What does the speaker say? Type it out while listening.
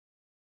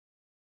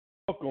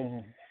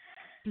Welcome,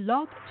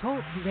 Blog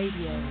Talk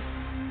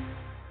Radio.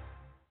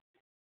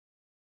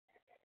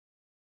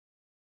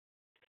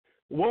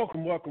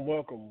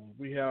 welcome.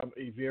 We have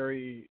a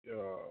very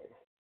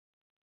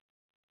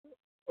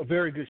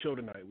good show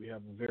tonight. We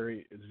have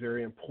it's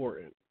very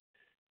important.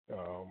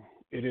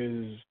 It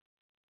is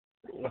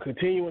a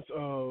continuance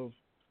of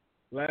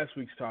last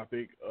week's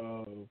topic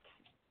of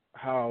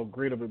how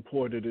great of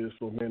important it is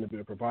for men to be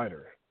a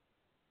provider.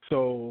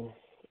 So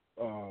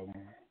um,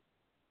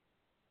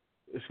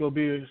 it's gonna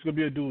be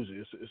a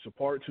doozy. It's a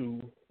part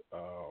two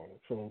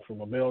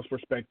from a male's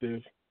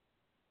perspective,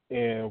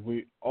 and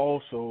we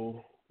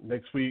also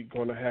next week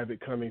going to have it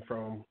coming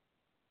from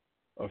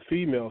a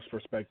female's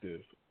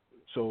perspective.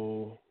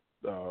 So,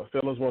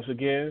 fellas, once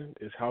again,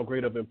 is how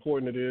great of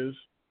important it is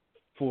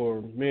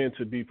for men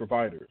to be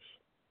providers.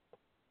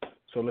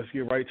 So let's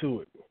get right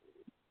to it.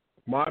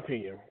 My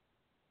opinion,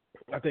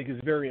 I think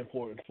it's very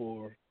important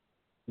for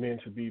men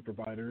to be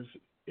providers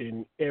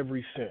in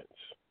every sense,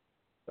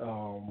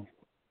 um,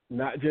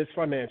 not just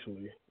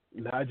financially,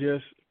 not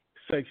just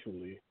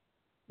sexually,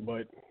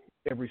 but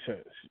every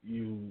sense.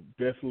 You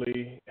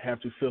definitely have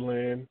to fill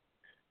in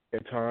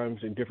at times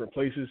in different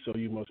places, so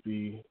you must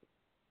be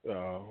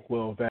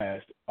well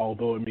vast.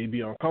 Although it may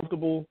be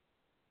uncomfortable,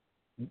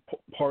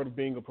 part of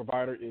being a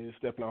provider is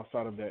stepping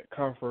outside of that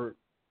comfort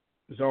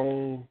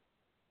zone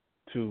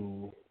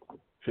to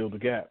fill the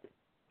gap.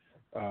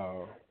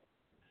 Uh,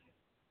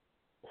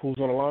 who's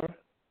on the line?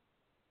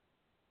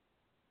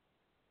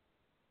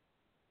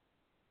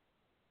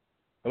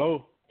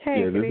 Hello, Hey,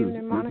 Yeah, good this evening,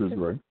 is Monica.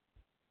 Ray.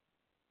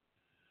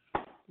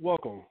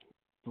 welcome,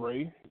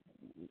 Ray,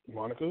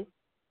 Monica.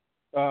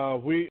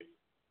 We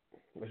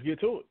let's get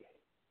to it.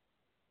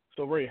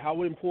 So, Ray,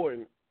 how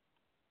important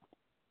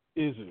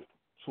is it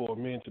for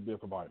men to be a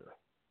provider?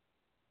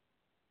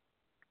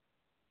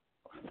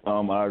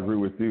 I agree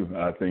with you.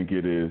 I think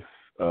it is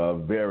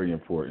very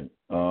important.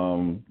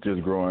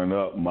 Just growing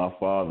up, my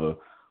father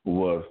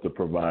was the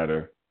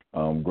provider.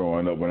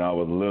 Growing up when I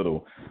was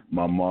little,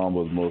 my mom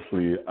was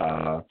mostly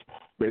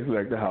basically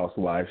like the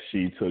housewife.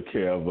 She took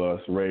care of us,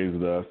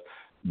 raised us,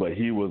 but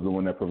he was the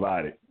one that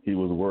provided. He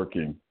was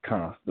working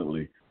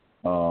constantly,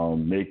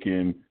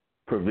 making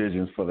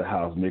provisions for the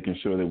house, making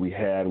sure that we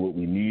had what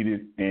we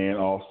needed, and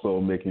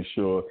also making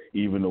sure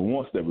even the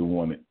wants that we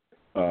wanted,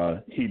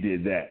 he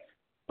did that.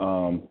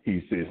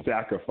 He said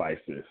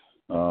sacrifices.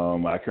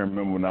 I can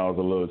remember when I was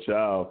a little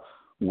child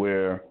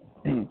where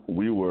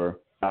we were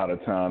out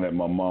of town at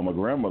my mom and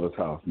grandmother's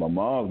house, my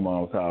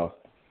mom's house.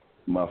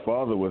 My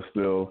father was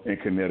still in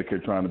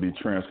Connecticut trying to be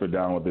transferred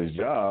down with his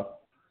job.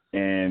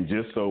 And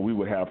just so we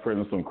would have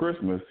presents on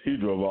Christmas, he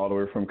drove all the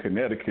way from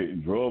Connecticut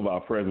and drove our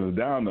presents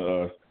down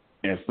to us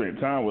and spent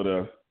time with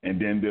us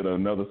and then did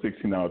another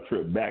 16-hour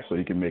trip back so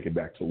he could make it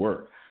back to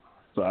work.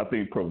 So I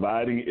think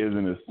providing is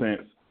in a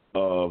sense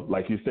of,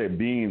 like you said,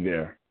 being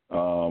there,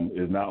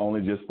 is not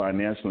only just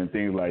financial and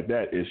things like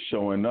that, it's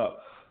showing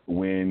up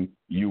when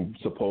you're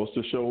supposed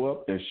to show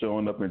up and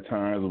showing up in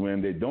times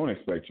when they don't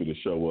expect you to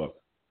show up.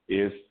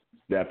 It's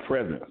that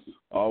presence,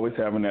 always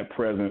having that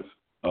presence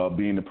of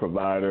being the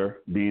provider,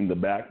 being the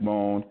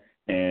backbone,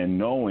 and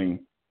knowing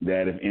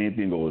that if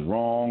anything goes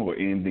wrong or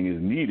anything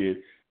is needed,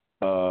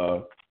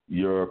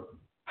 your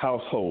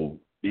household,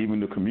 even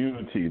the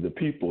community, the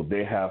people,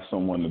 they have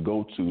someone to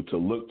go to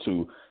look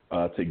to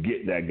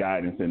get that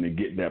guidance and to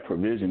get that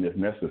provision if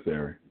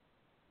necessary.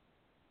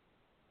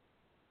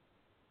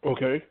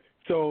 Okay,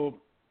 so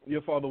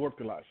your father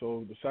worked a lot,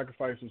 so the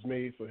sacrifice was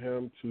made for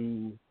him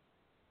to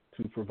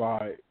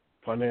provide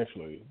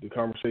financially. The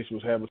conversation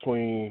was had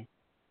between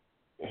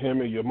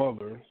him and your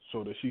mother,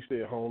 so that she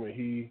stayed home and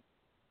he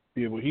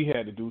did what he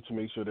had to do to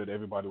make sure that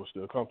everybody was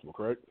still comfortable.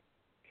 Correct?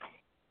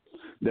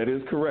 That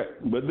is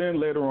correct. But then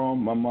later on,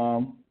 my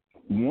mom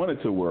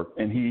wanted to work,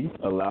 and he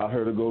allowed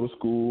her to go to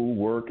school,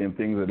 work, and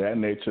things of that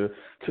nature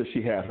till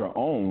she had her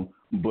own.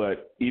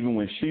 But even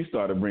when she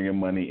started bringing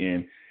money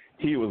in,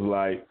 he was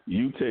like,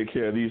 you take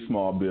care of these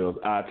small bills,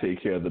 I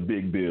take care of the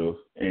big bills,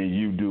 and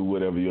you do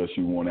whatever else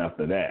you want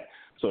after that.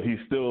 So he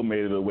still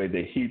made it a way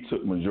that he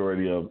took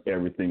majority of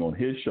everything on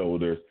his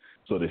shoulders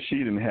so that she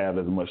didn't have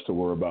as much to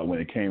worry about when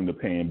it came to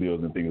paying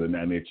bills and things of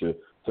that nature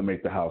to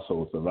make the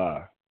household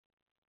survive.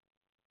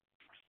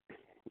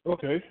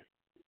 Okay.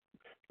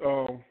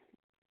 Um,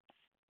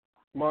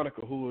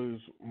 Monica, who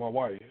is my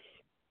wife,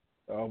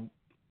 um,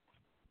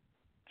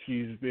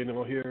 she's been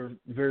on here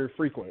very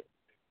frequent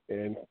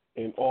and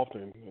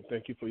often. And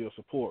thank you for your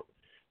support.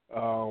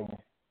 Um,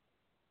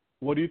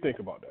 what do you think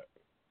about that?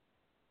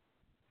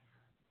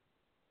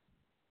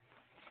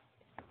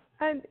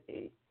 I,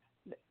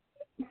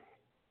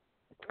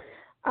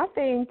 I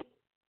think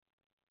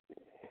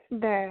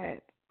that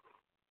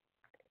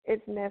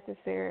it's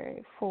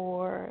necessary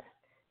for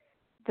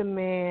the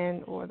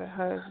man or the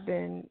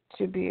husband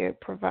to be a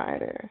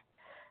provider.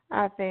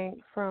 I think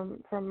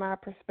from my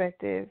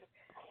perspective,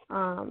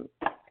 um,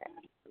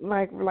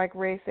 like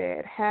Ray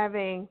said,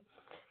 having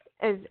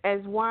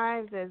as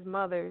wives, as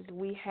mothers,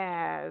 we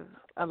have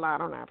a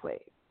lot on our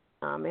plate.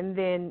 And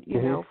then,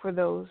 Mm-hmm. for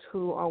those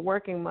who are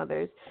working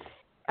mothers,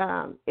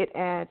 it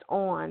adds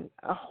on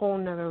a whole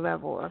nother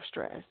level of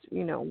stress.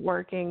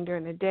 Working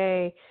during the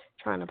day,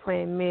 trying to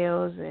plan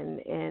meals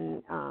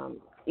and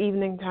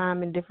evening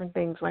time and different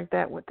things like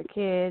that with the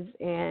kids,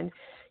 and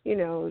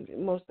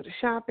most of the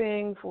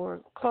shopping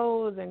for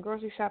clothes and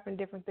grocery shopping,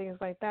 different things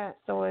like that.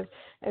 So as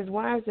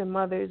wives and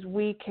mothers,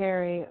 we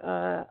carry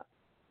a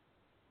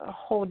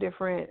whole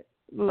different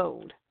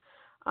load.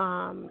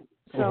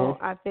 So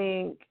I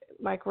think,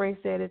 like Ray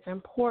said, it's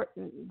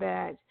important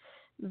that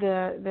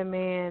the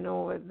man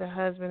or the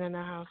husband in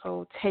the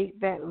household take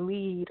that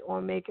lead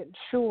on making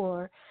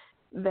sure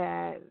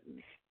that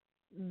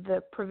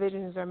the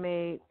provisions are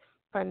made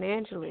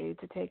financially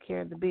to take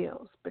care of the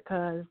bills,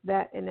 because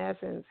that in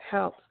essence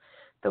helps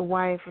the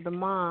wife or the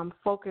mom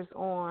focus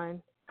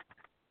on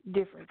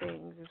different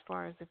things as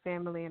far as the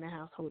family and the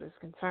household is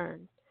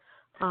concerned.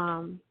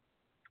 And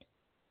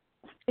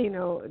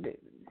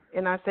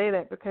I say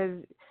that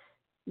because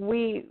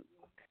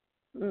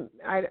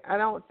I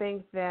don't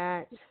think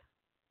that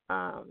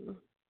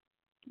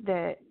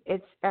that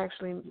it's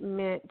actually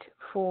meant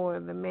for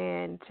the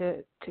man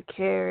to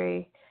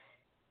carry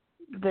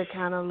the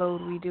kind of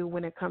load we do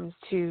when it comes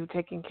to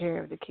taking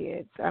care of the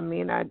kids. I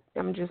mean,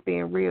 I'm just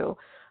being real.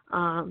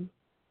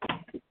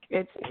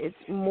 It's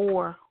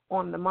more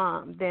on the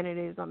mom than it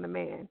is on the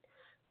man.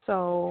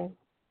 So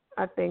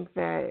I think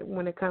that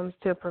when it comes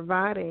to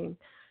providing,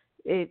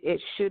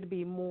 it should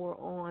be more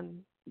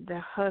on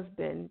the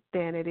husband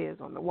than it is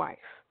on the wife.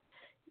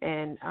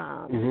 And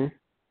I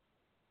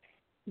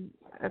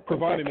think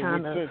providing that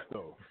in which sense,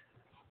 though?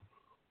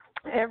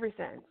 Every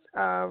sense.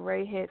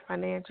 Ray hit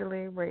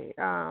financially,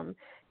 and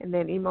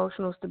then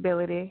emotional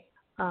stability.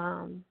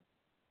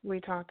 We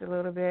talked a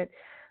little bit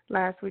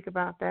last week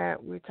about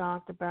that. We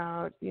talked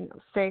about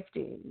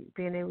safety,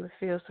 being able to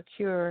feel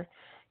secure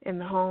in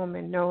the home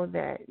and know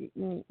that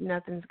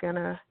nothing's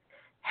gonna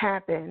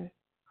happen.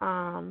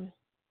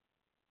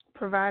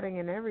 Providing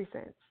in every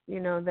sense.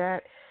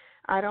 That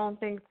I don't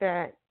think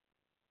that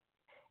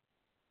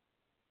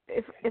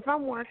if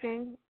I'm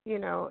working,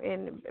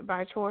 and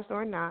by choice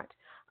or not,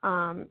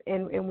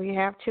 and we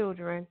have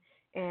children,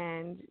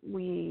 and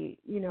we,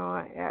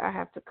 I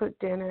have to cook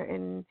dinner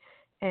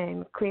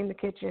and clean the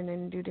kitchen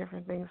and do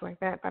different things like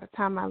that. By the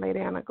time I lay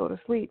down and go to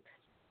sleep,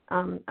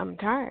 I'm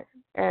tired,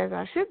 as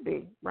I should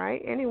be,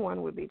 right?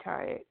 Anyone would be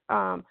tired.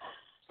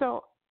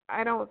 So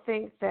I don't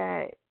think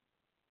that,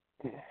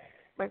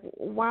 like,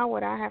 why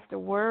would I have to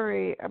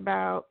worry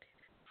about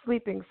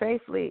sleeping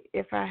safely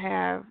if I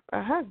have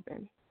a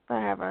husband? If I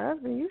have a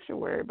husband, you should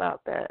worry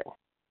about that.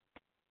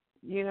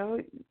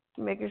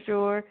 Making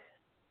sure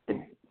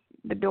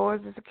the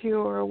doors are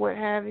secure or what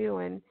have you,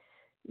 and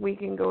we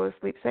can go to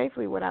sleep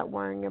safely without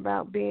worrying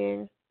about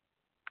being,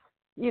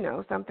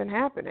 something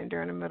happening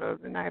during the middle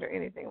of the night or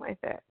anything like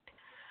that.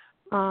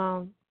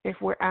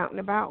 If we're out and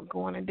about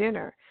going to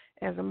dinner,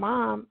 as a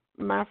mom,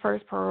 my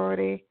first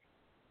priority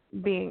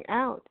being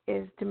out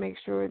is to make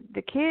sure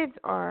the kids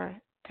are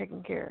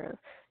taken care of.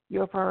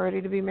 Your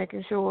priority to be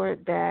making sure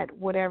that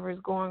whatever is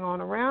going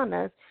on around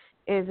us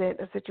isn't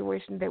a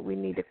situation that we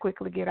need to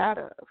quickly get out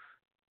of.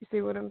 You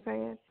see what I'm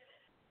saying?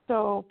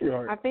 So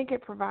right. I think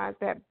it provides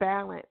that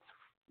balance,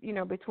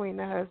 between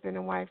the husband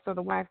and wife, so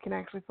the wife can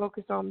actually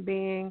focus on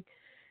being,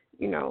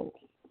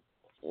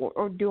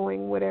 or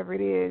doing whatever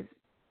it is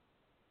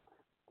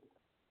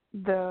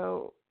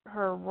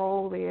her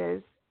role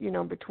is,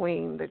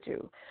 between the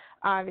two.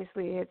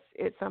 Obviously,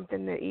 it's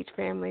something that each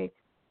family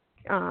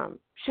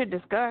should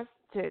discuss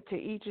to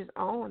each his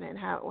own, and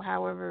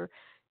however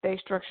they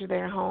structure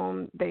their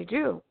home, they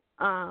do.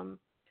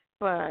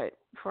 But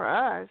for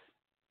us,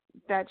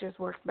 that just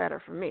works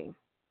better for me.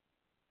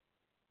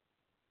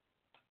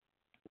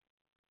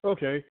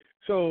 Okay,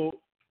 so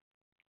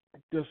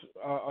just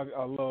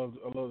I love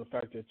the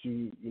fact that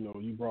you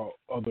brought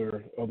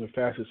other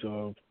facets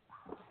of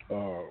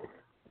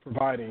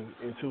providing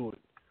into it.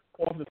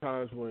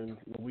 Oftentimes when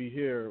we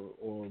hear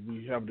or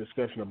we have a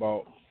discussion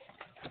about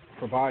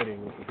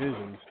providing and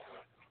provisions,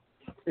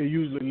 it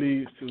usually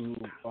leads to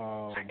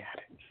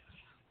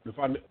the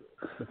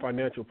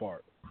financial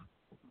part,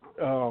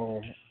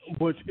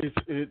 which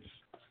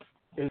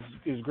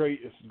is great.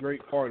 It's a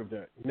great part of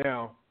that.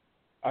 Now,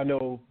 I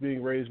know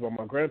being raised by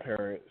my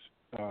grandparents,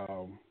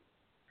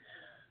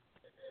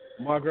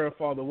 my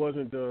grandfather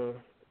wasn't the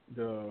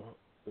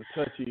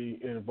touchy,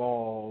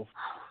 involved,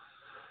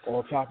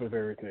 on top of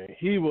everything.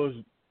 He was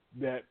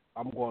that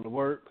I'm going to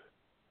work,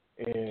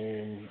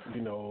 and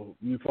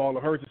you fall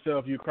and hurt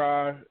yourself, you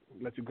cry,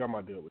 let your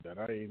grandma deal with that.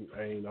 I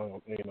ain't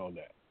on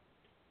that,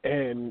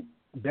 and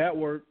that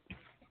worked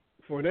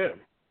for them.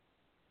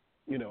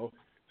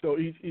 So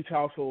each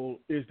household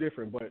is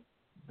different, but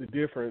the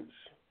difference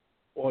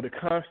or the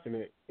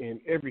constant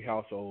in every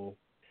household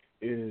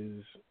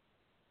is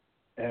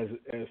as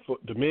for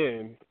the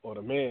men or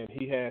the man,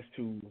 he has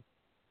to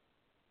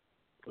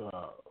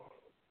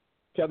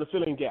have to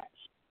fill in gaps.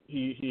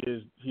 He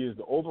is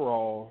the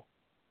overall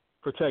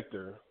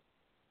protector,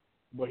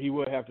 but he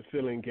will have to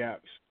fill in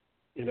gaps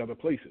in other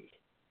places.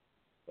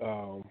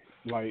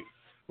 Like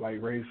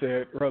Ray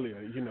said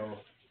earlier,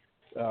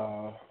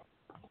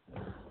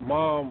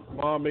 mom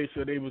made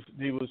sure they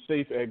was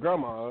safe at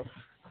grandma's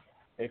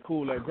and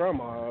cool at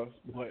grandma's,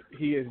 but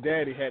he as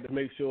daddy had to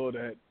make sure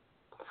that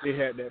they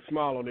had that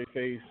smile on their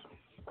face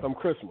come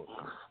Christmas.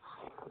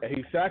 And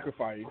he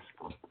sacrificed,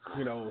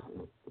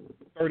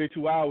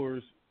 32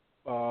 hours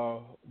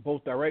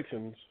both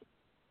directions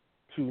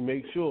to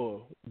make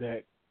sure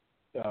that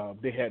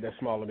they had that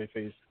smile on their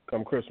face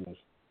come Christmas.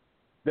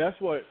 That's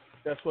what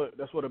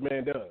a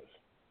man does.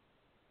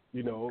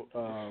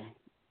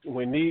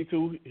 When need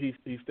to,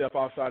 he step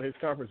outside his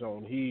comfort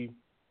zone.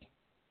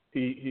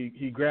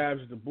 He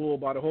grabs the bull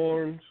by the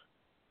horns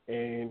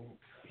and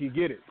he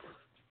get it.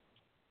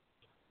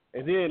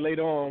 And then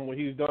later on, when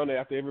he's done,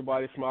 after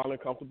everybody's smiling,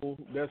 comfortable,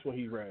 that's when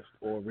he rests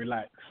or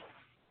relax.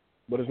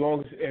 But as long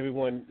as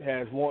everyone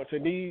has wants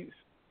and needs,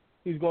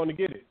 he's going to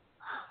get it.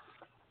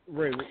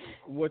 Ray,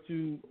 what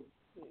you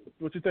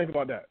think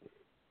about that?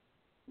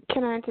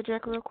 Can I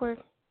interject real quick?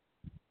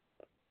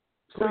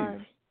 Please.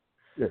 Sorry.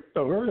 Yeah.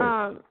 Oh,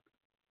 right.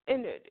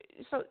 And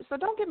so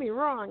don't get me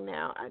wrong.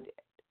 Now,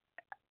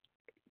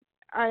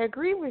 I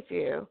agree with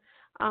you,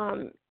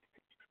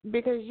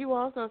 because you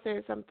also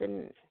said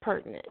something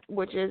pertinent,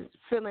 which is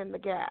filling the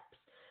gaps.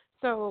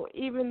 So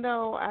even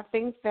though I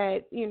think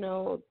that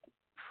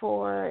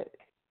for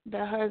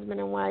the husband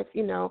and wife,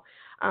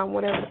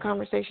 whatever the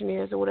conversation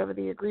is or whatever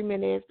the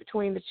agreement is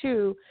between the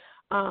two,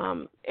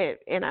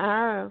 in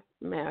our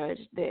marriage,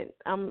 that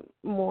I'm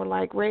more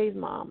like Ray's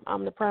mom.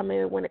 I'm the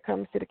primary when it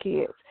comes to the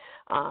kids.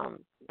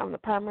 I'm the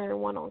primary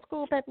one on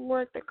school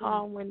paperwork. They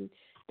call when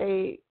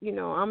they,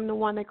 I'm the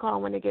one they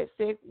call when they get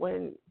sick,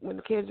 when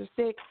the kids are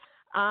sick.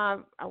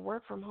 I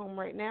work from home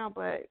right now,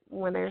 but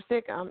when they're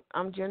sick,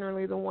 I'm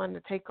generally the one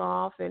to take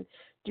off and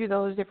do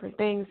those different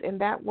things, and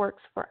that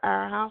works for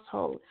our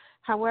household.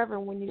 However,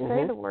 when you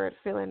say the word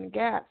fill in the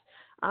gaps,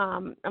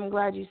 I'm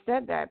glad you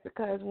said that,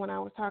 because when I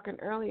was talking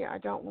earlier, I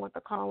don't want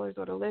the callers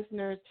or the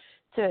listeners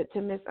to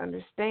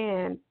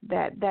misunderstand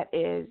that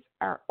is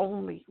our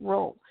only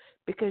role,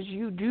 because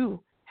you do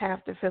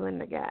have to fill in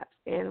the gaps.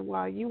 And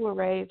while you were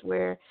raised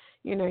where,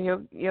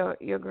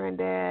 your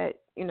granddad,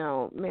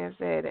 may have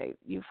said, hey,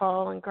 you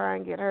fall and cry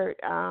and get hurt,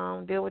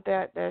 deal with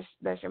that.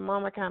 That's your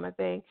mama kind of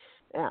thing.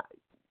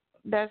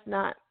 That's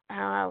not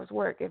how ours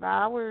work. If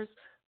ours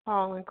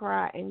fall and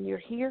cry and you're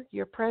here,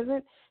 you're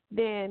present,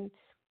 then,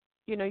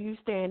 you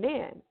stand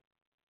in.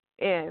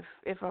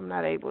 If I'm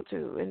not able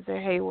to, and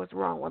say, hey, what's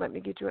wrong? Well, let me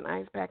get you an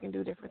ice pack and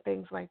do different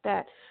things like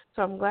that.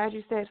 So I'm glad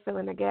you said fill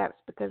in the gaps,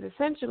 because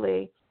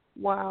essentially,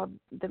 while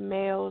the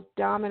male's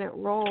dominant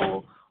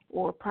role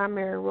or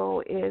primary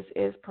role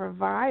is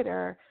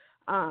provider,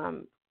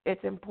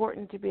 it's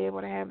important to be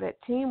able to have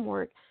that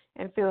teamwork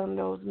and fill in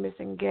those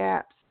missing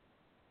gaps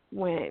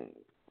when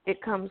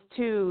it comes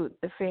to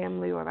the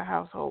family or the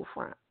household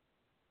front.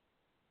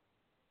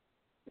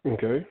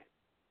 Okay.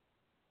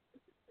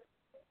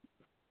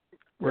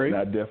 Right.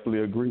 I definitely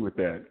agree with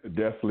that.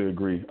 Definitely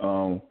agree.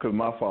 Because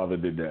my father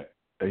did that.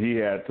 He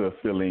had to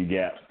fill in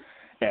gaps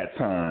at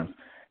times.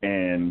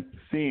 And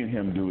seeing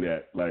him do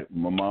that, like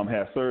my mom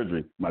had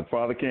surgery. My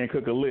father can't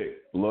cook a lick.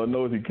 Lord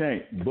knows he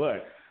can't.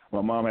 But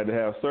my mom had to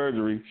have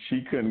surgery.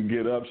 She couldn't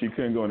get up. She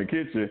couldn't go in the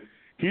kitchen.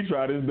 He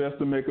tried his best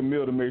to make a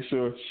meal to make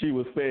sure she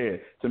was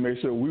fed, to make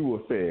sure we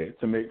were fed,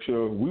 to make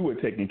sure we were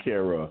taken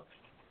care of.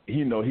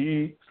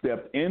 He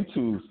stepped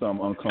into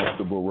some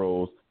uncomfortable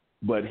roles,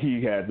 but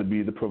he had to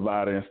be the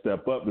provider and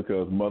step up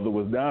because mother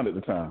was down at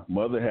the time.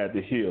 Mother had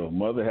to heal.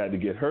 Mother had to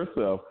get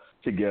herself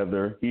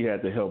together. He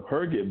had to help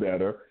her get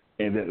better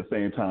and at the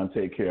same time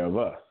take care of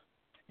us.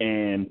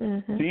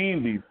 And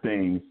seeing these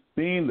things,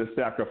 seeing the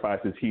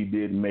sacrifices he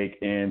did make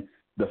and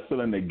the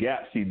filling the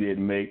gaps he did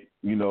make,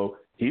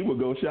 he would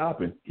go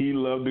shopping. He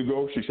loved to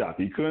grocery shop.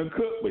 He couldn't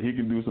cook, but he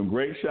could do some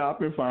great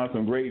shopping, find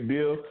some great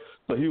deals.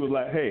 So he was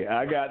like, hey,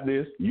 I got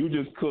this. You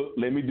just cook.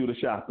 Let me do the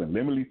shopping.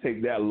 Let me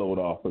take that load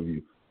off of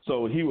you.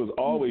 So he was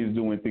always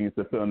doing things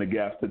to fill in the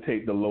gaps to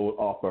take the load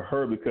off of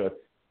her because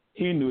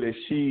he knew that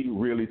she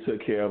really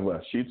took care of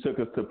us. She took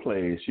us to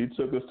plays. She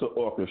took us to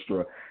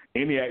orchestra.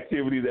 Any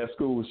activities at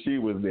school, she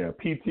was there.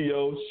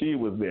 PTO, she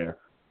was there.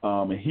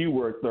 And he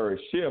worked third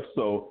shift.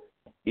 So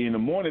in the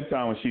morning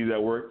time when she's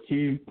at work,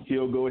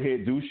 he'll go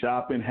ahead, do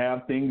shopping,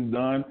 have things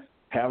done,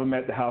 have him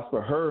at the house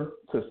for her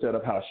to set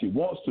up how she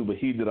wants to. But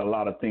he did a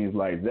lot of things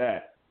like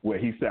that where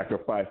he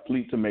sacrificed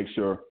sleep to make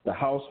sure the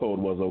household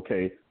was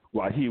okay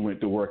while he went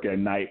to work at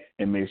night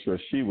and made sure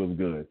she was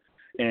good.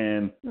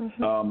 And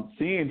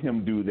seeing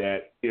him do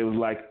that, it was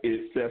like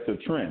it sets a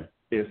trend.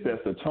 It sets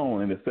a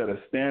tone, and it set a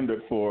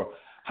standard for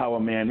how a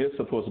man is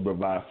supposed to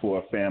provide for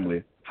a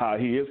family, how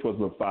he is supposed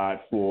to provide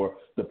for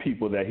the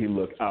people that he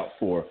looked out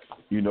for.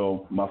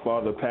 My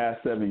father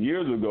passed 7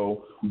 years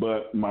ago,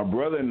 but my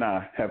brother and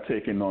I have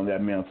taken on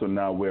that mantle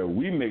now where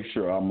we make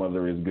sure our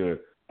mother is good.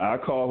 I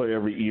call her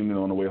every evening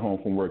on the way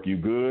home from work. You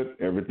good?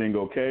 Everything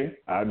okay?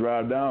 I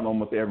drive down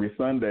almost every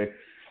Sunday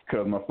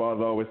because my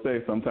father always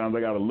says sometimes I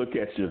got to look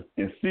at you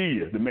and see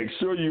you to make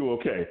sure you're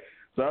okay.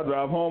 So I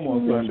drive home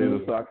on Sunday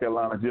to South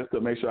Carolina just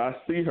to make sure I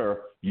see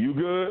her. You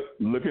good?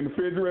 Look in the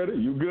refrigerator.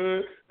 You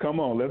good? Come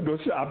on, let's go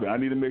shopping. I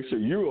need to make sure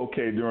you're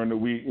okay during the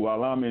week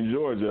while I'm in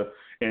Georgia.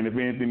 And if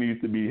anything needs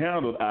to be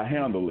handled, I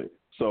handle it.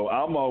 So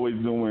I'm always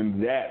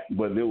doing that,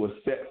 but it was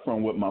set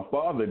from what my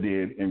father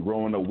did and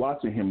growing up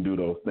watching him do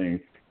those things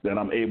that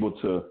I'm able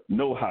to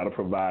know how to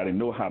provide and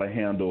know how to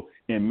handle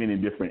in many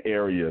different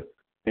areas.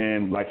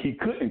 And like he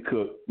couldn't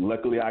cook,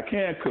 luckily I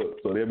can cook.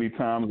 So there'll be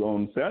times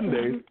on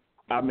Sundays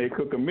I may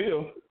cook a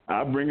meal.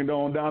 I bring it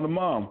on down to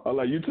Mom. I'm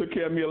like, you took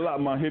care of me a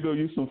lot, Mom. Here go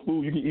you some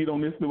food. You can eat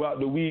on this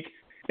throughout the week.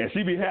 And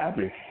she be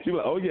happy. She be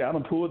like, oh, yeah, I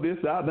done pulled this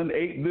out, done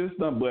ate this,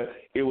 done. But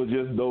it was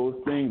just those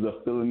things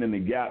of filling in the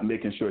gap,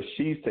 making sure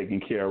she's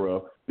taken care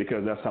of,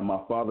 because that's how my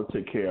father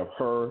took care of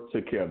her,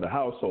 took care of the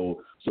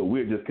household. So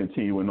we're just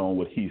continuing on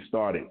what he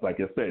started. Like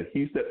I said,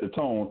 he set the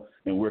tone,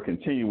 and we're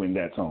continuing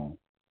that tone.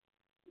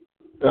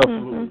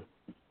 Absolutely.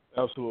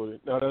 Absolutely.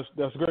 Now,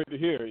 that's great to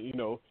hear, you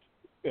know.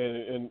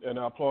 And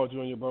I applaud you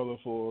and your brother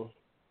for,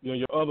 you know,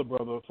 your other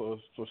brother for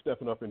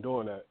stepping up and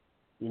doing that.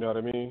 You know what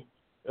I mean?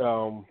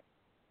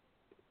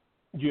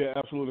 Yeah,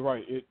 absolutely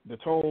right. The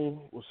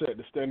tone was set,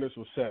 the standards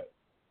were set.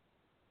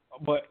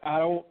 But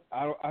I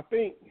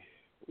think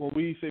when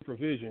we say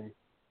provision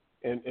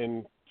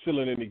and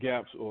filling in the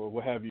gaps or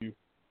what have you,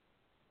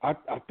 I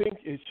think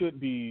it should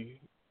be,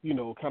 you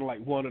know, kind of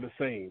like one of the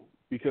same.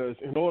 Because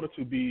in order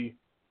to be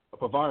a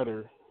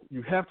provider,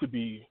 you have to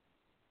be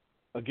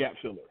a gap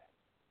filler.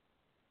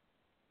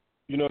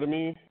 You know what I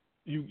mean?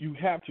 You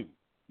have to.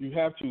 You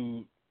have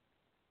to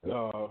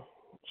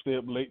stay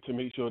up late to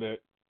make sure that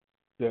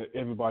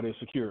everybody is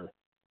secure.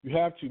 You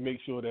have to make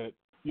sure that,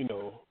 you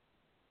know,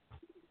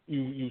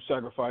 you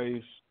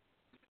sacrifice,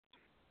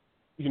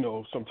 you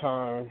know, some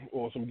time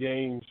or some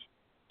games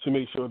to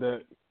make sure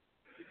that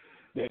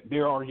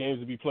there are games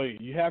to be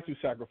played. You have to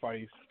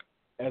sacrifice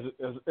as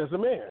a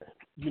man,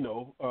 you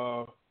know,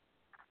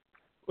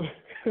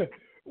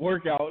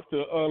 workouts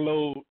to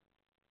unload,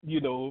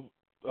 you know,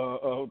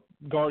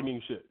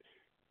 gardening shit.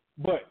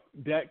 But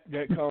that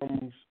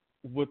comes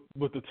with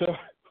the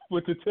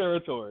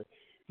territory.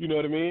 You know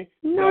what I mean?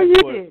 No, you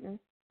didn't.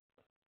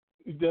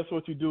 That's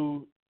what you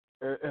do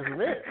as a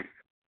man.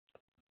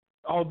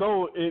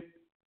 Although it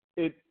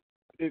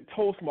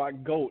toasts my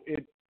goat,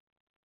 it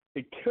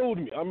killed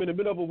me. I'm in the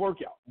middle of a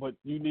workout, but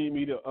you need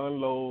me to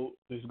unload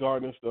this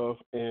gardening stuff,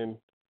 and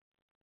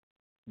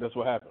that's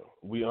what happened.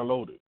 We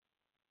unloaded.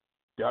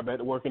 Got back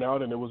to working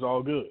out, and it was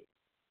all good.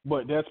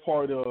 But that's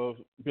part of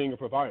being a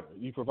provider.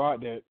 You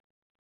provide that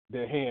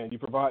hand. You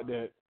provide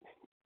that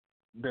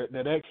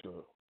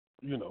extra.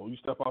 You know, you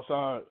step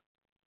outside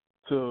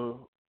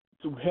to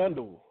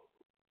handle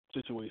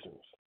situations.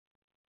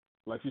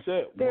 Like you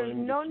said, there's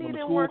no need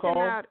in working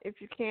out if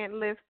you can't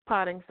lift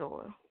potting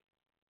soil.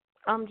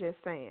 I'm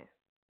just saying.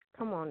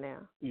 Come on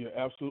now. You're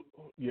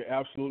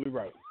absolutely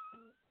right.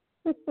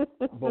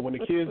 But when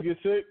the kids get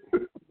sick,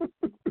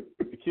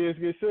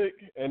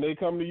 and they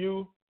come to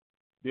you,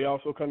 they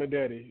also come to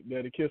Daddy.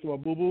 Daddy, kiss my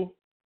boo-boo.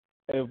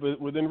 And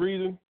within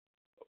reason,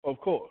 of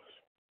course.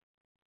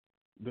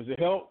 Does it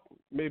help?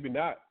 Maybe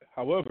not.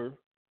 However,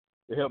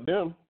 it helped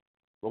them.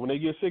 But when they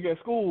get sick at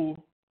school,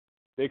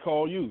 they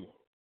call you.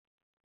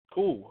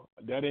 Cool.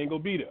 Daddy ain't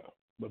going to be there.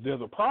 But if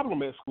there's a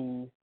problem at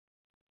school,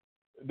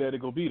 Daddy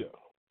going to be there.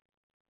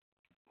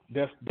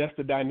 That's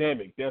the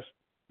dynamic. That's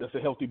a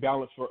healthy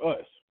balance for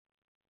us.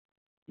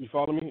 You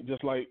follow me?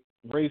 Just like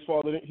Ray's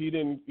father, he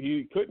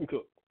couldn't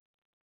cook.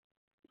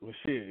 Well,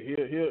 shit,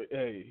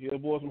 he'll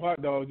boil some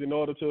hot dogs in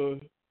order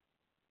to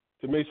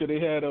make sure they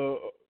had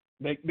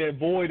that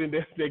void and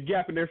that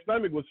gap in their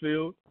stomach was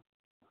filled.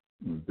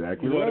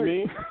 Exactly. You know right. what I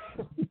mean?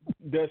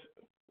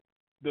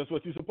 That's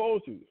what you're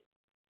supposed to.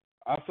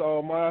 I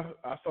saw my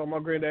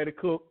granddaddy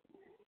cook.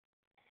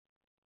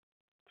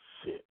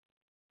 Shit,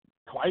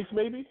 twice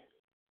maybe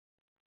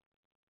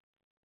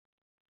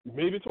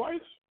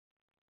twice.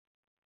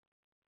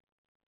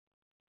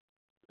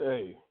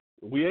 Hey,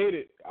 we ate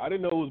it. I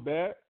didn't know it was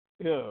bad.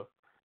 Yeah,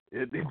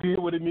 it did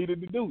what it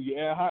needed to do. You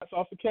add hot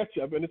sauce and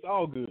ketchup, and it's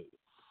all good.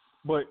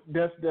 But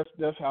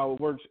that's how it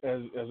works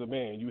as a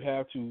man. You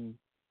have to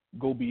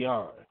go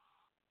beyond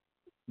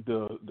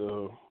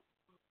the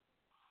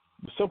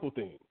simple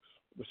things.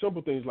 The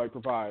simple things like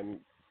providing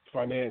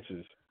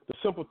finances. The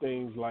simple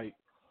things like,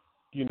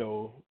 you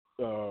know,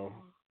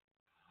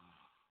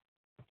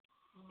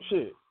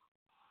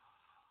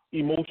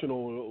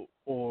 emotional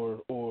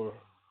or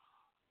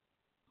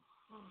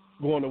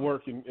going to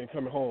work and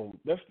coming home.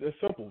 That's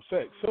simple.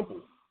 Sex,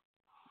 simple.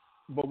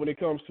 But when it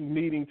comes to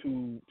needing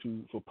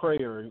for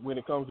prayer, when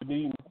it comes to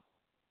needing,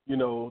 you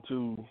know,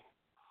 to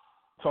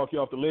talk you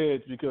off the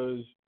ledge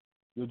because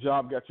your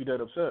job got you that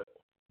upset,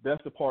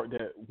 that's the part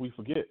that we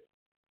forget.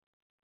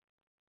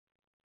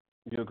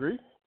 You agree,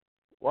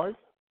 wife?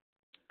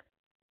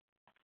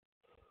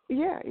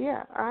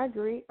 Yeah, I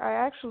agree. I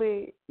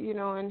actually, you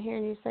know, and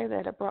hearing you say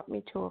that, it brought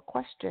me to a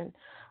question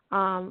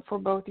for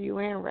both you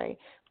and Ray.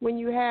 When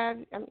you have,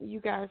 you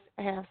guys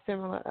have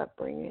similar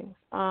upbringings.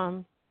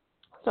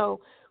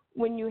 So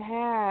when you've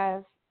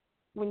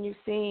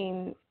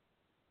seen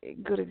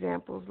good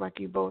examples like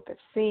you both have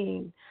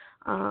seen.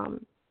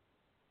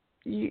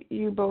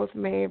 You both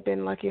may have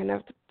been lucky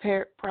enough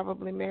to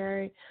probably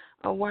marry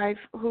a wife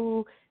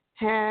who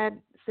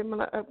had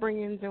similar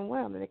upbringings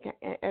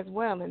as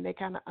well, and they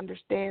kind of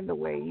understand the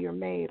way you're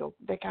made, or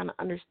they kind of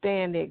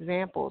understand the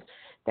examples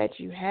that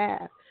you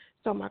have.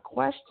 So my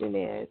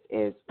question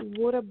is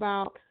what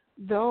about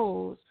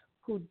those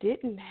who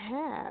didn't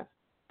have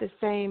the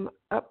same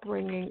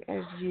upbringing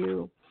as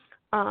you?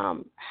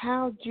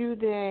 How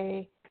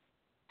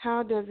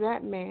does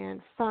that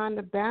man find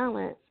a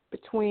balance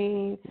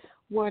between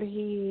what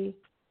he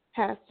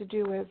has to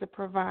do as a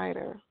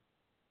provider?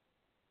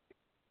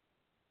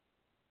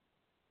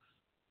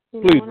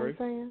 You know Please, what Ray. I'm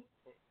saying?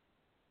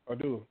 I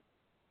do.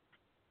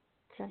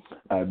 Okay.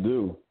 I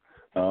do.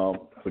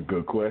 It's a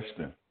good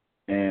question.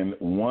 And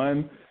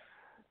one,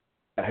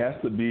 it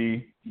has to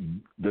be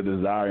the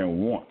desire and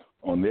want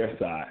on their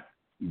side.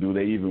 Do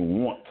they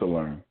even want to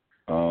learn?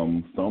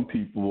 Some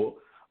people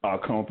are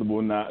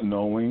comfortable not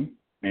knowing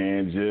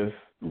and just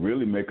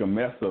really make a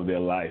mess of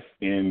their life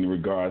in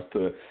regards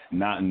to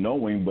not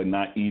knowing, but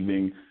not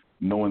even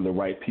knowing the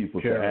right people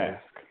to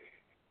ask.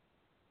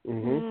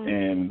 Mm-hmm.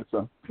 And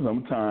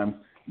sometimes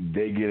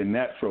they get in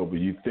that trouble.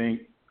 You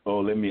think, oh,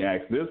 let me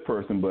ask this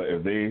person, but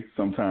if they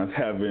sometimes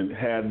haven't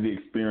had the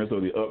experience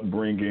or the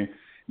upbringing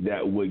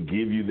that would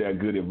give you that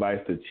good advice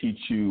to teach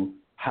you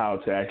how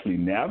to actually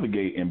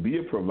navigate and be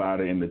a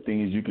provider and the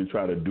things you can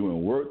try to do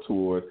and work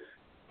toward,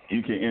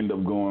 you can end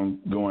up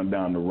going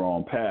down the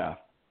wrong path.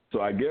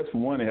 So I guess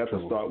one, it has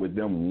to start with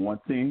them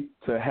wanting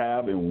to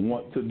have and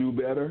want to do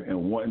better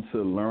and wanting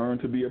to learn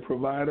to be a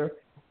provider,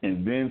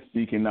 and then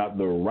seeking out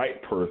the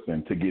right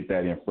person to get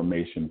that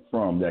information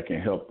from that can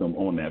help them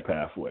on that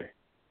pathway.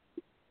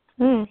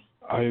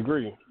 I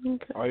agree.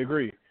 Okay. I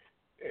agree.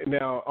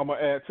 Now I'm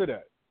gonna add to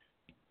that.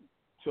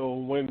 So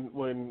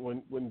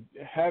when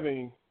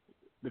having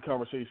the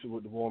conversation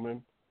with the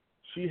woman,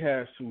 she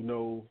has to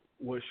know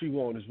what she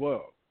wants as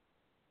well.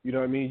 You know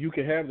what I mean? You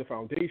can have the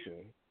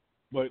foundation,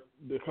 but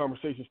the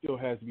conversation still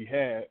has to be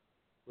had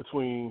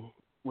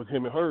with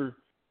him and her,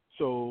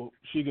 so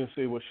she can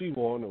say what she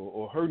wants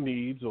or her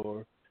needs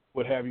or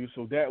what have you.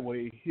 So that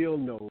way he'll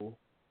know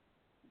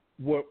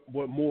what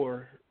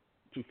more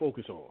to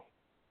focus on.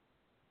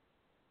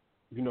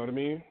 You know what I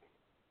mean?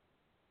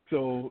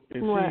 So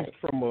if she's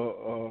from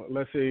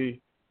let's say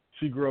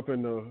she grew up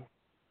in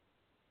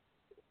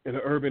an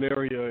urban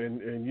area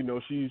and you know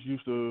she's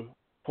used to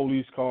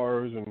police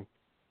cars and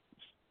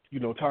you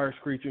know tires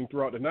screeching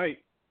throughout the night,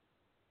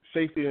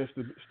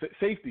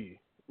 safety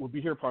would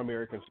be her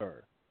primary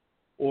concern.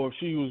 Or if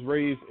she was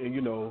raised and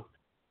you know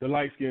the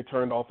lights getting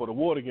turned off or the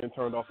water getting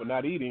turned off or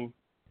not eating,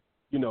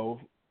 you know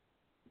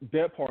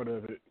that part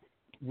of it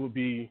would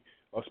be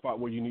a spot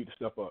where you need to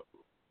step up.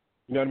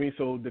 You know what I mean?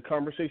 So the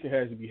conversation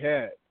has to be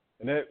had,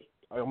 and that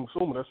I'm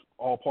assuming that's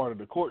all part of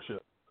the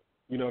courtship.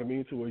 You know what I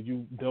mean? To where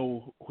you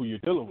know who you're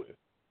dealing with,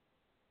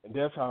 and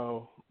that's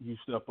how you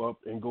step up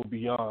and go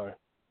beyond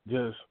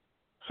just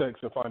sex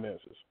and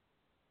finances.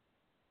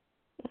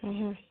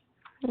 Mhm.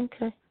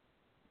 Okay.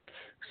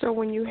 So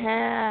when you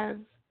have,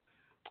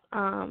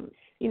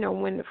 you know,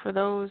 when for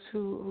those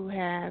who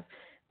have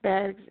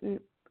bad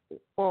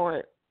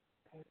or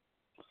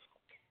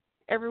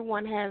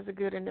everyone has the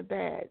good and the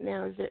bad.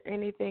 Now, is there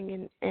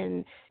anything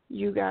in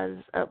you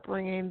guys'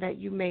 upbringing that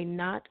you may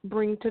not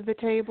bring to the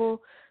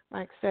table,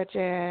 like such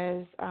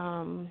as,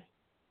 I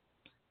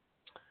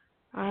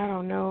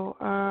don't know,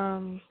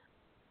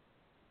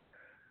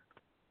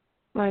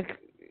 like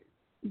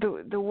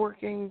the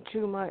working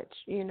too much,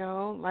 you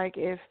know, like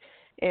if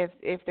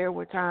there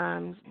were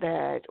times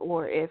that,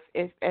 or if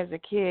as a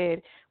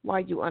kid,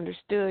 while you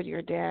understood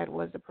your dad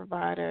was a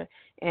provider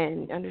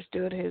and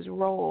understood his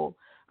role,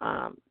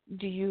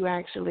 do you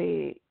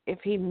actually, if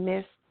he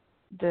missed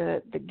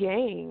the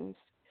games,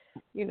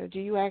 you know, do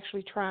you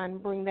actually try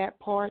and bring that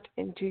part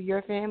into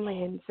your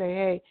family and say,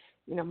 hey,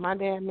 you know, my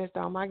dad missed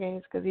all my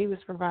games because he was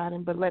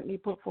providing, but let me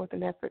put forth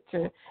an effort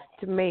to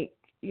make,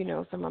 you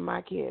know, some of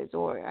my kids?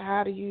 Or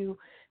how do you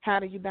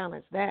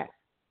balance that?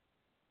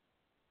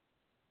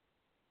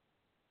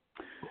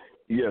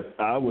 Yes,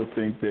 I would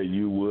think that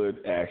you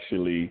would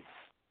actually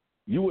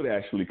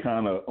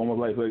kind of almost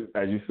like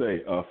as you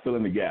say, fill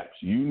in the gaps.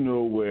 You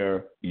know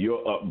where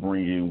your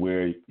upbringing,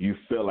 where you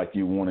felt like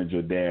you wanted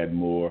your dad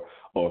more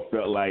or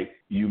felt like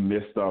you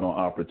missed out on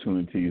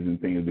opportunities and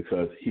things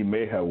because he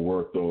may have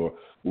worked or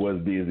was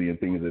busy and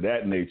things of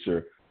that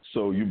nature.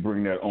 So you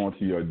bring that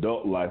onto your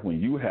adult life when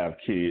you have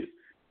kids.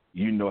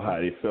 You know how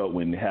they felt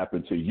when it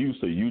happened to you,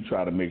 so you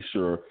try to make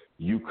sure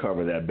you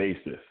cover that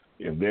basis.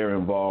 If they're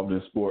involved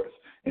in sports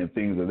and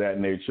things of that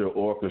nature,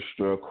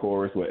 orchestra,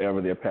 chorus,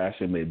 whatever their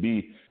passion may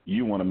be,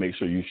 you want to make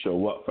sure you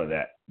show up for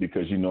that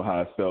because you know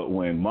how it felt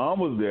when mom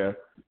was there.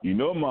 You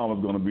know mom was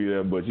going to be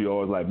there, but you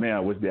always like, man, I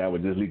wish dad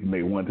would just at least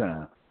make one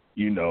time.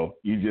 You know,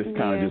 you just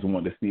kind of just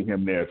want to see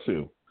him there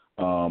too.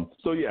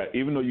 So, yeah,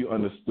 even though you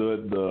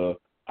understood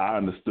I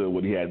understood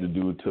what he had to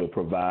do to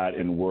provide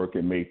and work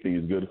and make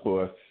things good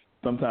for us,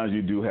 sometimes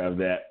you do have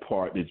that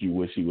part that you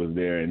wish he was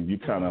there, and you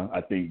kind of,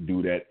 I think,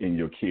 do that in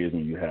your kids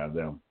when you have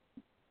them.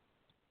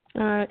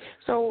 All right.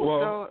 So,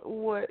 Well, so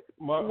what?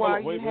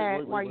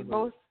 While you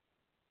both?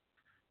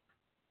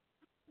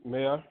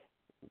 May I?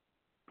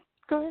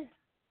 Go ahead.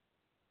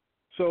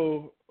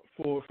 So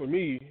for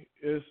me,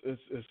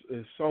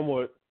 it's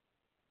somewhat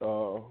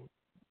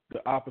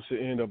the opposite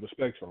end of the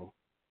spectrum.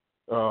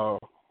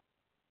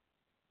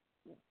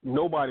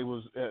 Nobody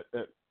was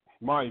at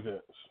my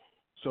events,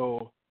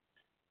 so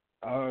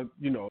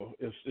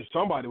if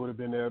somebody would have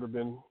been there, it would have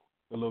been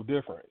a little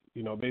different.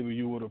 Maybe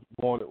you would have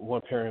wanted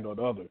one parent or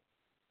the other,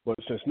 but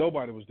since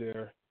nobody was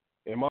there,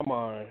 in my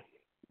mind,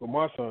 for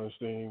my son's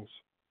things,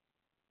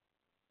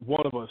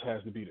 one of us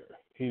has to be there.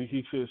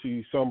 He should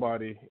see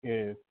somebody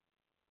in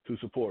to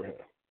support him.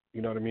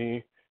 You know what I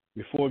mean?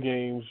 Before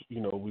games,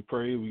 we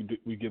pray,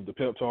 we give the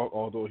pep talk.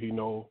 Although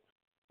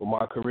for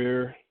my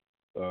career,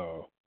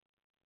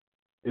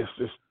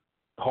 it's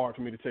hard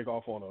for me to take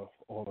off on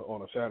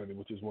a Saturday,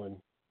 which is when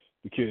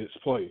the kids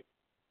play.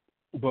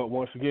 But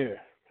once again,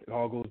 it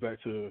all goes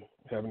back to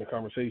having a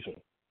conversation,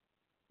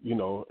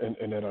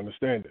 and that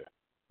understanding.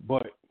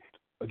 But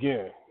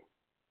again,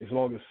 as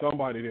long as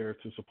somebody there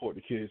to support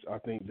the kids, I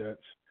think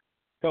that's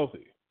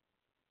healthy.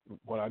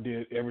 When I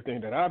did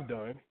everything that I've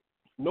done,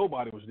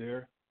 nobody was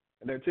there,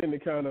 and that tended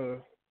to kind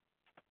of,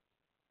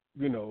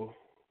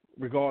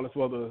 regardless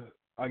whether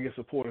I get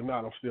support or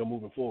not, I'm still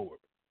moving forward.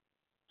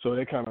 So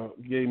that kind of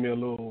made me a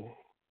little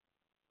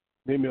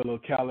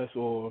callous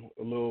or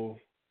a little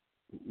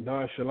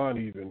nonchalant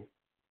even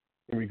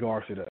in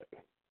regards to that.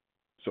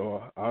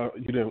 So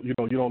you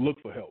don't look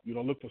for help, you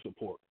don't look for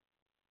support.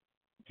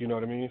 You know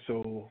what I mean?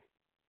 So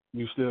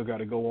you still got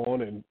to go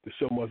on, and the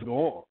show must go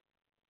on.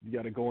 You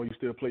got to go on. You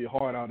still play your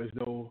heart out as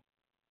though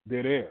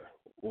they're there,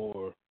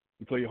 or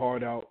you play your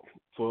heart out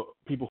for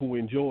people who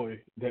enjoy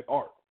that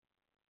art.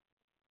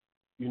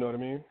 You know what I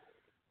mean?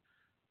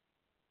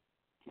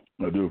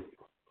 I do.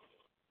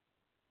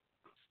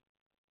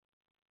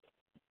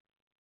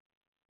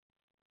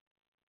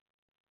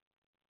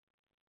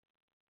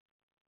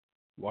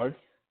 Why?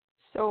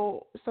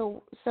 So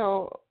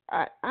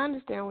I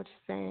understand what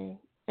you're saying,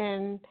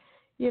 and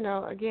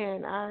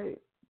again, I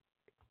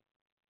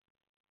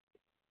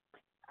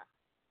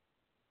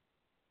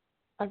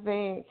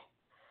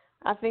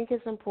think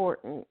it's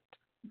important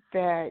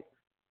that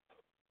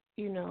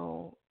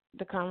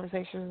the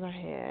conversations are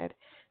had,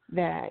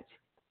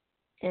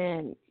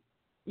 and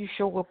you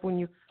show up when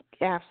you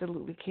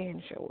absolutely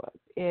can show up.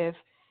 If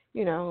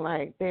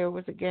like there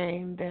was a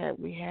game that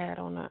we had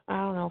on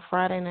a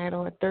Friday night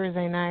or a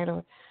Thursday night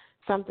or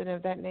something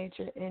of that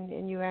nature,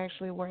 and you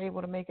actually were able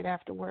to make it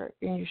after work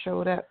and you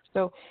showed up.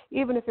 So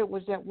even if it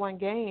was that one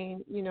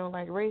game,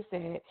 like Ray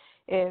said,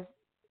 if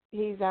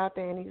he's out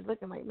there and he's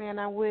looking like, man,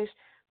 I wish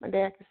my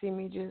dad could see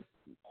me just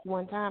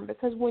one time,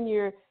 because when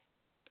your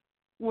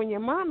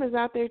mom is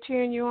out there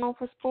cheering you on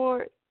for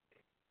sport,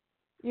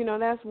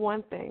 that's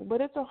one thing.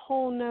 But it's a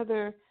whole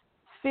nother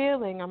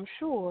feeling, I'm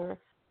sure,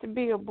 to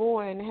be a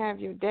boy and have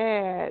your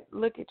dad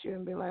look at you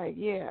and be like,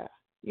 yeah,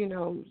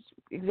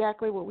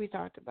 exactly what we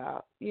talked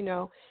about,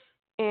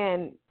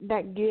 and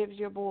that gives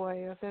your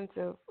boy a sense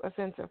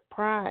of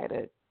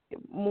pride,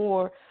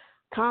 more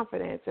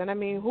confidence. And I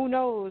mean, who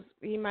knows,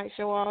 he might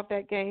show off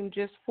that game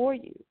just for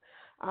you.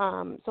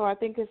 So I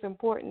think it's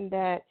important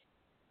that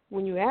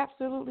when you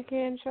absolutely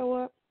can show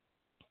up,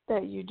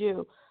 that you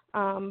do.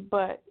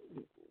 But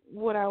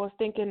what I was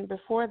thinking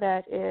before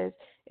that is,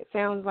 it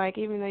sounds like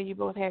even though you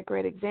both had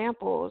great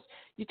examples,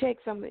 you take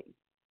something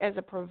as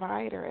a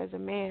provider, as a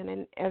man,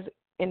 and as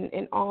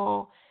in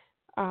all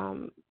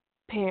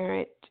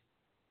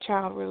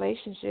parent-child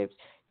relationships,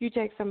 you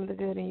take some of the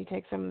good and you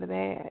take some of the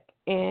bad,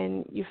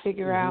 and you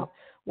figure out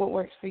what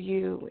works for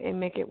you and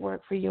make it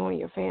work for you and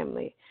your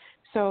family.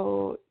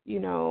 So,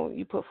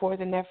 you put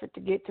forth an effort to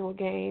get to a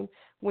game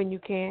when you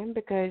can,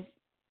 because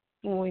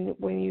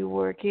when you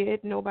were a kid,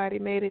 nobody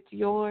made it to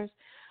yours.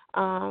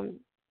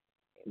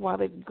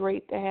 While it's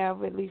great to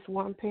have at least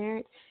one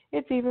parent,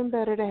 it's even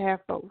better to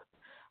have both.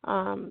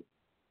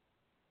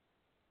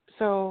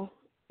 So,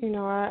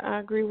 I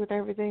agree with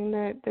everything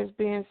that's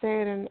being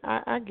said, and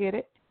I get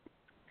it.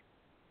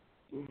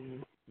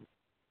 Mm-hmm.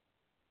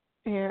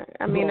 Yeah,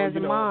 I mean, as a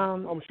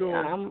mom, I'm sure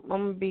I'm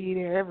gonna be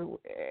there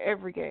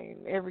every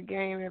game, every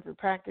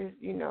practice.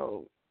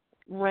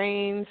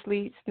 Rain,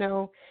 sleet,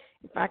 snow.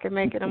 If I can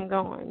make it, I'm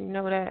going. You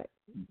know that.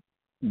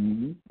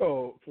 Mm-hmm.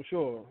 Oh, for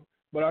sure.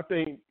 But I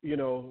think,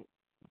 to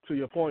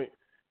your point,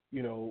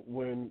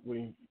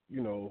 when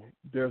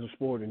there's a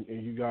sport and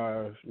you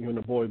guys, you and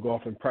the boy go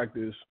off and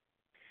practice,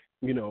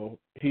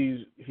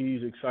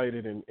 he's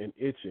excited and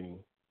itching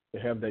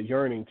to have that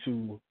yearning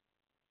to,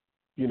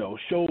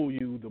 show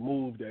you the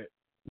move that,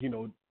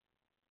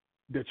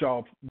 that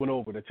y'all went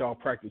over, that y'all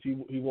practiced.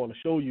 He want to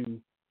show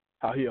you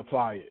how he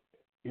apply it.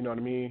 You know what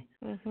I mean?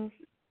 Mm-hmm.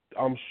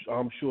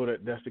 I'm sure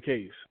that's the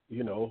case.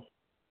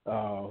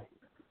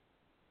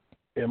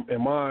 And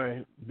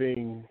mine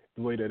being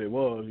the way that it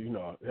was,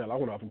 hell, I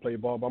went off and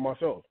played ball by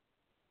myself.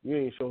 You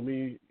ain't show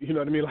me, you know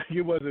what I mean? Like,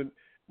 it wasn't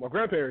my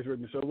grandparents with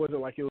me, so it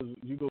wasn't like it was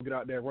you go get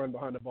out there and run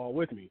behind the ball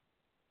with me.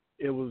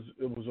 It was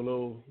a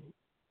little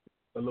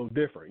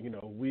different.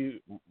 Me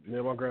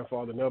and my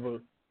grandfather never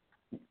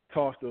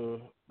tossed the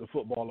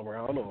football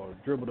around or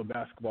dribbled the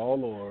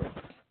basketball or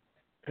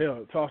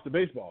hell tossed the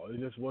baseball. It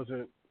just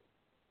wasn't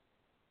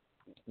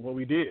what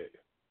we did.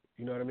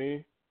 You know what I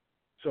mean?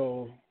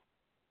 So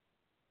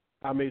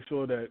I made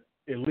sure that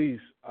at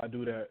least I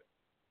do that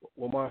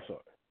with my son.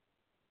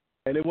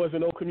 And there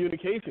wasn't no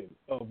communication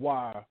of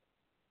why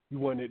you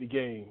wanted the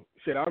game.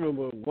 Shit, I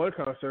remember one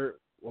concert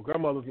where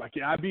grandmother was like,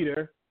 yeah, I'll be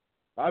there.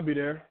 I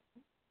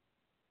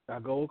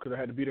go because I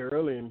had to be there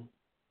early and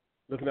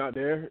looking out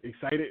there,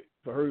 excited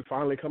for her to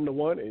finally come to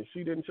one, and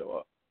she didn't show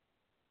up.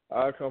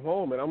 I come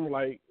home, and I'm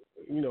like,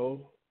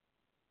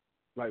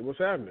 like, what's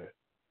happening?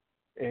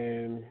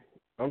 And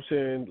I'm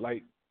seeing,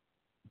 like,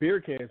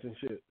 beer cans and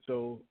shit.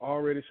 So I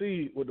already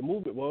see what the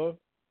movement was.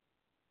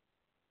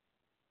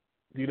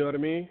 Do you know what I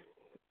mean?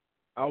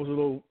 I was a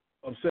little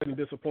upset and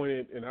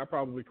disappointed, and I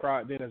probably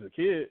cried then as a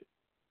kid.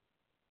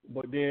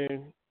 But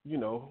then,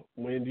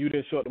 when you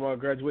didn't show up to my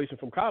graduation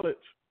from college,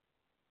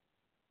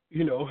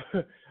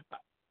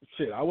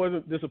 shit, I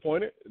wasn't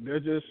disappointed. They're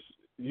just,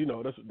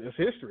 that's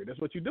history. That's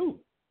what you do.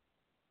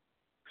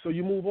 So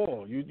you move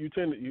on. You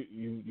tend to,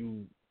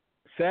 you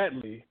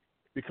sadly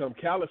become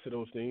callous to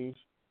those things,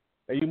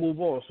 and you move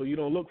on. So you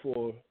don't look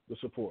for the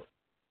support.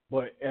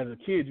 But as a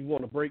kid, you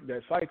want to break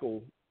that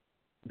cycle.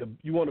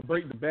 You want to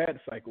break the bad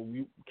cycle,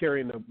 you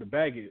carrying the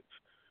baggage,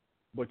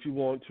 but you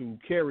want to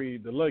carry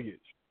the luggage,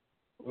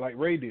 like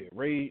Ray did.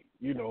 Ray,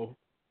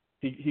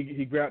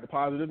 he grabbed the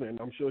positive, and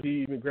I'm sure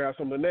he even grabbed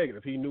some of the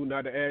negative. He knew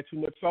not to add too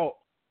much salt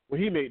when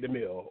he made the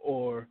meal,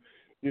 or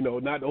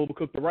not to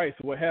overcook the rice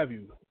or what have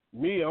you.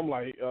 Me, I'm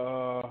like,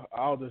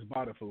 I'll just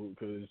buy the food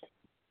because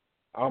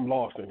I'm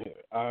lost in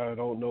here. I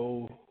don't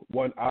know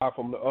one eye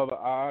from the other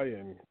eye,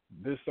 and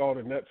this salt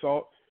and that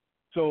salt.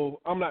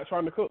 So I'm not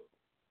trying to cook.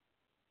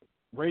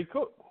 Ray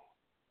cook.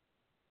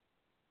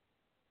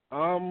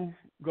 I'm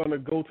going to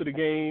go to the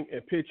game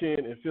and pitch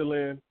in and fill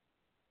in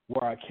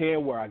where I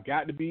can, where I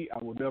got to be. I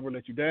will never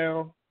let you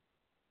down.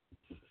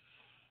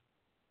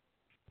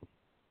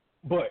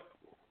 But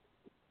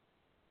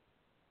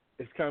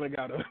it's kind of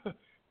got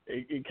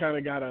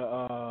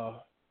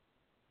to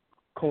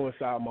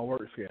coincide with my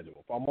work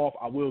schedule. If I'm off,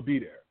 I will be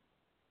there,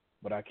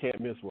 but I can't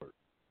miss work.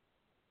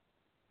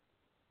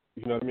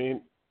 You know what I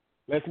mean?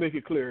 Let's make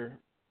it clear.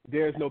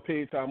 There's no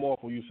paid time off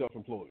when you're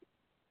self-employed.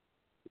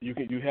 You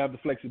have the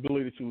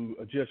flexibility to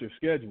adjust your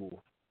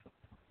schedule.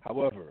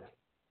 However,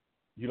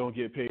 you don't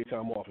get paid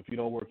time off. If you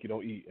don't work, you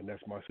don't eat, and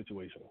that's my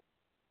situation.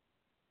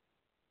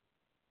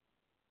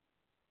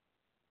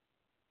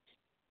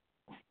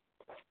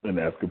 And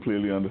that's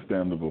completely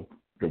understandable.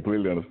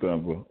 Completely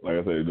understandable. Like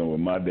I said, with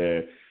my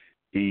dad,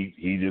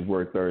 he just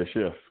worked third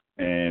shift,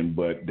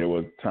 but there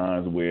were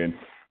times when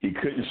he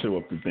couldn't show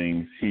up to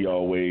things. He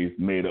always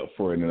made up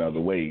for it in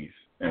other ways.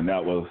 And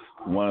that was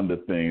one of the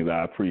things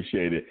I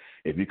appreciated.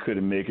 If he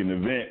couldn't make an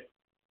event,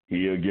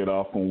 he'll get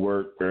off from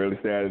work early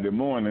Saturday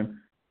morning,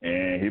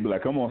 and he'd be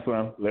like, come on,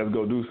 son, let's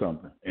go do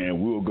something.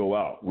 And we'll go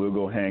out. We'll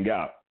go hang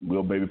out.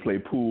 We'll maybe play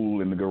pool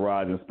in the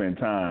garage and spend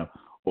time,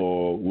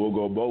 or we'll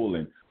go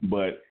bowling.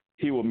 But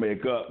he would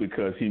make up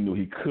because he knew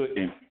he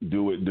couldn't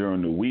do it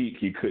during the week.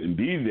 He couldn't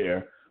be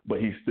there,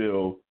 but he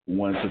still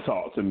wanted to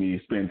talk to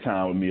me, spend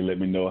time with me, let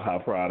me know how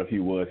proud he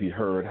was. He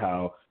heard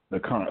how the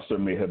concert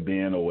may have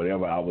been or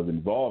whatever I was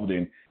involved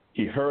in.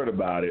 He heard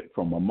about it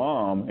from my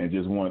mom and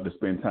just wanted to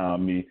spend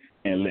time with me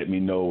and let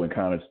me know and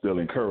kind of still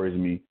encourage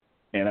me.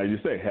 And as you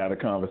say, had a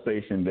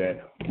conversation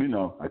that,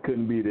 I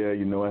couldn't be there,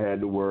 I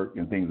had to work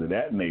and things of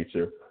that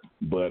nature.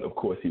 But, of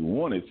course, he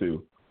wanted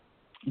to.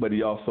 But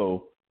he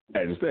also,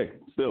 as you say,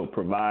 still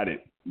provided,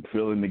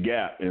 fill in the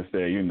gap and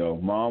say,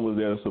 mom was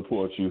there to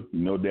support you.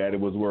 Daddy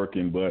was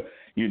working, but,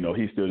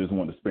 he still just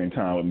wanted to spend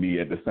time with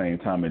me at the same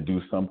time and do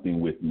something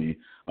with me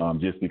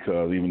just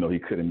because even though he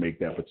couldn't make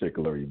that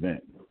particular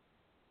event.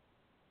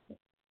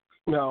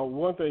 Now,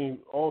 one thing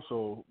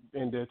also,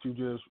 and that you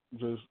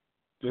just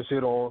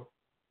hit on,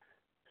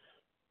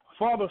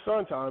 father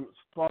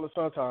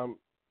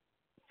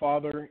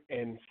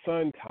and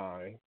son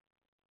time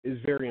is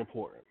very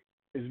important.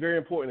 It's very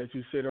important that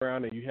you sit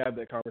around and you have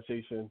that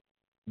conversation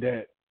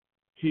that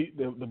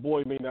the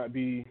boy may not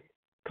be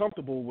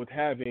comfortable with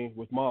having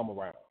with mom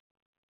around.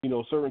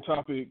 Certain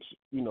topics,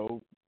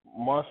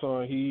 my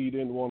son, he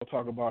didn't want to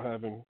talk about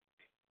having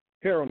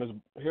hair on his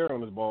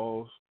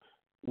balls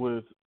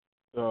with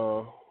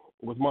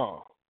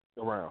mom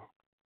around.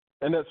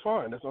 And that's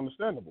fine. That's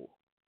understandable.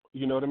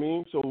 You know what I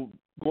mean? So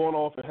going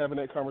off and having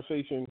that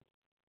conversation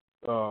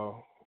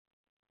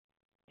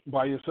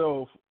by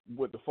yourself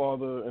with the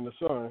father and the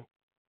son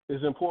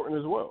is important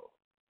as well.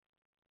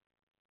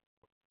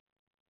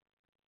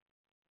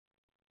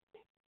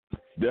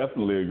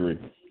 Definitely agree.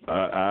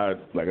 I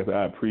like I said,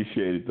 I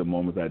appreciated the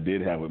moments I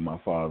did have with my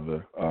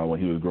father when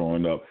he was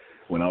growing up.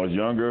 When I was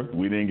younger,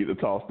 we didn't get to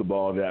toss the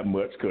ball that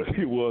much because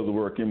he was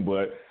working.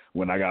 But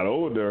when I got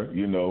older,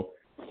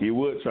 he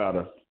would try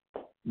to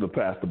to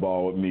pass the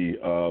ball with me,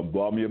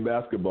 bought me a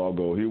basketball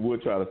goal. He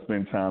would try to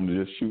spend time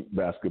to just shoot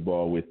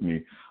basketball with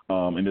me.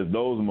 And it's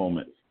those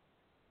moments,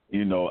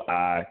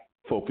 I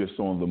focus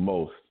on the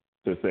most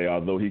to say,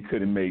 although he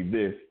couldn't make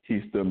this,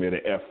 he still made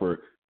an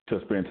effort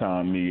to spend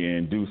time with me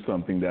and do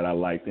something that I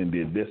liked and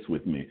did this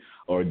with me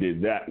or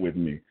did that with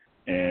me.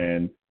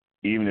 And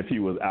even if he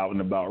was out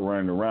and about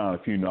running around,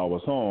 if I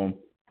was home,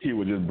 he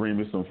would just bring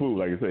me some food.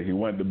 Like I said, he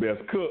wasn't the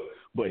best cook,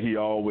 but he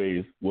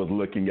always was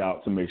looking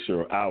out to make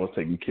sure I was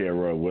taken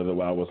care of, whether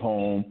I was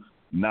home,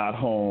 not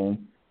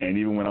home. And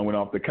even when I went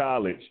off to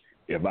college,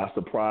 if I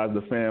surprised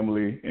the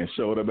family and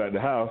showed up at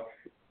the house,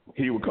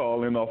 he would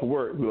call in off of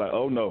work, be like,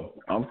 "Oh no,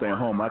 I'm staying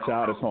home. My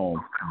child is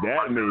home."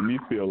 That made me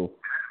feel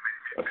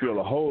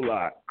a whole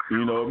lot.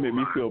 It made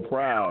me feel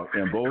proud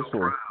and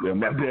boastful. And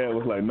my dad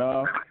was like,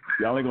 "Nah,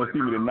 y'all ain't gonna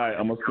see me tonight.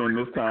 I'm gonna spend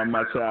this time with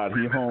my child.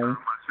 He home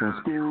from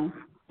school.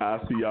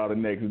 I'll see y'all the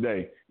next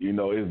day."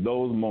 It's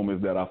those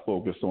moments that I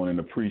focus on and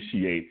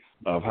appreciate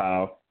of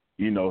how,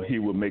 he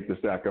would make the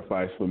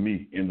sacrifice for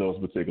me in those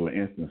particular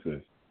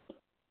instances.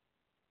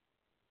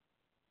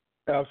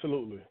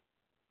 Absolutely.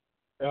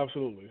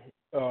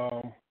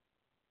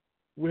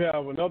 We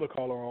have another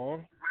caller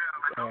on.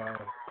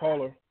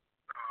 Caller.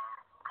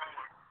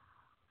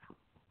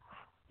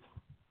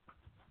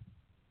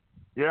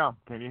 Yeah,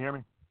 can you hear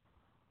me?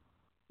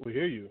 We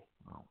hear you.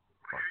 Oh,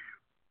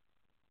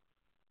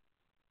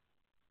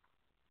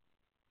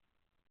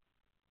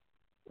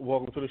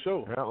 Welcome to the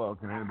show. hello,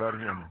 can anybody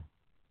hear me?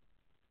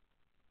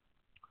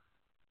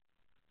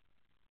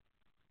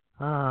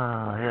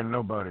 I hear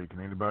nobody. Can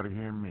anybody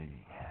hear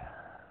me?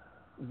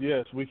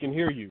 Yes, we can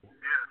hear you.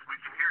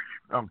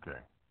 Okay.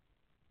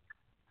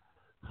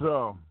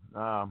 So,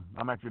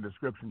 I'm at your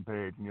description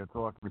page, and you're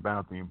talking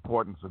about the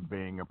importance of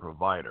being a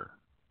provider,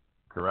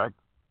 correct?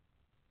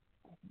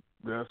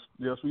 Yes,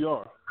 we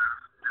are.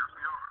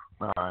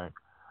 All right.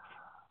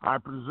 I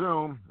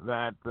presume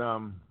that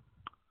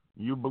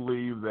you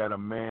believe that a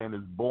man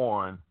is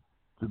born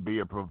to be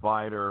a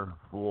provider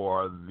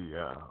for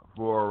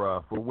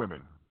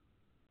women.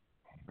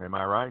 Am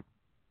I right?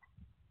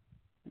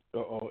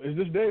 Uh-oh. Is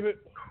this David?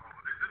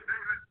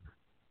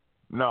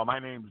 No, my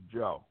name's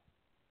Joe.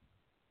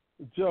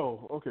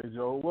 Joe. Okay,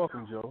 Joe.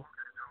 Welcome, Joe.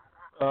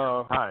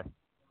 Hi.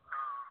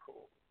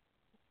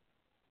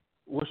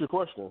 What's your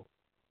question?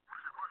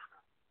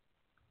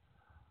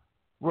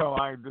 Well,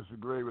 I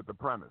disagree with the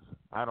premise.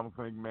 I don't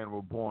think men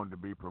were born to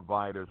be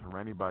providers for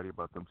anybody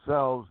but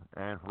themselves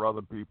and for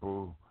other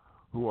people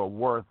who are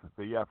worth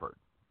the effort.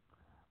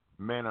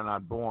 Men are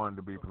not born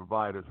to be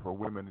providers for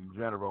women in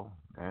general,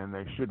 and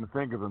they shouldn't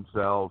think of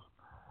themselves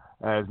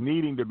as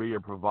needing to be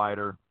a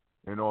provider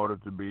in order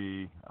to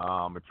be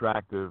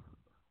attractive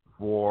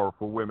for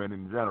women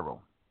in general.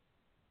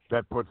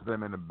 That puts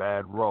them in a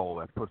bad role.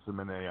 That puts them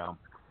in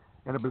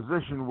a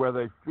position where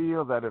they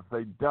feel that if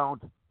they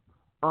don't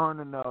earn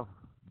enough,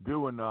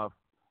 do enough,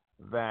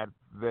 that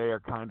they are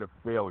kind of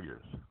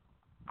failures.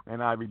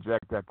 And I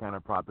reject that kind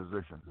of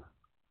proposition.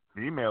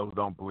 Females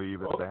don't believe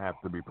that they have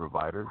to be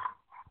providers,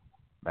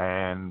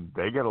 and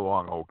they get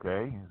along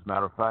okay. As a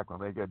matter of fact,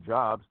 when they get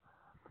jobs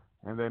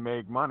and they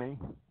make money,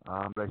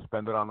 they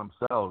spend it on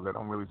themselves. They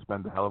don't really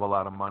spend a hell of a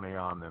lot of money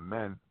on their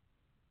men.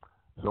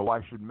 So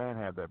why should men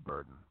have that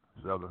burden?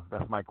 So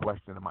that's my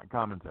question and my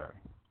commentary.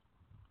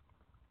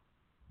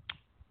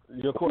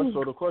 So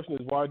the question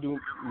is, why do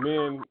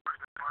men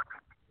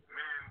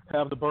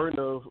have the burden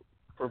of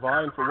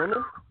providing for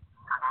women?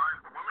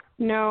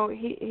 No,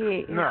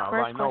 his No,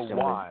 first I know question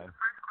why. was,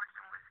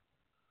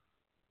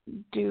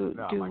 do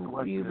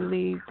you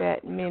believe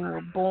that men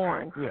were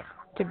born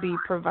to be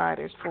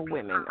providers for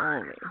women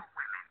only?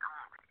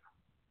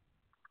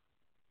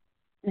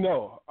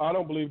 No, I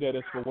don't believe that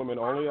it's for women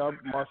only. I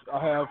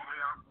have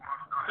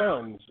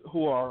sons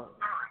who are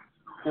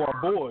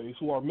boys,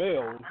 who are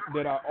males,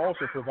 that I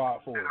also provide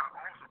for.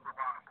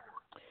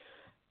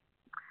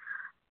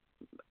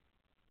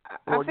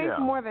 I think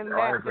more than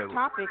that, the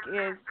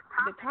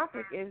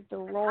topic is the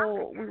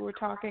role. We were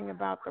talking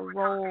about the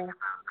role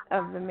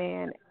of the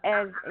man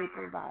as a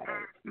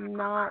provider,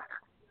 not.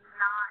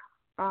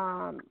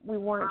 We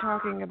weren't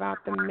talking about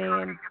the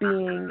man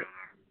being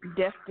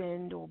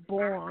destined or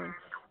born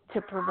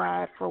to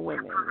provide for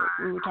women.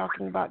 We were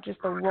talking about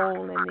just the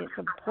role and its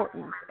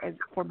importance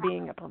for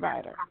being a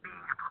provider.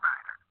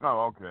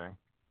 Oh, okay.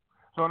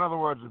 So in other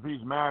words, if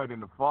he's married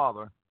and a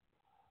father,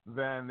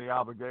 then the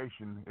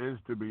obligation is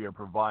to be a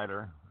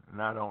provider,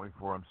 not only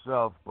for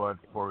himself, but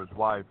for his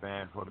wife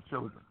and for the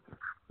children.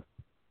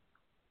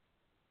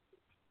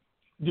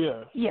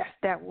 Yeah. Yes,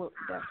 that's what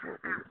we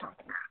were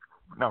talking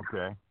about.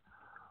 Okay.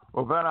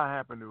 Well, that I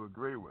happen to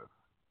agree with.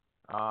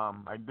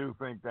 I do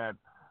think that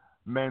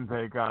men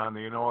take on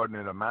the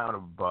inordinate amount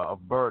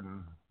of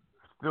burden,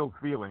 still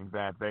feeling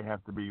that they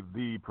have to be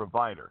the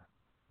provider.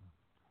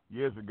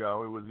 Years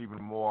ago, it was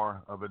even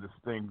more of a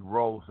distinct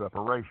role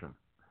separation,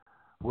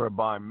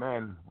 whereby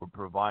men were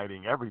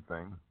providing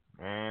everything,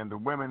 and the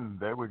women,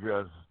 they were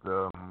just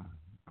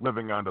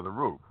living under the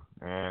roof.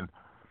 And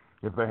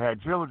if they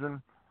had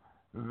children,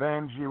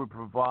 then she would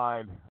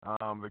provide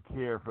the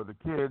care for the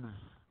kids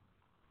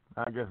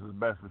I guess, as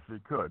best as she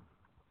could.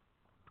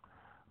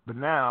 But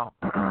now,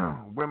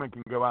 women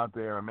can go out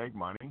there and make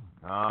money,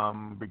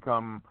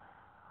 become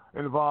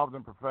involved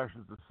in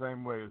professions the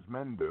same way as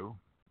men do,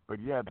 but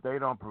yet they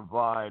don't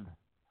provide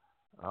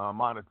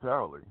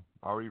monetarily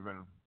or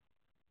even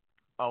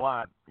a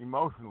lot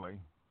emotionally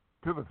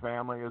to the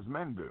family as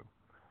men do.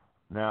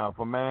 Now, if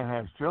a man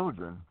has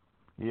children,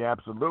 he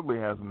absolutely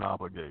has an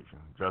obligation,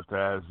 just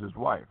as his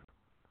wife.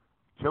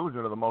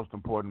 Children are the most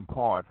important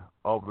part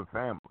of the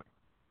family.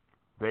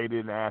 They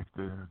didn't ask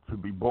to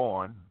be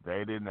born.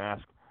 They didn't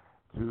ask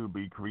to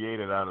be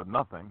created out of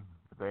nothing.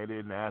 They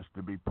didn't ask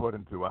to be put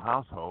into a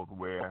household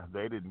where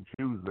they didn't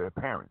choose their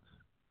parents.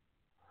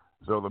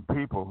 So the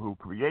people who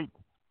create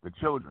the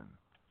children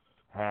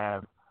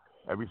have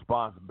a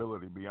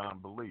responsibility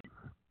beyond belief.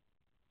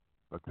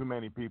 But too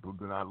many people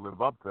do not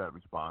live up to that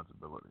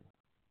responsibility.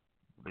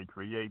 They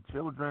create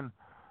children,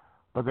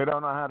 but they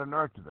don't know how to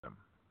nurture them.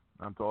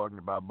 I'm talking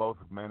about both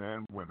men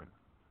and women.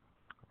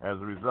 As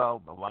a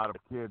result, a lot of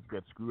kids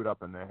get screwed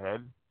up in their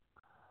head,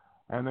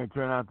 and they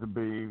turn out to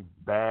be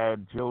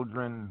bad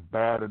children,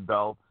 bad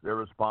adults,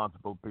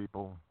 irresponsible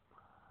people.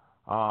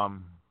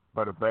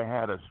 But if they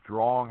had a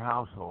strong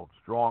household,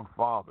 strong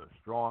father,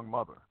 strong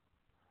mother,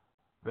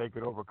 they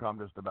could overcome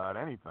just about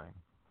anything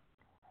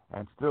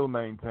and still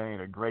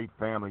maintain a great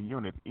family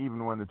unit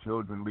even when the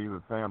children leave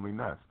the family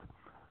nest.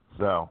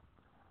 So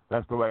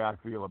that's the way I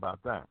feel about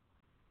that.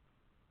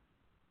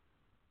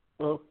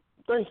 Well,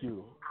 thank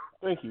you.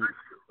 Thank you.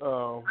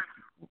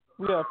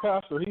 We have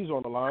Pastor. He's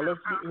on the line. Let's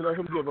let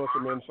him give us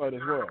some insight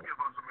as well.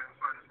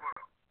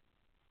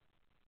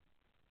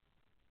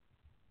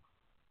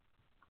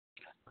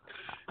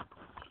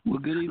 Well,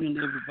 good evening,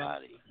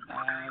 everybody.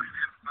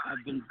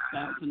 I've been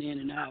bouncing in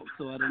and out,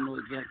 so I don't know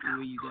exactly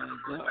where you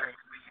guys are.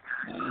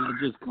 And I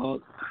just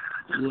caught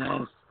the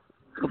last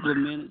couple of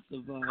minutes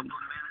of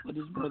what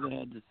this brother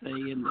had to say,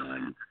 and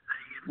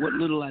what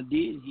little I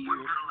did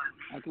hear,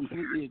 I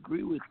completely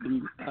agree with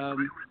him.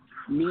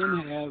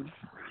 Men have,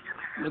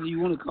 whether you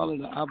want to call it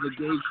an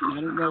obligation,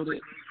 I don't know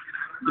that,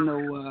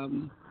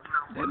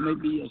 that may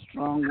be a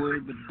strong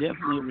word, but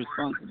definitely a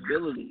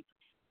responsibility.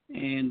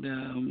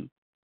 And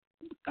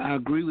I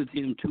agree with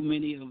him. Too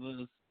many of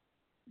us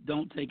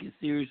don't take it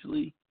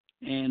seriously,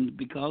 and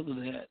because of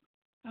that,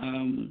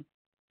 I'm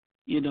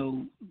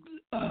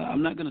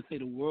not going to say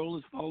the world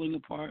is falling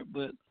apart,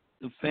 but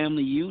the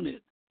family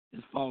unit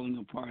is falling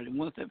apart. And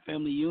once that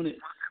family unit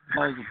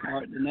falls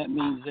apart, then that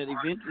means that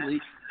eventually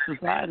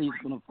society is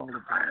going to fall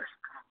apart.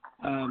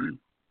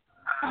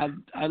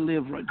 I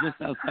live right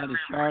just outside of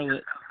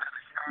Charlotte,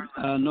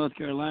 North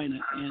Carolina,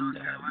 and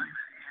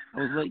I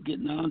was late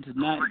getting on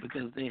tonight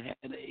because they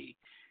had a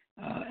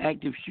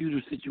active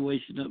shooter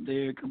situation up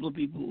there. A couple of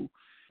people,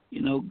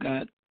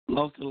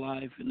 lost their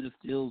life, and there's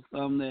still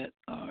some that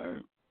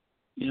are,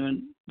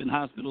 been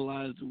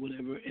hospitalized or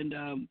whatever. And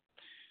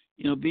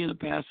being a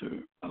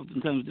pastor,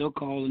 oftentimes they'll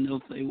call and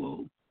they'll say,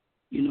 well,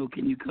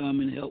 can you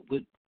come and help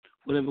with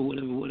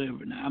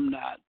whatever. Now, I'm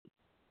not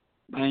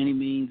by any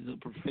means a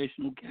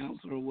professional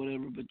counselor or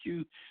whatever, but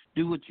you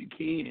do what you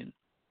can.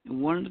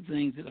 And one of the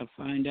things that I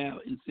find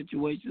out in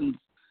situations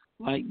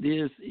like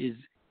this is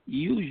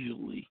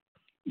usually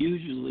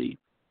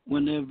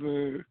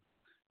whenever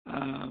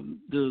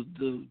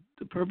the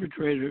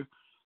perpetrator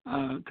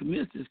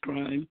commits this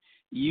crime,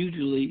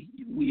 usually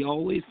we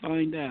always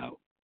find out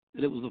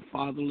that it was a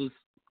fatherless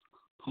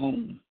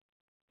home,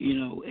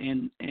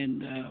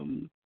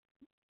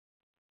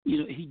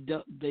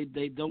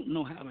 they don't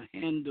know how to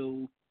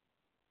handle,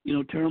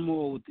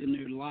 turmoil within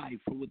their life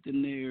or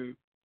within their,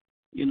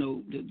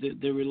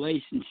 their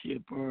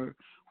relationship or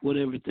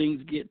whatever.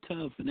 Things get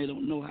tough and they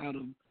don't know how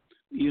to,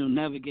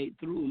 navigate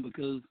through them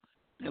because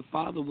their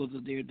father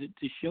wasn't there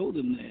to show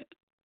them that.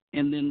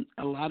 And then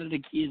a lot of the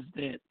kids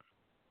that,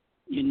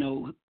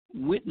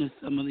 witness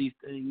some of these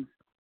things,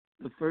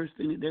 the first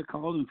thing that they're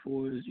calling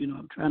for is,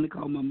 I'm trying to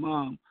call my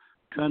mom,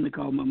 trying to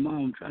call my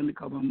mom.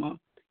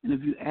 And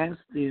if you ask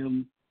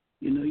them,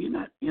 you're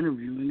not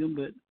interviewing them,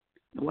 but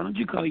why don't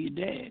you call your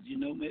dad?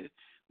 Maybe,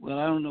 well,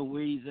 I don't know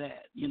where he's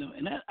at.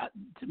 And that,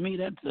 to me,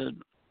 that's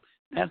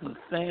a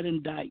sad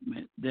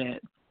indictment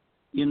that,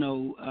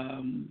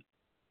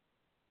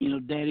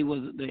 Daddy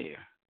wasn't there.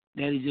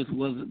 Daddy just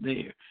wasn't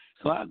there.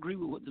 So I agree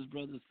with what this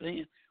brother's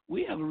saying.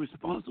 We have a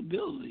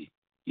responsibility,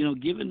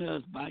 given to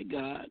us by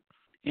God.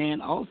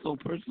 And also,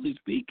 personally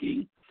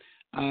speaking,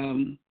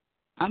 I'm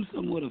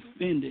somewhat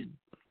offended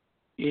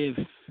if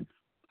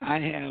I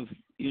have,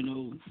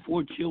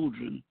 4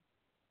 children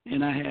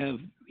and I have,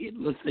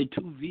 let's say,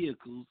 2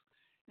 vehicles,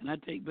 and I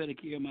take better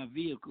care of my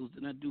vehicles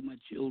than I do my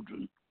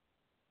children.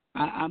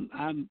 I'm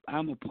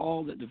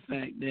appalled at the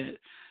fact that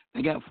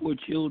I got 4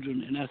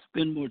 children and I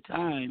spend more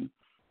time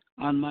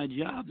on my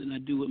job than I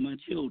do with my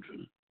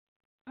children.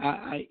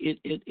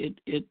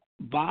 It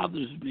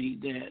bothers me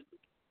that,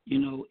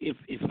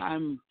 if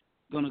I'm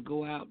going to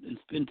go out and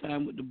spend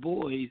time with the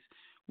boys,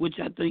 which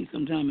I think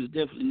sometimes is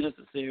definitely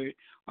necessary,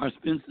 or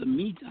spend some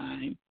me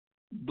time,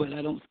 but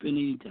I don't spend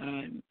any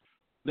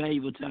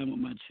valuable time with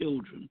my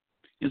children.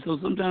 And so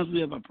sometimes we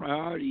have our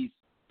priorities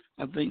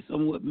I think,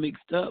 somewhat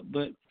mixed up.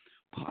 But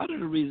part of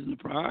the reason the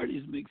priority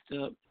is mixed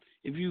up,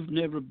 if you've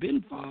never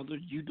been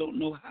fathered, you don't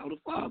know how to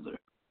father.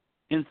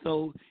 And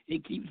so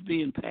it keeps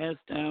being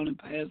passed down and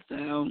passed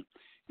down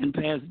and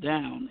passed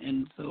down.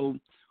 And so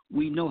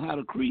we know how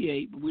to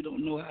create, but we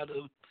don't know how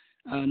to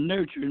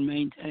nurture and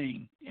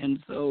maintain. And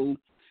so,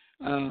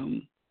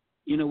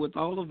 with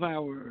all of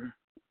our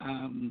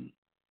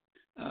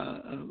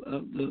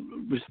the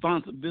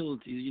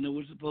responsibilities,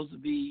 we're supposed to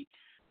be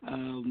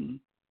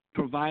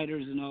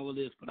providers and all of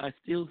this, but I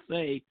still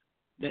say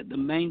that the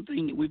main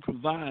thing that we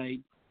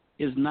provide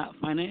is not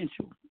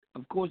financial.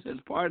 Of course,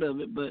 that's part of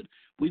it, but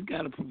we've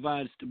got to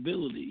provide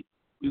stability.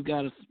 We've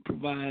got to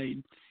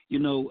provide,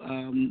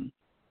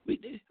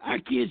 our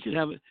kids should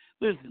have it.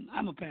 Listen,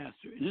 I'm a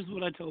pastor, and this is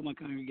what I told my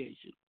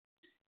congregation.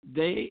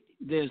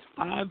 There's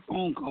 5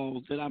 phone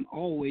calls that I'm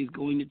always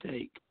going to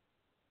take.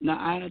 Now,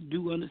 I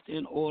do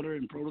understand order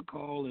and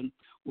protocol and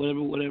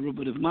whatever,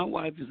 but if my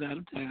wife is out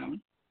of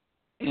town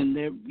and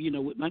they're,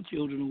 with my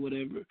children or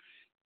whatever,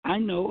 I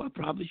know I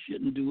probably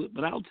shouldn't do it,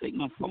 but I'll take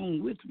my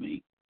phone with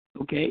me,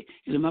 okay?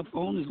 And if my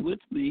phone is with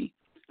me,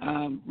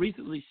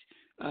 recently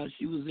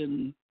she was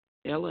in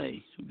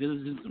L.A.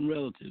 visiting some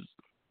relatives,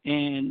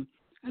 and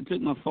I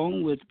took my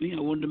phone with me. I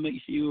wanted to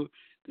make sure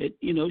that,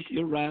 she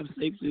arrived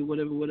safely or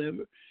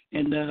whatever.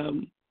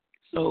 And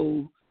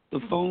so the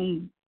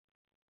phone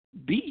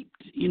beeped.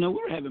 We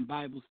were having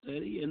Bible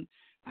study, and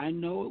I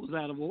know it was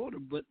out of order,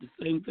 but the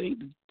same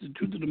thing, the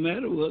truth of the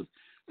matter was,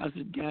 I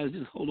said, guys,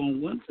 just hold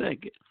on one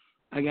second.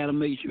 I got to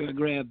make sure I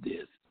grab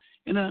this.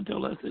 And then I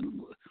told her, I said,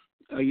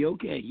 are you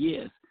okay?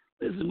 Yes.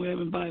 Listen, we're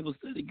having Bible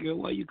study, girl.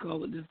 Why you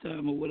call it this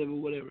time or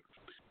whatever.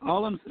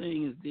 All I'm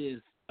saying is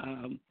this.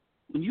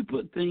 When you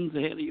put things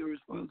ahead of your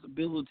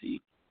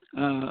responsibility,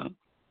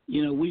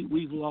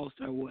 we've lost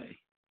our way.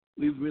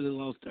 We've really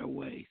lost our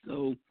way.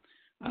 So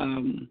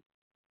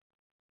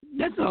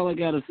that's all I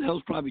got to say. It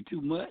was probably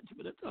too much,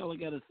 but that's all I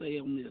got to say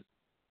on this.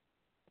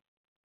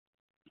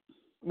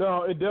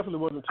 No, it definitely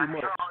wasn't too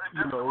much.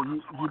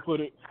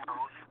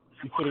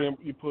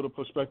 You put a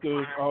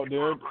perspective out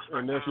there,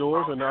 and that's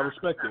yours, and I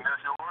respect it.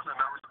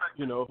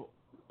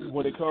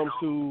 When it comes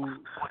to,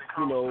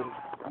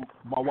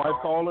 my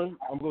wife calling,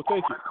 I'm gonna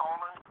take it.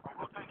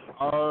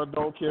 I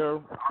don't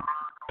care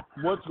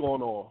what's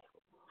going on.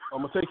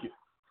 I'm gonna take it.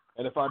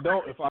 And if I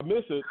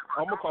miss it,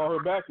 I'm gonna call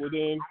her back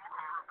within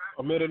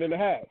a minute and a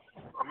half.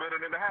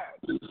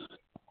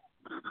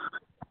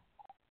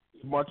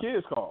 If my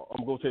kids call,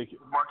 I'm gonna take it.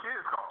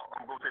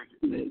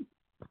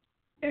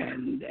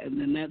 And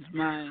then that's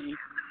why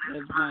I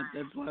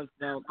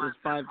felt those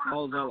 5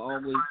 calls I'll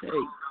always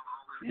take.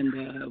 And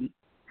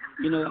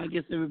I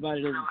guess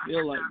everybody doesn't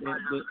feel like that,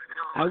 but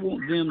I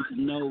want them to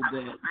know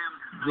that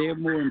they're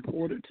more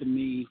important to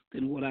me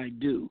than what I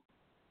do.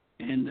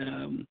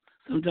 And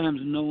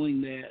sometimes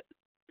knowing that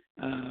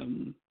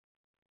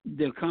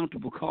they're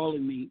comfortable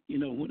calling me,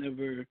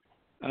 whenever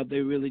they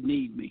really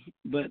need me.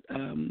 But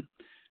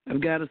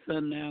I've got a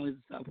son now. He's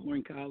a sophomore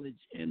in college,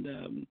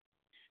 and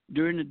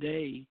during the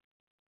day,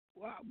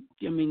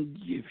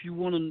 if you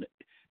want to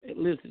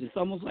listen, it's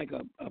almost like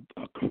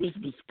a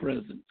Christmas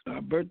present,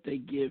 a birthday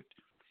gift.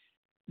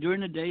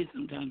 During the day,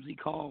 sometimes he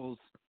calls,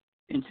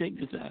 and check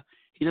this out.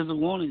 He doesn't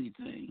want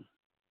anything.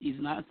 He's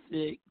not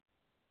sick.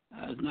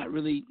 He's not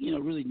really,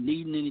 really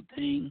needing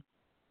anything.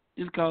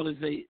 Just call and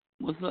say,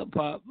 "What's up,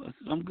 Pop?" I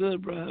said, "I'm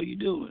good, bro. How you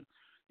doing?"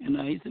 And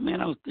he said,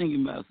 "Man, I was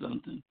thinking about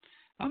something.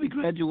 I'll be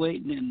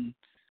graduating in,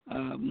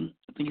 I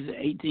think he said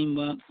 18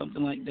 months,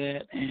 something like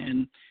that."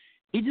 And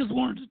he just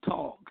wanted to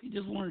talk. And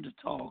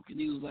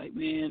he was like,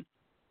 "Man,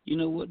 you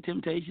know what?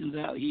 Temptation's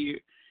out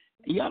here."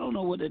 And y'all don't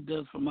know what that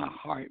does for my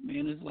heart,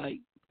 man. It's like,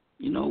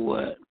 you know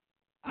what?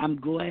 I'm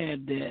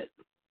glad that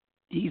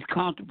he's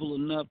comfortable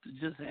enough to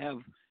just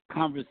have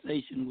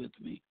conversation with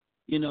me.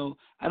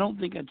 I don't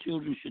think our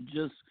children should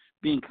just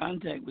be in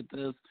contact with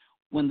us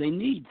when they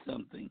need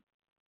something.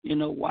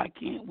 Why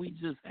can't we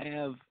just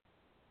have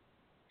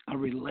a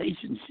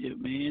relationship,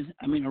 man?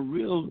 I mean, a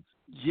real,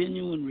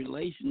 genuine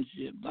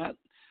relationship.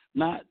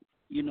 Not,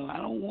 I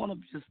don't want to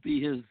just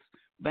be his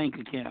bank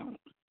account,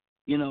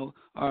 or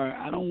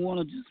I don't want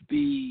to just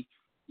be,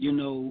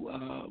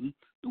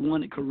 the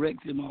one that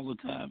corrects him all the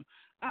time.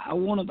 I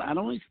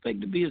don't expect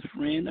to be his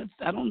friend.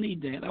 I don't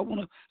need that. I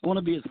want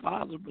to be his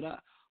father, but I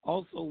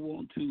also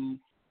want to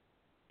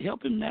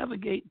help him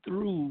navigate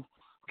through.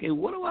 Okay,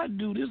 what do I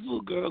do? This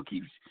little girl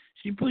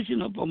she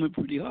pushing up on me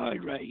pretty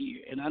hard right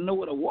here, and I know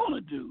what I want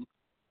to do,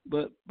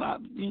 but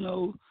Bob, hey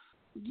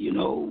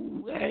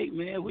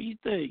man, what do you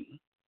think?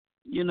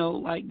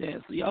 Like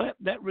that. So y'all,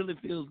 that really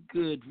feels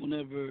good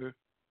whenever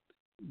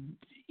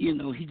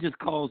he just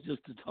calls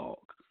just to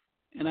talk,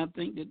 and I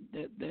think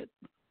that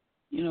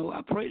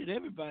I pray that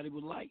everybody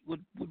would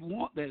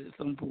want that at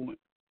some point.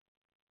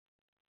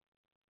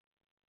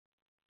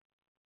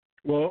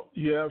 Well,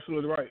 you're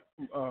absolutely right.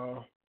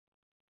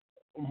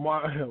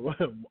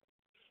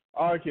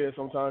 Our kids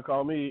sometimes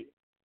call me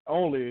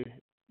only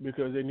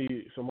because they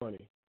need some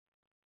money.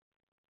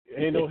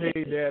 Ain't no,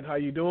 "Hey, Dad, how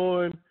you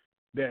doing?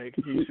 Dad,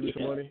 can you send me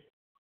some money?"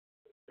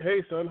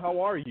 "Hey, son, how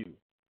are you?"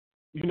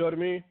 You know what I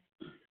mean?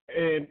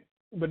 And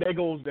but that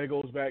goes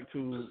back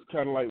to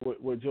kind of like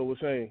what Joe was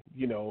saying.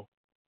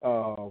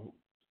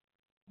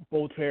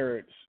 Both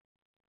parents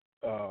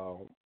uh,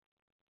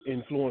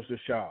 influence the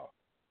child.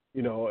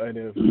 And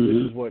if this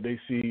is what they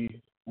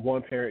see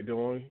one parent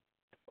doing,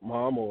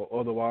 mom or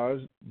otherwise,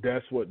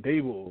 that's what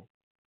they will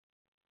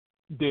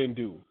then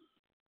do.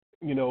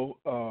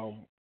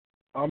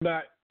 I'm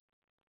not.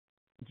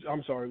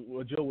 I'm sorry,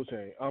 what Joe was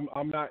saying.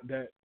 I'm not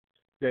that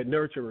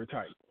nurturer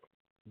type.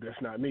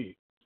 That's not me.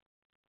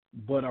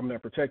 But I'm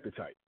that protector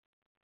type.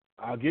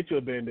 I'll get you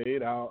a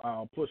Band-Aid.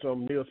 I'll put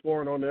some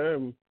Neosporin on there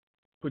and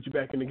put you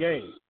back in the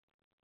game.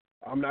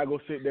 I'm not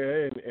gonna sit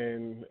there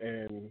and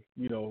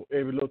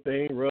every little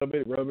thing, rub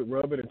it,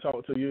 and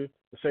talk to you,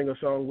 and sing a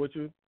song with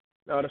you.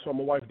 No, that's what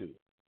my wife do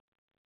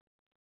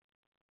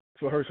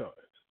for her sons.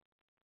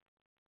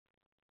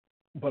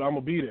 But I'm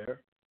gonna be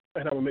there,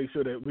 and I'm gonna make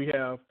sure that we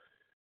have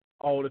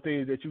all the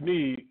things that you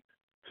need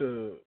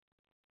to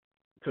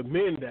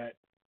mend that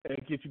and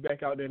get you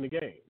back out there in the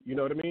game. You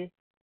know what I mean?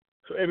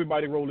 So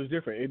everybody's role is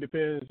different. It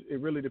depends. It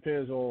really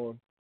depends on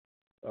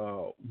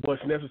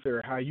what's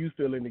necessary, how you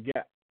fill in the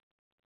gap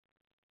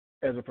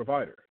as a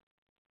provider.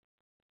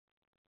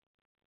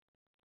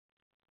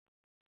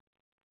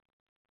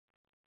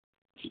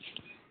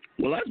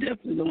 Well, I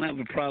definitely don't have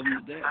a problem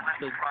with that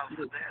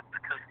because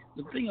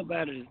the thing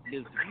about it is if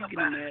you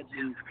can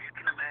imagine,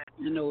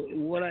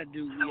 what I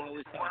do, we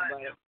always talk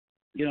about,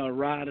 a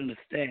rod and a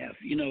staff.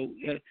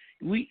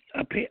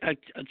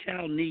 A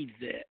child needs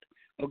that,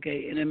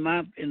 okay? And in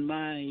my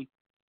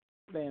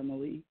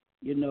family,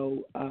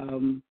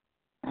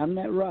 I'm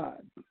that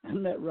rod.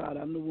 I'm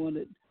the one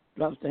that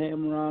drops the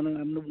hammer on it.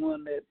 I'm the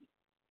one that,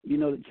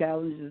 that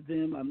challenges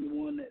them. I'm the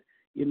one that,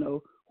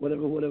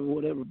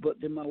 whatever. But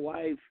then my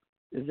wife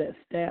is that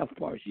staff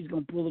part. She's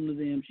going to pull them to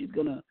them. She's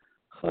going to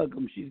hug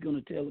them. She's going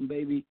to tell them,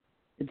 baby,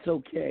 it's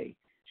okay.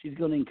 She's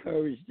going to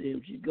encourage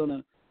them. She's going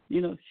to,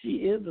 she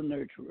is a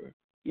nurturer,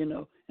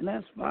 and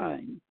that's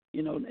fine,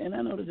 And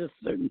I know there's just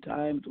certain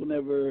times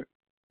whenever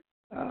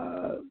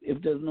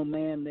if there's no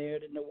man there,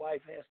 then the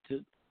wife has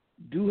to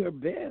do her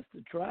best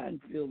to try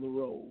and fill the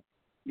role,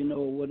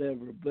 or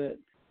whatever. But,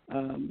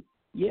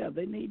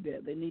 they need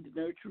that. They need the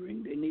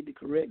nurturing. They need the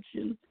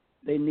correction.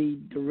 They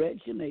need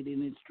direction. They need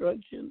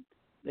instruction.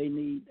 They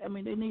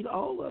need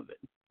all of it.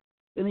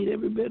 They need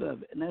every bit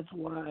of it. And that's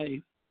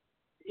why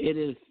it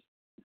is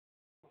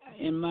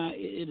in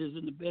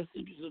the best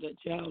interest of that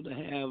child to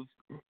have,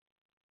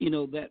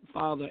 that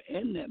father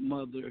and that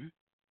mother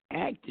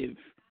active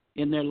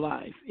in their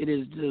life. It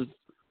is just,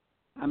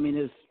 I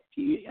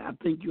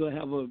think your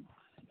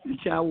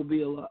child will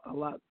be a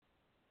lot,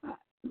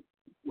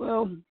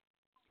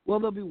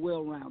 they'll be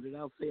well-rounded.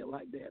 I'll say it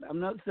like that. I'm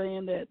not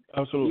saying that,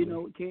 absolutely,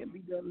 it can't be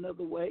done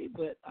another way,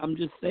 but I'm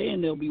just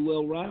saying they'll be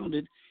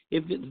well-rounded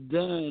if it's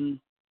done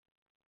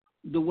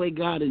the way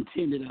God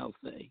intended, I'll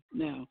say.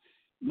 Now,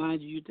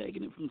 mind you, you're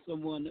taking it from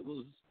someone that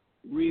was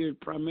reared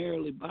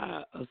primarily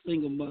by a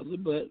single mother,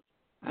 but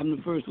I'm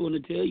the first one to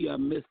tell you I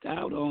missed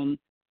out on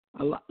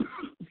a lot,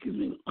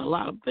 a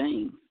lot of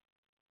things.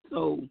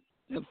 So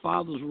that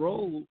father's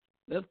role,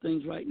 there's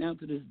things right now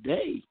to this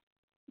day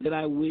that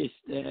I wish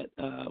that,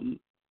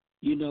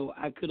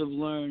 I could have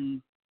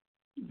learned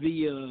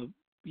via,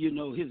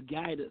 his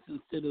guidance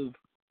instead of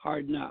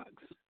hard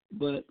knocks.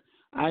 But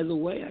either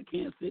way, I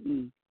can't sit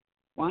and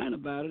whine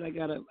about it.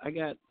 I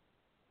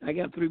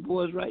got 3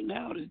 boys right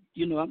now that,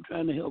 I'm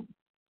trying to help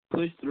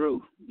push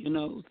through,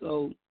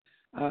 So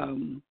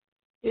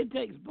it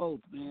takes both,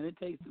 man. It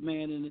takes the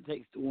man and it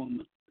takes the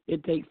woman.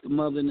 It takes the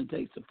mother and it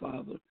takes the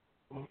father.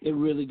 It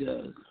really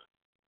does.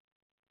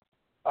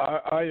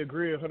 I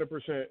agree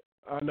 100%.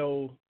 I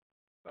know,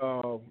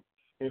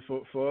 and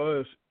for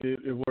us,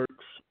 it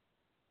works.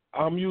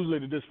 I'm usually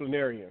the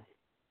disciplinarian,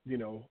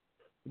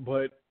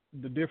 but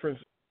the difference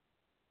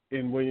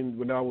in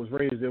when I was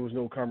raised, there was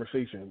no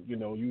conversation.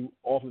 You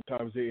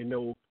oftentimes didn't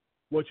know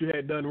what you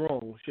had done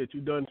wrong. Shit,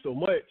 you done so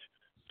much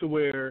to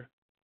where,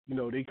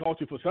 they caught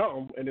you for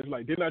something, and it's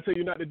like, didn't I tell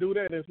you not to do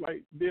that? And it's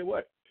like, did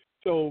what?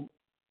 So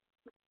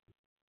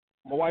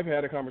my wife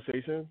had a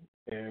conversation,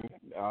 and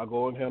I'll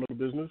go and handle the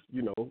business,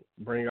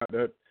 bring out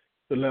the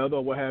leather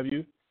or what have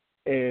you,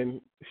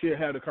 and she'll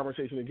have the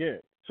conversation again.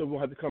 So we'll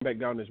have to come back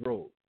down this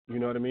road. You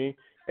know what I mean?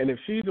 And if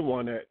she's the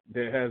one that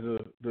has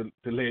to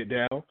lay it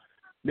down,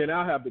 then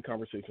I'll have the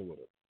conversation with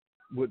her,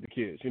 with the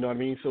kids. You know what I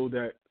mean? So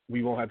that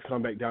we won't have to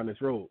come back down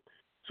this road.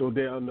 So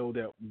they'll know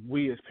that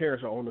we as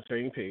parents are on the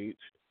same page,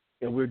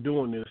 and we're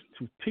doing this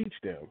to teach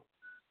them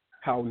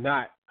how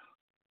not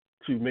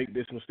to make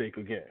this mistake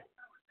again.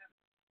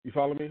 You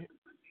follow me?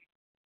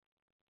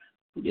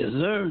 Yes,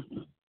 sir.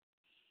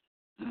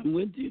 I'm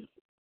with you.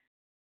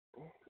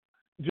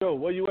 Joe,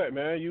 where you at,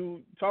 man?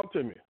 You talk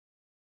to me.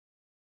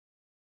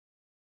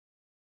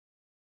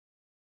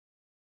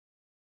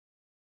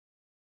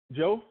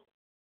 Joe?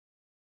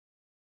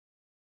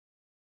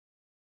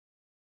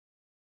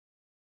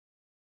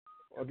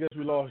 I guess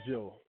we lost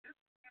Joe.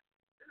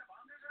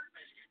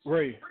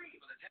 Ray.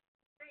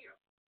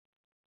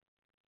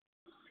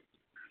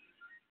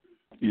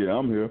 Yeah,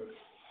 I'm here.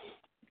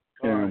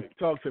 All And right,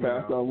 talk to me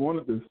Pastor, now.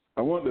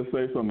 I wanted to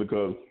say something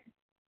because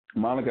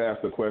Monica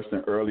asked a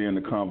question early in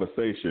the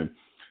conversation,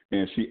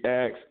 and she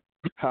asked,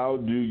 how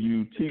do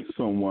you teach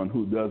someone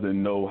who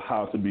doesn't know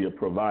how to be a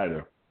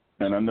provider?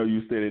 And I know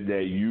you stated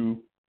that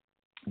you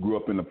grew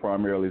up in a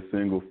primarily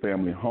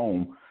single-family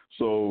home.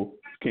 So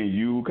can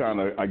you kind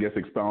of, I guess,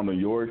 expound on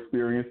your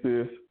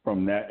experiences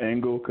from that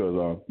angle?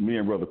 Because me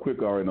and Brother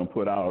Quick already done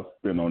put our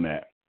spin on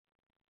that.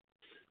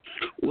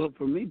 Well,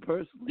 for me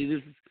personally,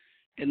 this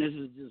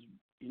is just,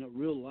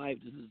 real life.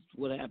 This is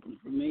what happened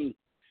for me.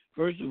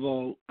 First of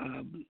all,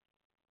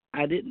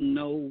 I didn't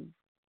know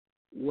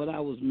what I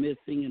was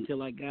missing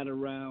until I got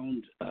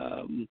around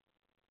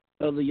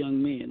other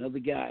young men, other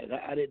guys.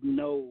 I didn't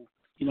know,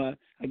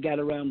 I got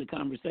around the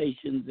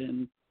conversations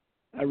and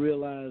I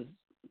realized,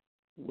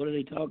 what are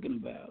they talking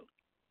about?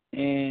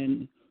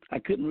 And I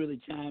couldn't really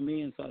chime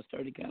in, so I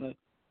started kind of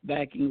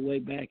backing away.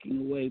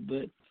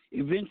 But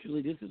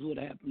eventually, this is what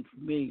happened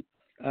for me.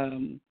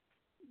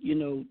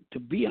 To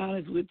be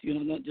honest with you,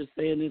 and I'm not just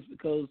saying this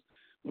because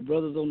my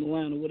brother's on the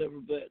line or whatever,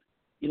 but,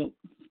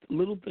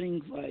 little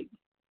things like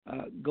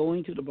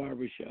going to the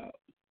barbershop,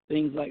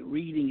 things like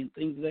reading and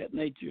things of that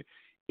nature,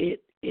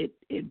 it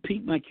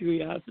piqued my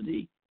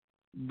curiosity.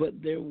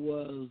 But there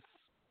was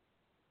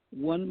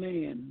one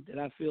man that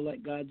I feel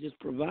like God just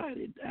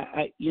provided.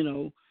 I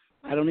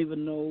don't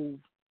even know.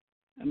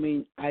 I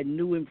mean, I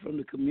knew him from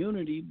the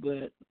community,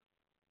 but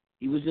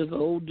he was just an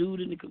old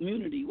dude in the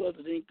community. He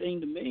wasn't anything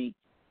to me.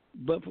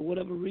 But for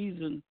whatever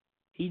reason,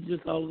 he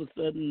just all of a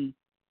sudden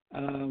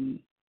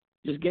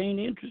just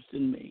gained interest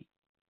in me.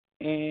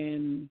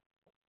 And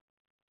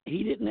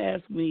he didn't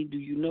ask me, do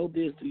you know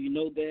this, do you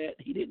know that?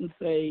 He didn't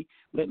say,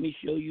 let me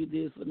show you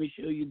this, let me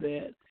show you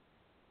that.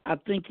 I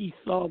think he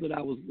saw that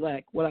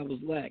what I was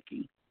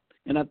lacking.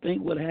 And I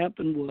think what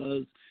happened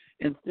was,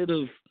 instead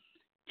of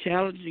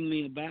challenging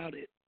me about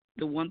it,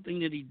 the one thing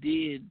that he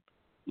did,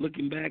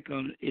 looking back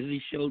on it, is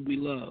he showed me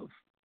love.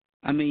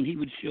 I mean, he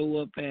would show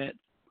up at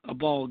a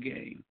ball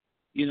game,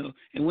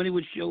 and when he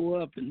would show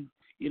up and,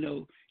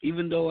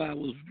 even though I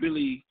was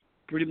really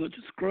pretty much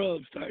a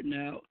scrub starting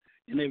out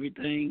and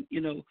everything,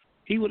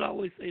 he would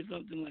always say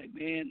something like,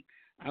 man,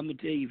 I'm going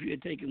to tell you, if you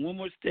had taken one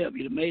more step,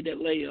 you'd have made that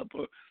layup,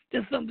 or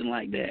just something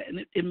like that.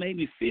 And it made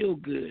me feel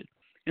good.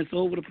 And so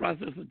over the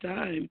process of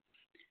time,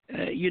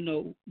 by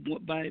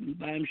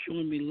him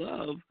showing me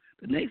love,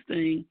 the next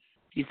thing,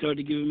 he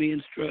started giving me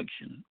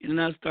instruction. And then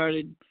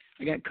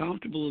I got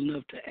comfortable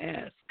enough to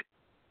ask.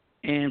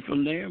 And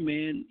from there,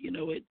 man,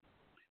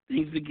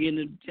 things began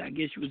to, I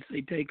guess you would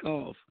say, take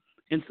off.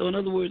 And so, in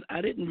other words,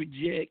 I didn't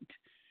reject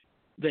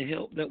the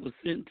help that was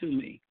sent to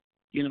me.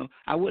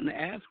 I wouldn't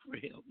ask for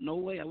help. No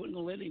way. I wasn't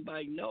going to let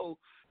anybody know.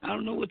 I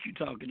don't know what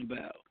you're talking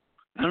about.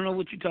 I don't know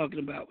what you're talking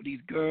about with these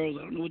girls.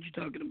 I don't know what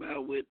you're talking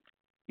about with,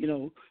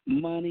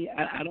 money.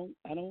 I don't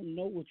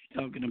know what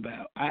you're talking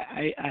about.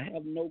 I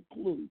have no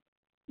clue,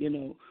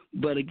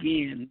 But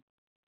again,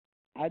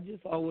 I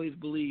just always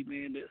believe,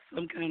 man, that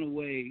some kind of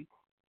way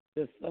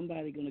there's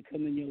somebody going to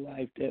come in your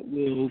life that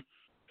will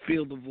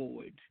fill the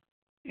void.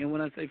 And when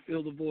I say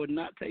fill the void,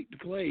 not take the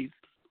place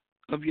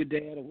of your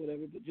dad or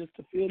whatever, but just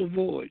to fill the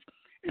void.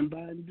 And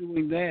by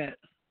doing that,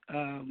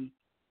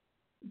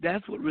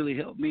 that's what really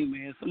helped me,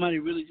 man. Somebody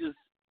really just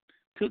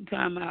took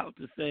time out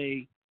to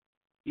say,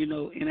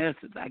 in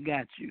essence, I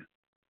got you.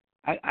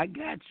 I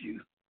got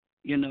you,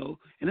 And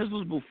this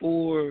was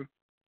before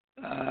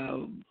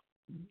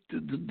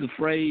the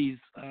phrase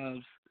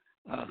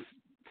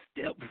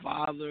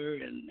stepfather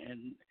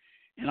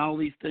and all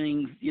these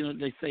things,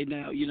 they say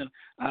now,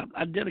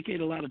 I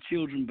dedicate a lot of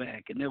children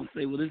back, and they'll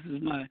say, well, this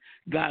is my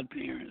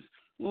godparents.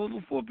 Well,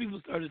 before people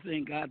started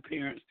saying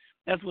godparents,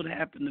 that's what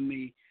happened to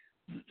me.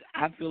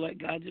 I feel like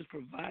God just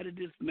provided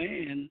this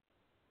man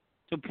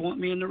to point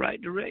me in the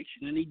right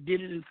direction, and he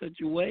did it in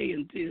such a way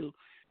until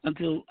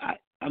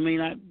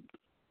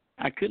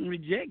I couldn't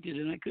reject it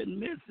and I couldn't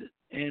miss it.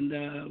 And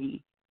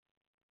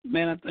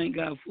man, I thank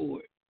God for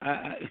it.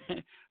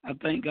 I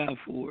thank God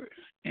for it.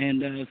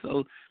 And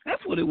so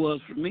that's what it was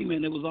for me,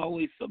 man. There was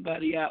always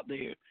somebody out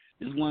there.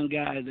 There's one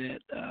guy that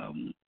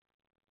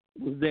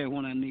was there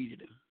when I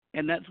needed him.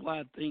 And that's why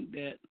I think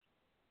that,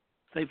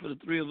 say, for the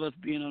three of us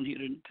being on here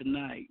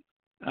tonight,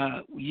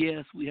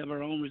 yes, we have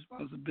our own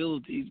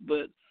responsibilities,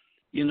 but,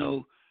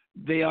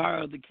 they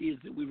are the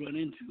kids that we run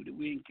into, that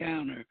we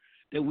encounter,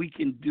 that we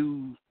can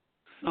do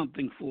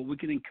something for. We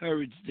can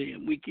encourage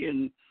them. We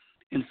can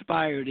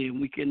inspire them.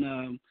 We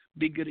can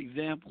be good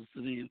examples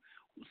to them.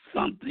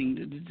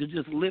 Something to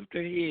just lift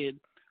their head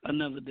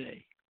another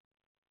day,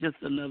 just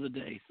another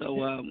day.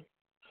 So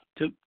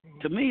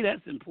to me,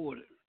 that's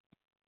important.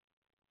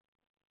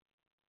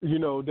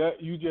 That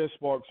you just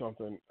sparked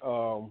something.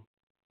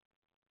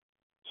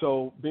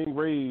 So being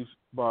raised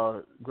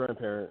by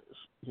grandparents,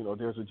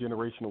 there's a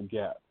generational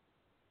gap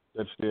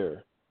that's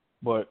there.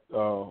 But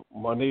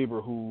my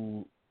neighbor,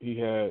 who he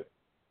had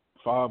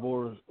 5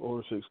 or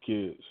 6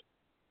 kids,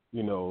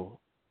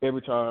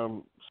 every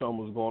time something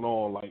was going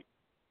on, like,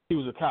 he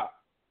was a cop.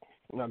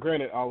 Now,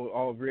 granted, I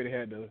already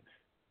had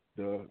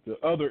the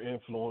other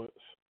influence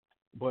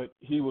but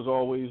he was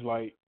always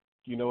like,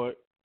 you know what,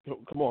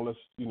 come on, let's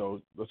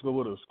go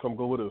with us. Come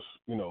go with us,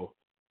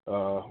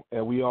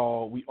 and we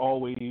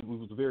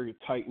was very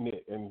tight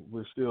knit, and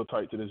we're still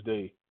tight to this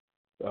day.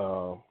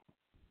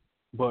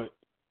 But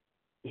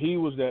he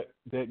was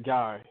that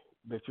guy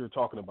that you're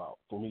talking about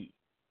for me.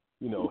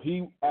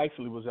 He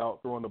actually was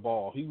out throwing the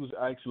ball. He was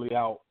actually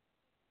out,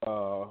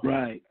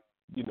 right.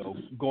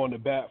 going to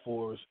bat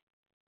for us.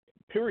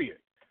 Period.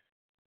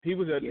 He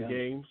was at the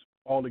games,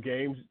 all the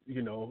games,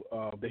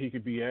 that he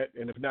could be at,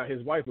 and if not,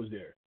 his wife was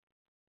there.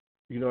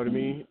 You know what I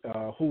mean?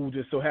 Who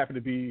just so happened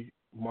to be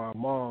my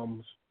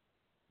mom's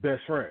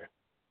best friend.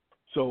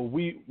 So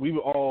we were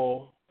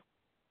all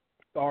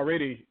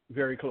already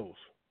very close.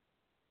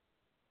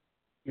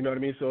 You know what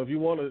I mean? So if you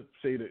want to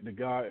say that the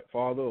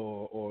Godfather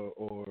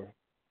or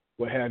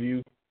what have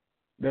you,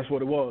 that's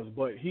what it was.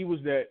 But he was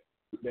that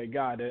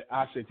guy that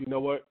I said, you know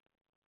what?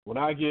 When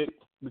I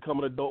become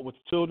an adult with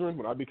children,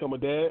 when I become a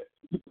dad,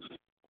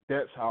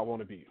 that's how I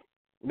want to be.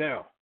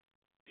 Now,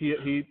 he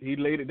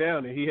laid it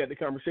down, and he had the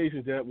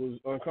conversations that was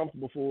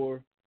uncomfortable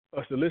for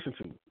us to listen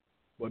to.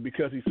 But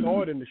because he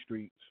saw it in the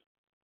streets,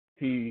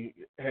 he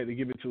had to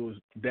give it to us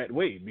that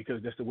way,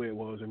 because that's the way it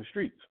was in the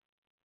streets.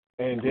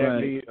 And that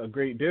made a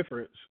great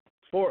difference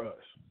for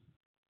us.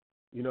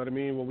 You know what I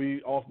mean? When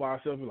we off by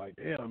ourselves, we're like,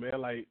 damn,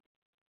 man, like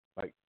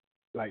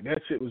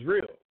that shit was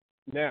real.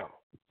 Now,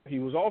 he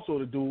was also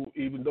the dude,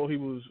 even though he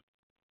was,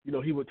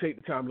 he would take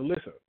the time to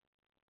listen.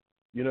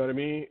 You know what I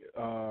mean?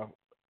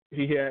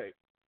 He had,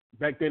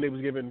 back then they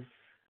was giving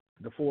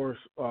the force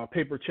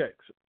paper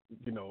checks,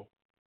 and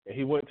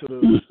he went to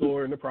the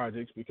store in the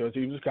projects because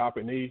he was a cop,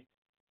 and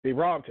they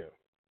robbed him.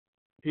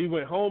 He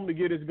went home to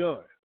get his gun.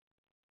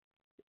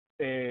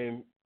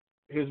 And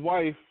his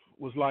wife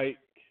was like,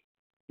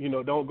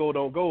 don't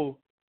go.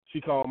 She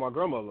called my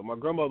grandmother. My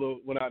grandmother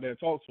went out there and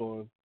talked to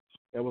him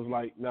and was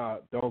like, nah,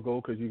 don't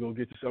go because you're going to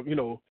get yourself,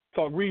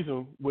 talk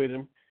reason with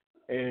him.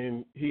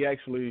 And he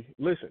actually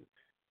listened.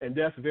 And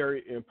that's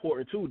very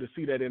important, too, to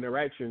see that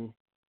interaction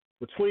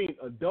between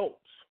adults.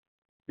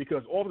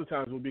 Because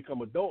oftentimes when we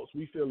become adults,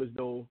 we feel as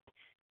though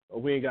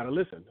we ain't got to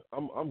listen.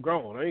 I'm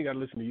grown. I ain't got to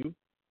listen to you.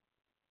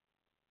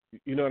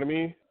 You know what I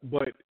mean?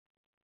 But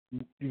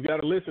you got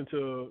to listen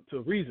to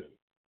reason,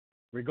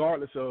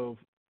 regardless of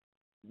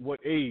what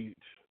age.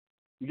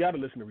 You got to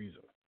listen to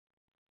reason.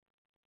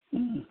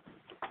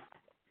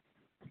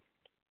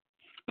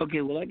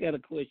 Okay, well, I got a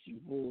question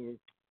for,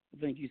 I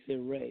think you said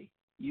Ray.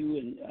 You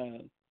and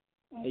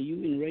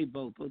Ray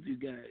both you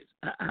guys.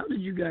 How did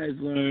you guys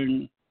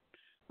learn?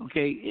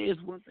 Okay,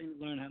 it's one thing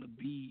to learn how to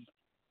be,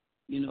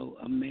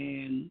 a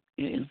man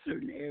in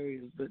certain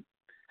areas, but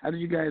how did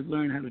you guys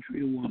learn how to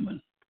treat a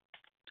woman?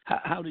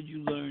 How did you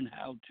learn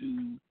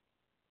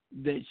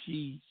that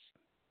she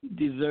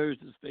deserves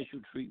a special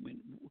treatment?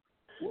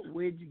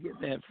 Where did you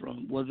get that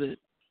from? Did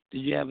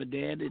you have a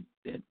dad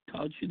that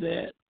taught you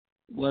that?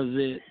 Where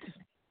did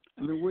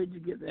you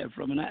get that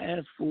from? And I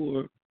asked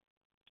for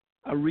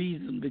a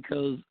reason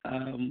because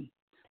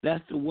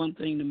that's the one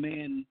thing the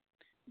man,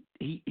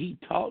 he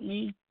taught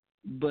me,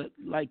 but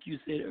like you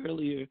said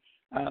earlier,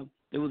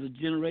 there was a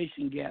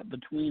generation gap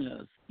between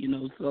us,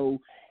 so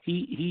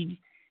he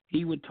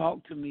would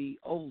talk to me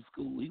old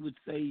school. He would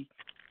say,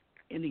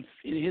 in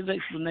his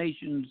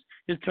explanations,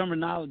 his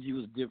terminology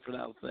was different,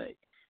 I'll say.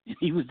 And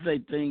he would say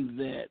things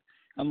that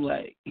I'm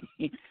like,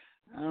 I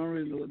don't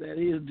really know what that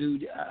is,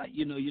 dude.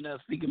 You're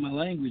not speaking my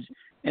language.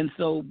 And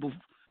so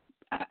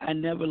I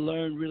never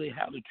learned really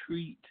how to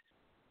treat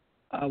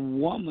a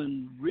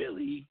woman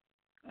really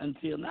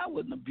until now. I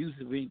wasn't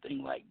abusive or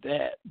anything like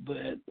that.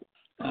 But,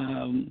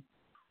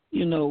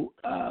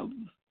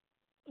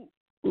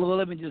 well,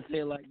 let me just say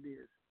it like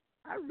this.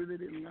 I really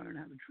didn't learn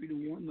how to treat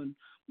a woman.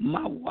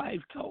 My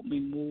wife taught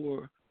me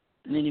more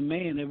than any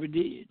man ever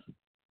did.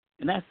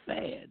 And that's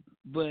sad.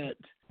 But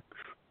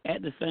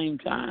at the same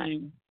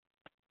time,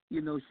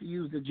 she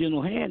used a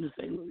gentle hand to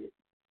say, look,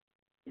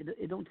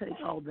 it don't take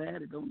all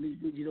that. It don't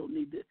need this. You don't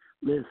need to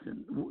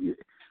listen.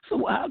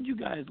 So how did you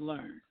guys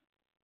learn?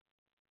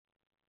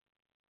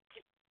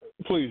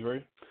 Please,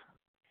 Ray.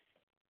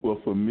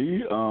 Well, for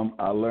me,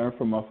 I learned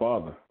from my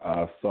father.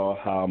 I saw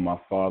how my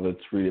father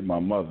treated my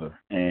mother,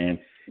 and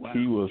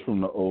he was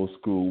from the old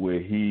school where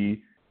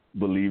he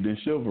believed in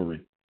chivalry.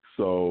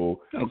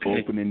 So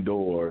opening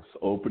doors,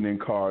 opening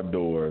car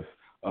doors,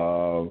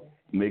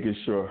 making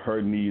sure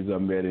her needs are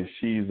met and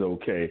she's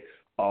okay.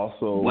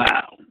 Also,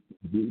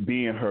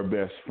 being her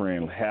best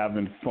friend,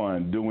 having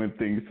fun, doing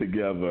things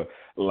together.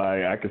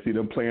 Like I could see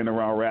them playing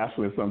around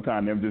wrestling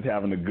sometimes, them just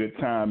having a good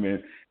time.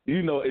 And,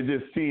 it's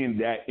just seeing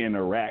that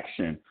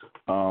interaction.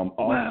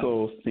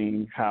 Also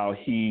seeing how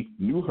he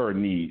knew her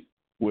needs,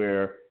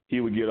 where he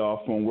would get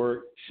off from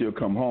work, she'll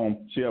come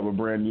home, she'll have a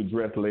brand new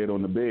dress laid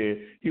on the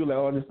bed. He was like,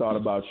 I just thought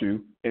about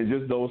you. And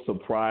just those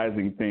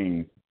surprising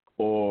things.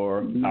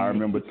 Or I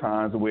remember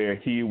times where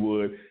he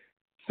would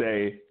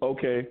say,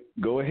 okay,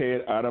 go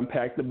ahead, I'd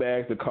unpack the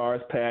bags, the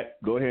car's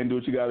packed, go ahead and do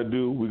what you got to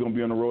do. We're going to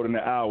be on the road in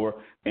an hour.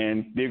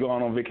 And they're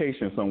going on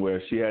vacation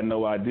somewhere. She had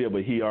no idea,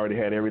 but he already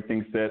had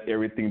everything set,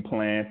 everything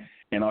planned.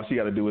 and all she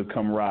got to do is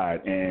come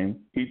ride. And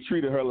he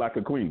treated her like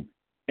a queen,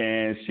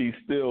 and she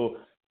still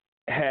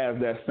has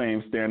that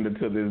same standard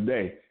to this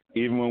day.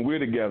 Even when we're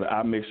together,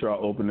 I make sure I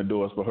open the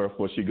doors for her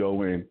before she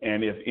go in.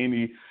 And if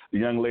any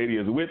young lady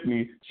is with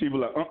me, she be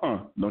like,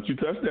 don't you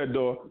touch that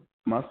door.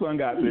 My son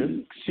got this.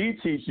 She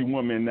teaches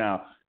women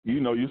now.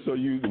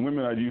 Women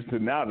are used to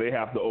now they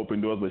have to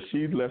open doors, but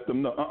she lets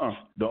them know,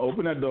 don't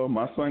open that door.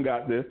 My son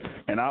got this,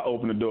 and I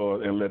open the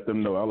door and let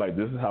them know. I'm like,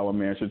 this is how a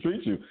man should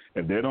treat you.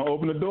 If they don't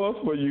open the doors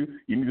for you,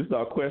 you need to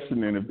start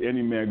questioning if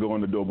any man go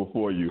in the door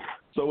before you.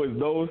 So it's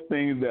those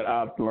things that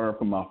I've learned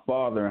from my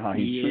father and how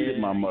he treated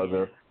my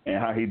mother and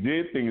how he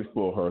did things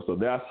for her. So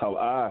that's how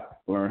I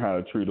learned how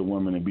to treat a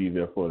woman and be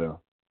there for them.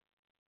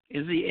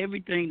 You see,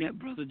 everything that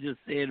brother just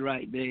said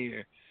right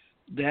there,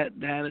 that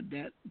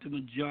the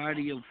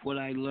majority of what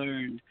I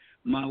learned,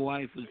 my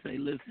wife would say,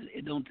 listen,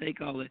 it don't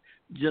take all that.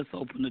 Just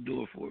open the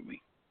door for me.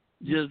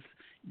 Just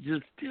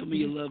tell me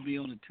you love me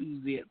on a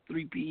Tuesday at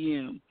 3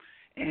 p.m.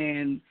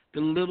 And the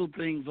little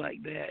things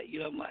like that,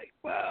 I'm like,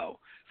 wow.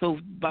 So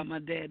by my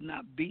dad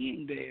not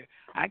being there,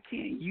 I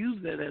can't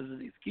use that as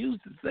an excuse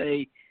to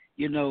say,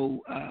 I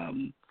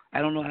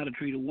don't know how to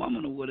treat a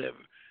woman or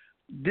whatever.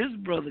 This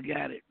brother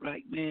got it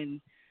right,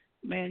 man.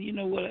 Man, you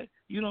know what?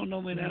 You don't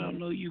know me, and I don't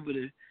know you, but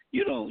if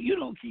you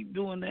don't keep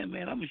doing that,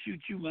 man, I'm gonna shoot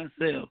you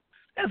myself.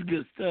 That's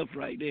good stuff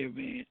right there,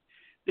 man.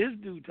 This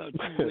dude taught you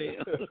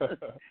well.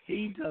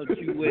 He taught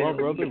you well. My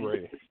brother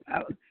Ray.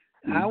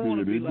 I want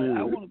to be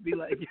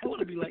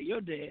like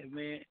your dad,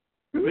 man.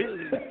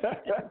 Really,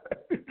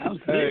 I'm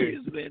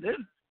serious, man.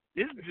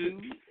 This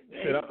dude.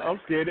 Hey, I'm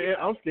scared to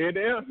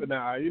answer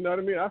now. You know what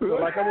I mean? I feel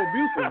like I'm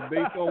abusive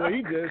based on what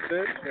he just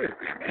said.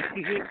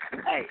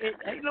 Hey,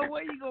 ain't no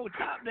way you gonna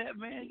top that,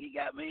 man. He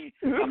got me.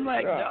 I'm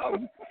like, no,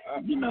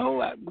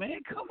 man,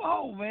 come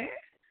on, man.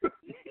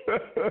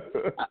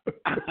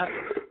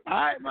 All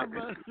right, my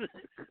brother.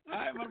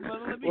 Let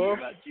me hear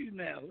about you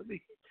now.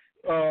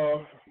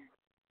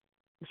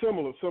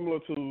 Similar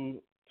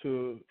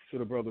to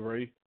the brother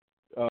Ray.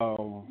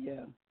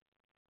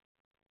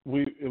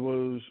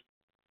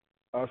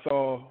 I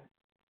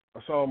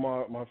saw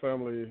my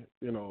family,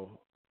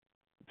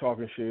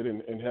 talking shit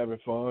and having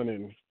fun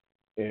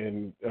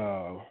and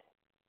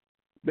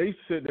they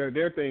sit there.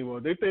 Their thing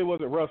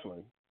wasn't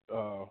wrestling.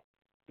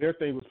 Their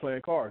thing was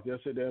playing cards. They'll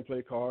sit there and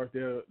play cards.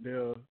 They'll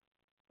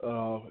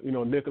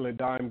nickel and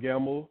dime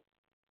gamble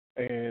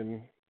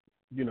and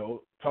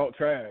talk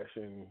trash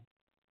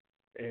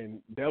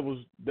and that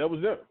was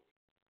them.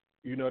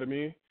 You know what I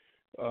mean?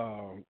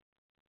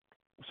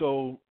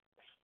 So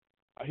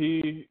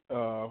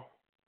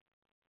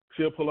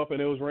she'll pull up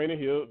and it was raining.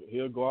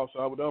 He'll go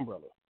outside with the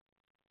umbrella,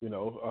 and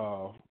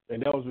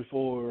that was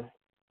before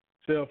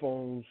cell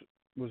phones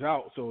was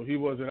out. So he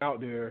wasn't out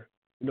there.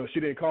 She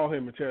didn't call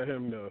him and tell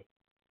him to,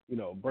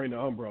 bring the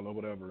umbrella or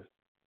whatever.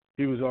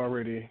 He was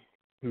already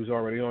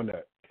on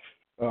that.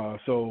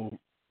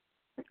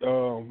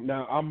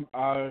 Now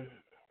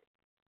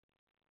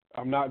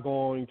I'm not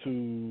going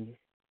to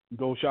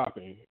go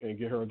shopping and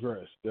get her a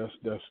dress.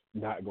 That's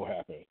not gonna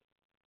happen.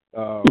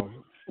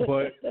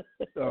 But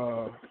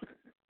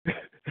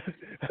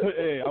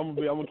hey, I'm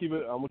gonna keep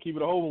it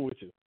a whole with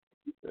you.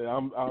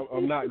 I'm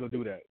not gonna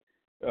do that.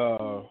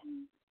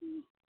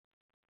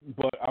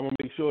 But I'm gonna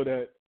make sure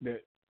that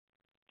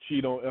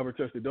she don't ever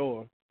touch the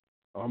door.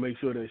 I'll make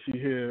sure that she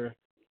hear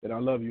that I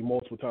love you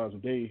multiple times a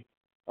day.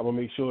 I'm gonna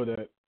make sure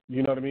that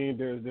you know what I mean.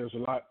 There's a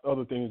lot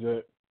other things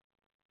that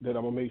I'm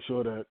gonna make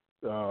sure that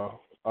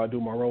I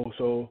do my role.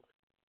 So,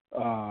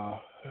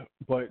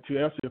 but to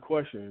answer your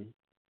question,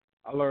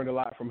 I learned a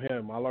lot from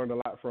him. I learned a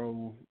lot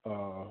from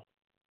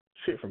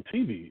from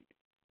TV.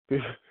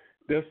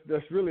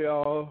 That's really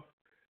all.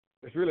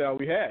 That's really all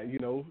we had.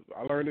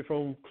 I learned it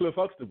from Cliff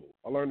Huxtable.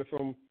 I learned it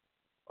from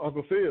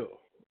Uncle Phil.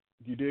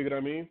 You dig what I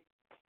mean?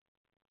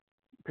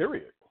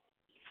 Period.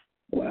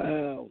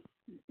 Wow.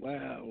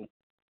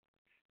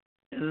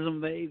 That is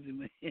amazing,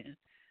 man.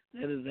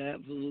 That is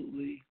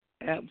absolutely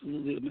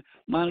amazing.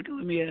 Monica,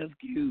 let me ask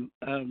you,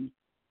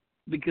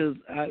 because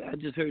I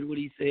just heard what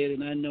he said,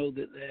 and I know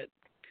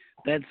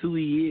that's who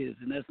he is,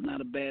 and that's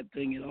not a bad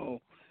thing at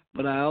all.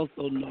 But I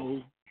also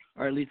know,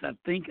 or at least I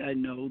think I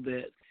know,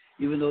 that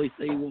even though he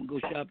say he won't go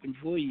shopping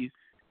for you,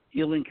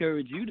 he'll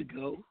encourage you to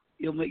go.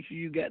 He'll make sure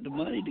you got the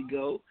money to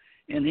go,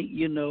 and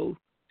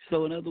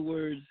So in other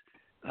words,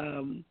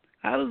 how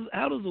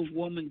does a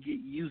woman get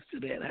used to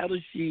that? How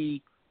does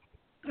she?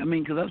 I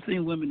mean, because I've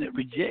seen women that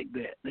reject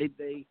that.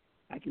 They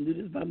I can do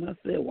this by myself.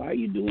 Why are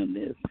you doing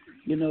this?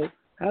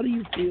 How do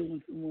you feel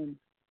when someone?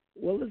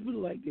 Well, let's put it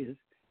like this.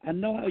 I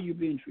know how you're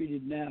being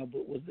treated now,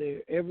 but was there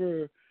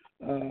ever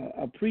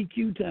a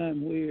pre-Q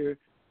time where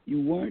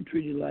you weren't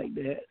treated like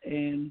that?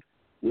 And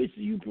which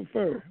do you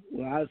prefer?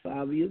 Well, it's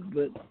obvious,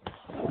 but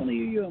I want to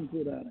hear your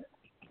input on it.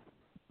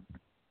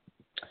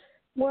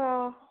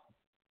 Well,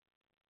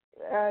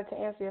 to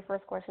answer your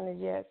first question is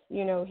yes.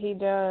 He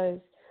does.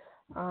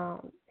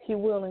 He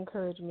will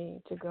encourage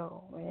me to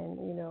go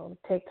and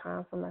take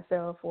time for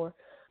myself or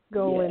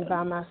go and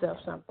buy myself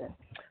something.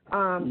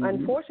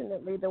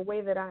 Unfortunately, the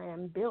way that I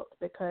am built,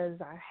 because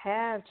I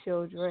have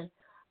children,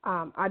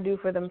 I do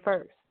for them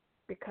first,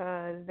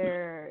 because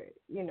they're,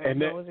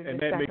 and those are and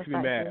just that makes me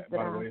mad, sacrifices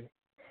by the way.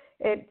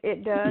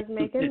 It does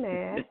make him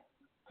mad.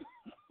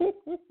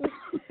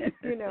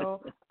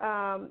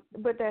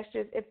 But that's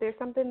just, if there's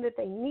something that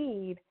they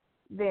need,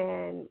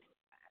 then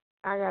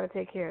I got to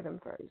take care of them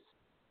first,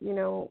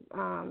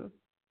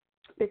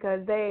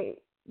 because they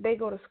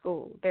go to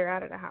school, they're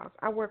out of the house.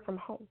 I work from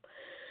home,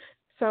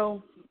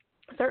 so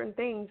certain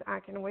things I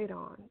can wait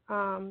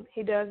on.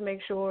 He does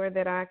make sure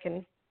that I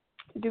can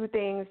do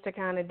things to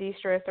kind of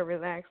de-stress or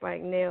relax,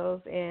 like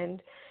nails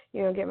and,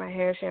 get my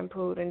hair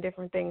shampooed and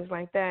different things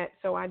like that.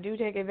 So I do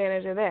take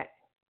advantage of that.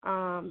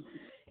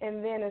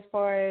 And then as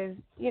far as,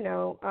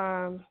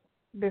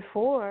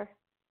 before,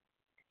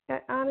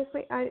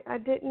 honestly, I'd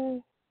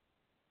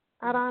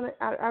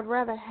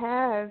rather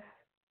have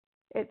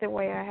it the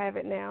way I have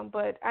it now,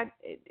 but I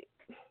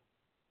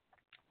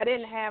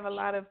didn't have a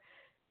lot of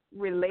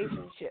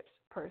relationships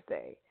per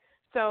se.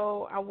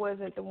 So I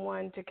wasn't the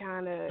one to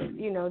kind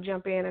of,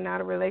 jump in and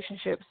out of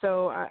relationships.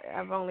 So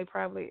I've only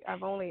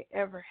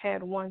ever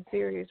had one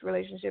serious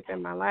relationship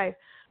in my life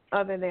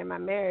other than my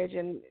marriage.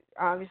 And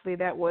obviously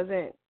that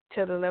wasn't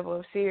to the level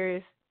of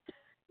serious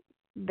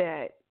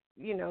that,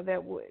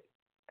 that would,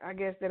 I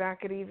guess, that I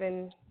could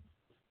even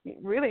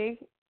really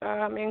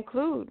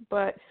include.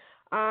 But,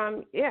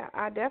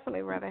 I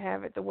definitely rather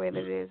have it the way that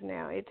it is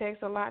now. It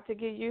takes a lot to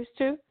get used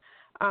to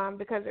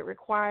because it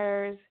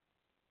requires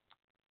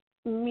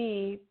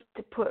me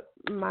to put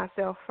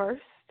myself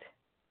first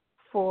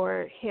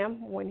for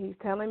him when he's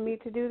telling me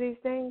to do these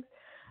things.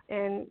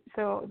 And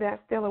so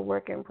that's still a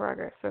work in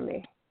progress for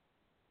me.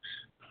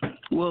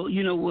 Well,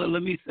 you know what?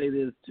 Let me say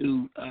this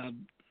too,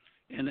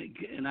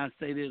 and I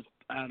say this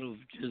out of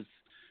just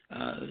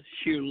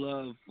sheer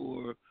love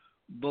for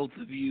both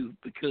of you,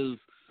 because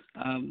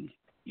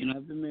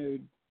I've been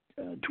married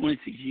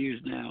 26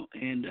 years now,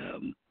 and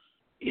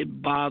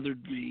it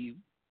bothered me,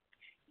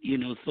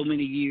 so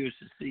many years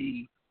to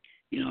see,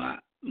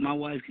 my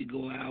wife could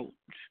go out,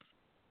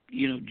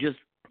 just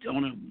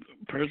on a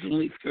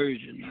personal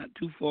excursion, not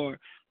too far,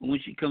 but when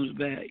she comes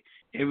back,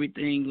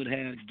 everything would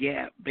have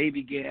gap,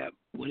 baby gap,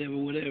 whatever.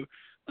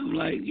 I'm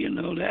like,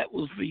 that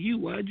was for you.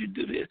 Why'd you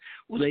do this?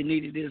 Well, they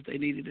needed this, they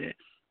needed that.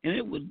 And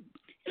it would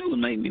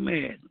make me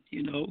mad,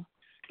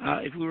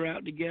 If we were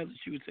out together,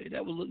 she would say,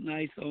 that would look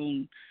nice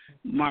on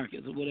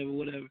Marcus or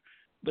whatever.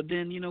 But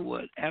then, you know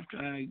what? After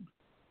I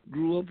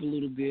grew up a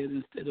little bit,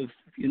 instead of,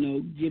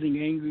 getting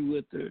angry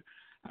with her,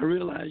 I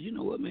realized, you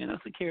know what, man,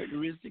 that's a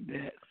characteristic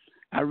that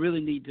I really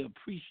need to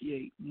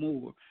appreciate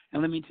more.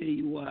 And let me tell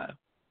you why.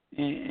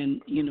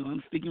 And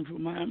I'm speaking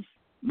from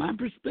my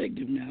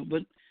perspective now,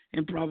 but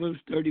in Proverbs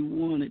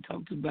 31, it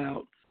talks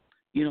about,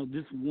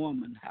 this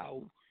woman,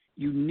 how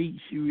unique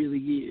she really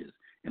is.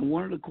 And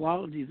one of the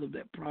qualities of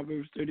that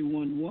Proverbs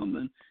 31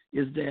 woman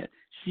is that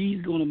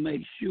she's going to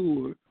make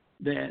sure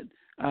that,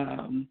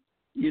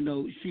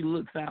 she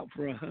looks out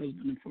for her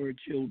husband and for her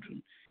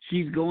children.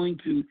 She's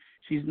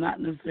not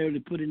necessarily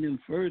putting them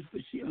first,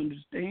 but she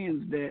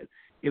understands that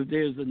if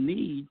there's a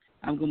need,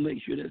 I'm going to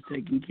make sure that's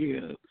taken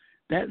care of.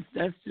 That's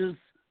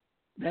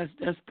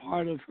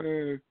part of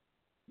her,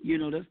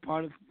 that's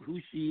part of who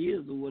she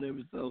is or whatever.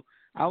 So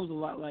I was a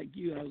lot like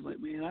you. I was like,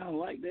 man, I don't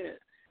like that.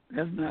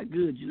 That's not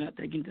good. You're not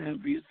taking time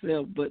for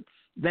yourself. But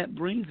that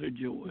brings her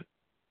joy.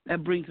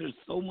 That brings her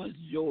so much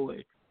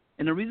joy.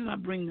 And the reason I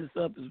bring this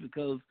up is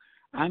because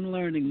I'm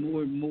learning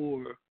more and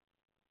more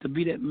to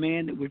be that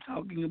man that we're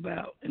talking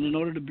about. And in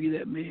order to be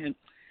that man,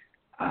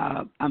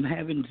 I'm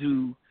having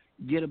to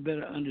get a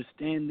better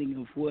understanding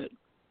of what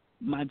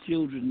my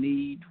children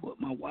need, what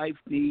my wife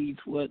needs,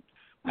 what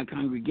my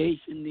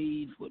congregation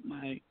needs, what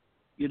my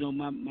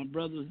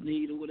brothers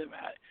need or whatever.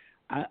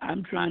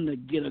 I'm trying to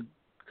get a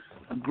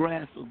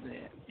grasp of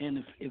that.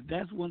 And if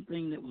that's one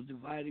thing that was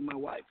dividing my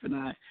wife and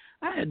I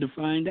had to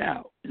find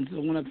out. And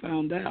so when I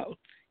found out,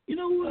 you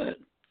know what,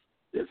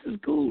 this is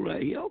cool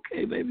right here.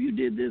 Okay, baby, you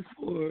did this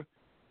for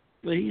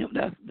him.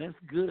 That's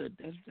good.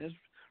 That's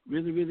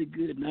really, really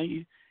good. Now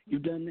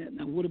you've done that.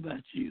 Now what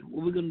about you?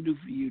 What we're gonna do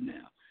for you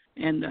now?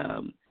 And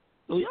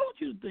so I want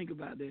you to think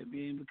about that,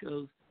 man,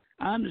 because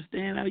I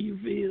understand how you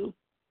feel,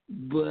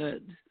 but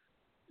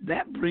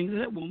that brings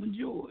that woman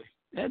joy.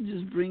 That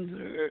just brings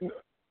her.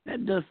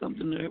 That does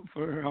something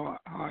for her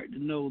heart to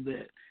know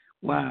that,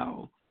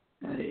 wow,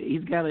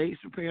 he's got an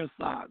extra pair of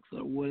socks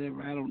or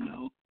whatever. I don't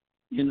know,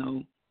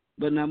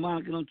 But now,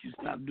 Monica, don't you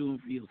stop doing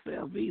for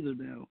yourself either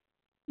now.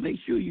 Make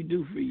sure you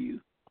do for you.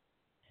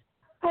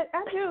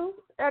 I do.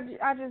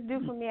 I just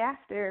do for me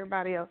after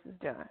everybody else is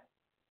done.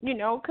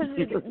 Because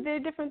there are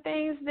different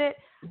things that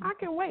I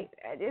can wait.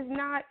 It's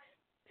not,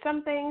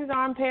 some things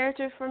are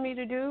imperative for me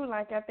to do.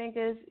 Like I think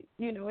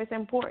it's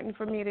important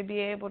for me to be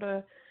able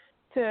to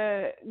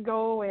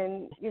go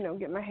and,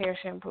 get my hair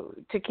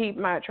shampooed,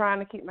 trying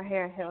to keep my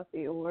hair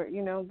healthy, or,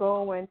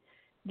 go and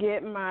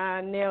get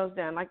my nails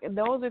done. Like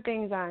those are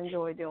things I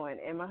enjoy doing.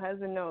 And my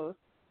husband knows,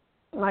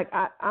 like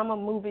I'm a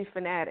movie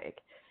fanatic.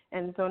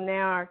 And so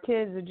now our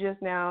kids are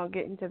just now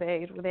getting to the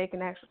age where they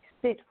can actually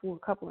sit for a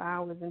couple of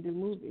hours and do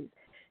movies.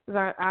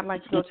 Because I'd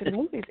like to go to the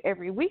movies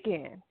every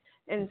weekend.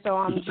 And so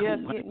I'm just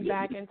getting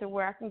back into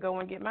where I can go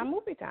and get my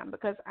movie time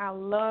because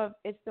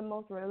it's the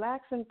most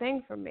relaxing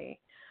thing for me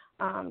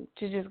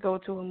to just go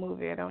to a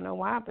movie. I don't know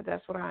why, but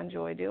that's what I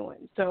enjoy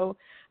doing. So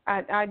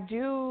I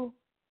do,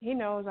 he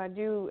knows I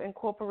do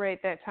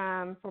incorporate that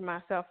time for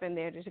myself in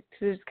there to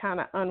just kind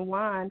of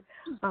unwind.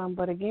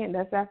 But again,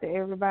 that's after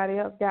everybody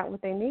else got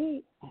what they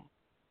need.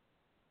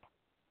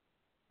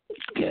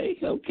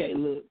 Okay.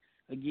 Look,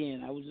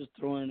 again, I was just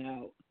throwing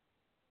out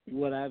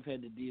what I've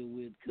had to deal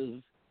with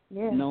because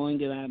knowing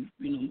that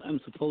I'm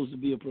supposed to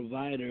be a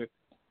provider,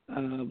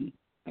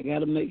 I got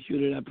to make sure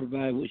that I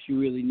provide what she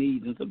really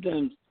needs. And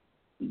sometimes,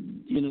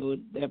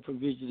 that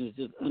provision is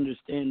just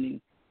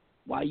understanding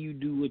why you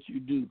do what you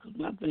do. Because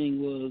my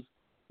thing was,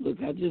 look,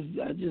 I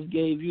just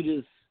gave you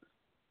this,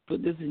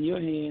 put this in your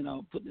hand,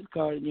 I'll put this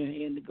card in your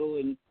hand to go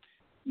and,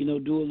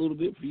 do a little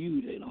bit for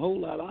you. There ain't a whole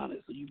lot on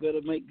it, so you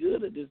better make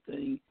good at this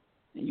thing,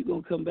 and you're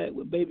going to come back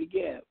with baby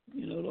gap.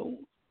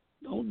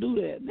 Don't do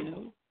that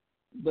now.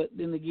 But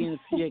then again, if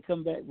she had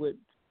come back with,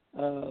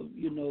 well,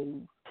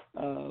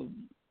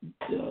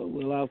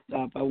 I'll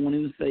stop. I won't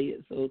even say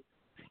it. So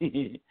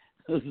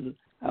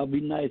I'll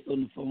be nice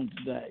on the phone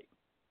today.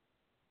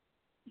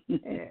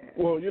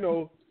 Well,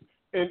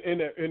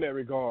 in that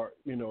regard,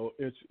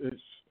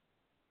 it's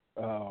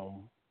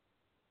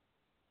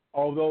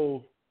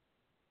although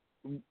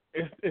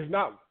it's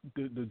not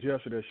the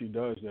gesture that she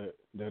does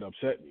that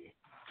upset me.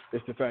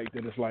 It's the fact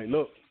that it's like,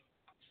 look,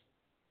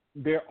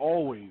 they're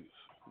always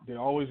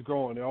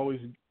growing, they're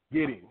always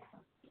getting.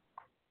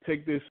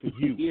 Take this for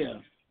you.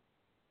 Yeah.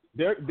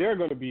 They're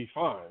going to be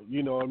fine.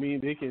 You know what I mean?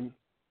 They can,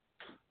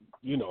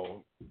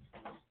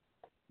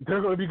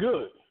 they're going to be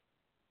good.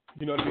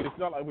 You know what I mean? It's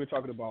not like we're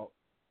talking about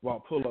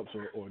pull-ups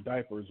or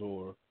diapers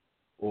or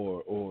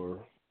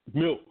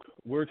milk.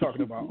 We're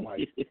talking about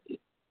like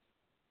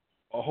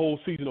a whole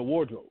season of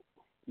wardrobe.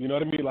 You know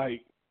what I mean?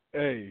 Like,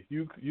 hey,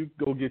 you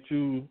go get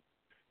you,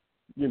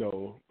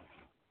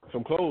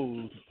 some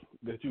clothes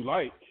that you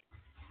like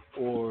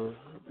or,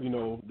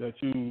 that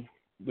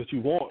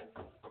you want.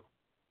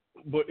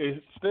 But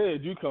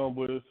instead you come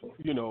with,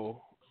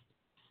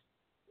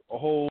 a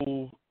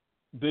whole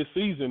this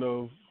season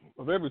of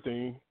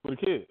everything for the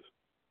kids.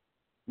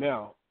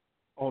 Now,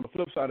 on the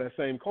flip side of that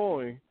same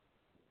coin,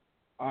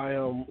 I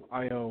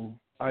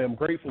am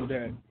grateful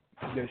that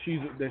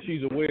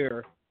she's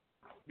aware,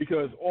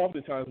 because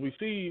oftentimes we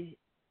see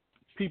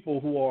people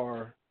who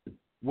are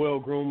well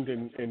groomed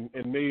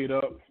and made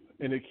up,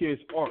 and the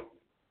kids aren't.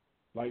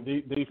 Like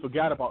they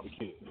forgot about the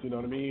kids. You know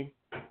what I mean?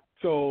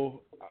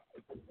 So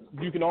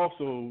you can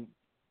also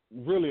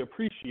really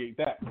appreciate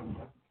that.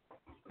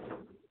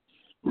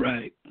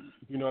 Right.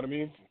 You know what I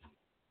mean?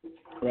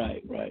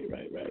 Right.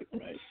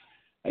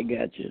 I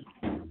got you.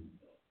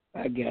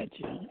 I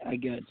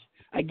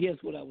guess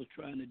what I was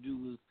trying to do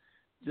was,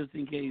 just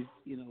in case,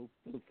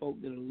 for the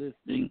folk that are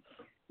listening,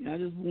 I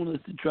just want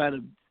us to try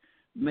to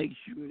make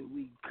sure that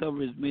we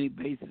cover as many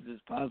bases as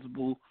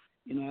possible.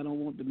 I don't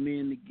want the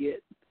men to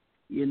get,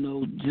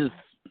 just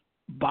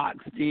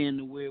boxed in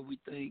to where we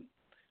think,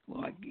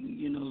 well, I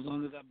can, as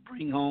long as I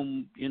bring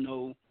home,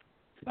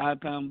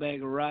 5-pound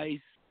bag of rice,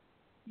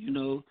 I don't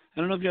know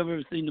if you've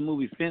ever seen the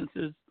movie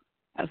Fences.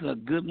 That's a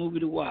good movie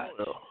to watch.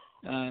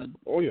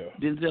 Oh yeah.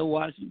 Denzel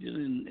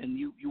Washington, and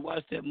you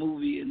watch that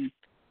movie, and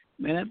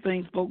man, that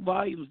thing spoke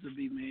volumes to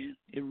me, man.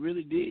 It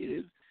really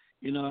did.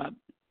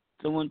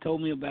 Someone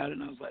told me about it,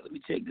 and I was like, let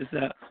me check this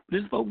out. But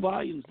it spoke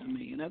volumes to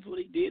me, and that's what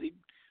he did. He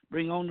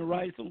bring home the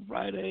rice on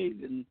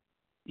Fridays, and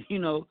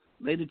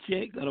lay the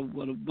check, got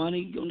the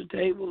money on the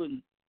table,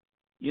 and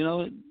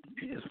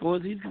as far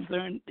as he's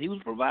concerned, he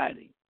was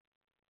providing.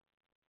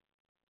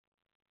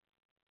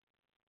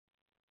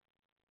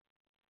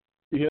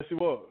 Yes, he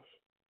was.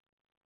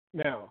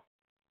 Now,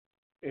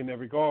 in that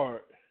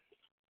regard,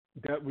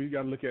 that we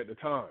got to look at the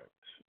times.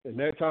 In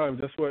that time,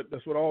 that's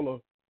what all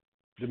of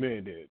the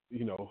men did.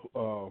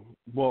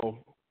 Well,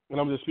 and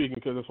I'm just speaking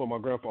because that's what my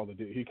grandfather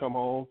did. He come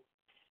home,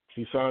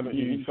 he signed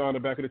the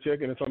back of the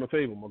check, and it's on the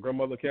table. My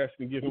grandmother Cassie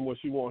can give him what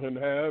she want him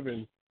to have,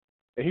 and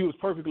he was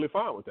perfectly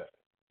fine with that.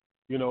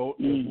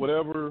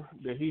 Whatever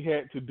that he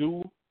had to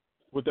do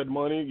with that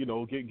money,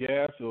 get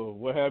gas or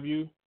what have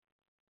you,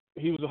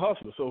 he was a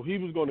hustler, so he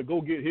was going to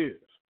go get his.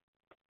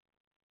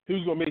 He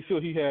was going to make sure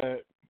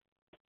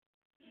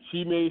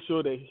she made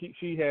sure that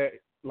she had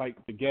like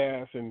the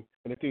gas and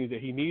the things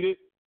that he needed,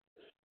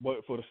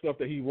 but for the stuff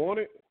that he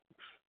wanted,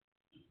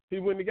 he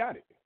wouldn't have got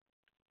it.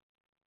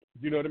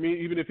 You know what I mean?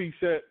 Even if he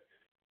set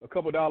a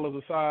couple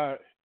dollars aside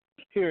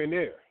here and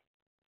there.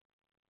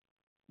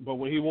 But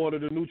when he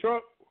wanted a new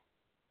truck,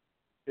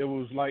 it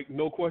was like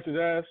no questions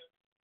asked,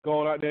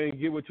 go out there and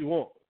get what you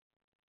want.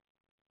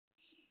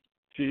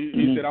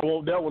 He said, I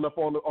want that one up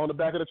on the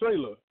back of the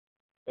trailer.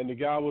 And the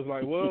guy was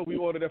like, well, we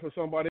ordered that for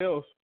somebody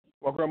else.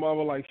 My grandma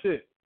was like,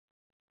 shit,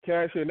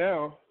 cash here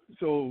now.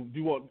 So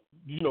you want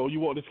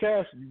this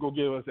cash, you go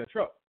give us that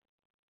truck.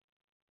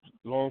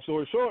 Long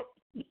story short,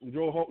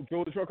 drove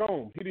the truck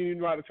home. He didn't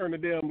even know how to turn the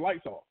damn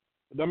lights off.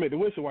 I mean, the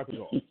windshield wipers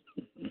off.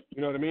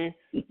 You know what I mean?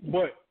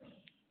 But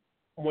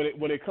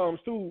when it comes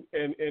to,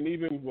 and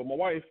even with my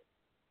wife,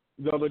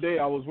 the other day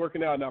I was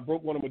working out and I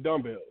broke one of my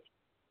dumbbells.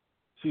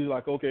 She's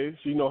like, okay,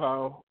 she know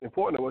how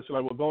important it was. She's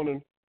like, well, go on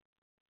and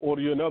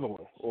order you another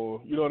one,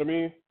 or you know what I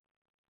mean?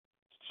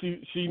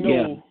 She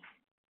know,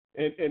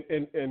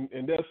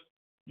 and that's,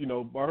 you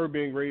know, by her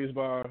being raised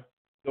by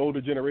the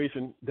older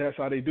generation, that's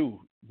how they do.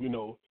 You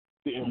know,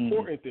 the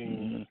important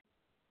things,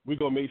 we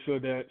gonna make sure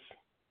that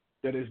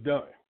it's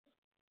done.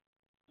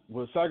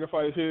 We'll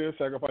sacrifice here,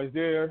 sacrifice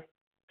there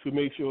to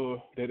make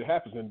sure that it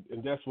happens,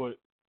 and that's what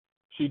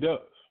she does.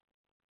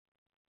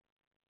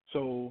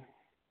 So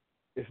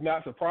it's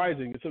not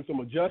surprising. It took some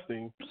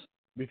adjusting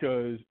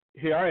because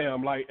here I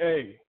am like,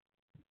 hey,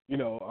 you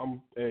know,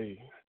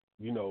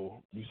 you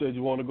know, you said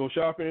you want to go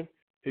shopping.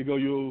 Here go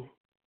you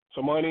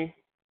some money.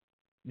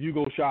 You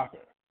go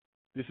shopping.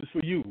 This is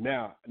for you.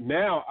 Now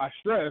I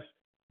stress,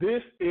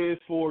 this is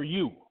for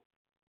you.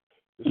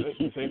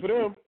 This ain't for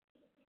them.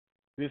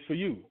 This is for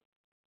you.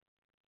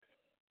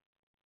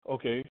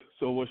 Okay,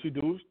 so what she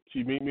do,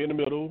 she meet me in the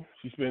middle.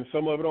 She spends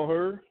some of it on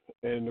her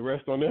and the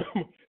rest on them.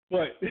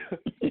 But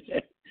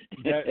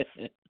that's,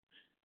 at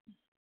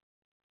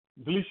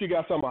least she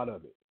got some out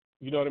of it.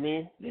 You know what I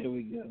mean? There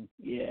we go.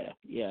 Yeah,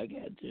 I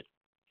got you.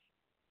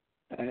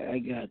 I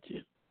got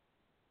you.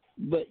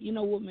 But you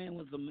know what, man,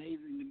 was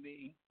amazing to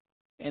me,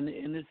 and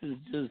this is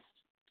just,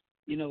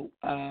 you know,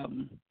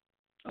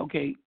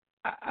 okay,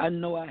 I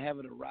know I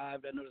haven't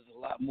arrived. I know there's a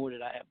lot more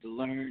that I have to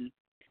learn,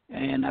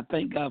 and I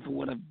thank God for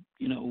what I've,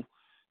 you know,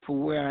 for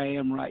where I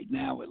am right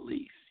now at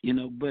least, you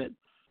know. But,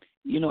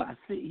 you know, I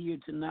sit here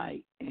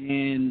tonight,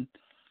 and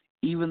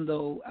even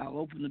though I'll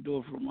open the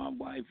door for my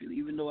wife,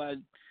 even though I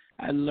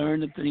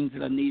learned the things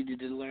that I needed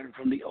to learn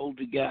from the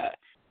older guy,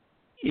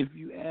 if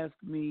you ask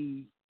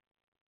me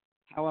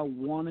how I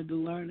wanted to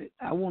learn it,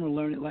 I want to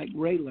learn it like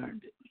Ray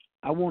learned it.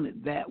 I want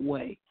it that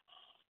way.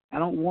 I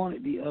don't want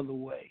it the other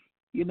way,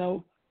 you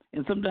know.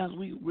 And sometimes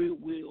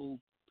we'll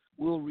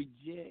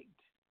reject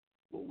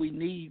what we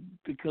need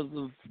because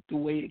of the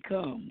way it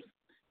comes.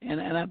 And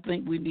I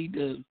think we need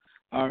to,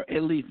 or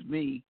at least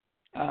me,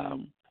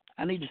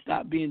 I need to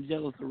stop being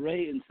jealous of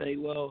Ray and say,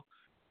 well,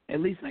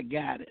 at least I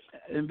got it,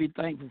 and be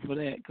thankful for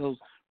that, because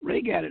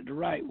Ray got it the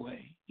right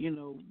way. You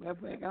know, matter of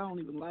fact, I don't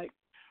even like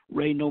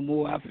Ray no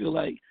more. I feel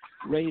like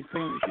Ray's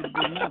parents should have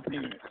been my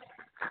parents.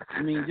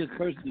 I mean, just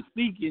personally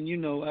speaking, you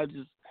know, I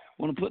just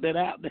want to put that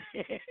out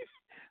there.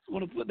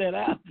 Or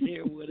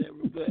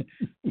whatever. But,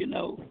 you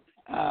know,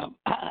 I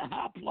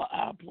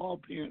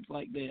applaud parents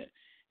like that.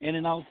 And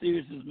in all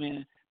seriousness,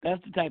 man,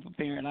 that's the type of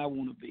parent I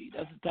want to be.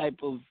 That's the type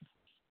of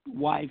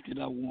wife that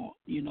I want.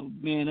 You know,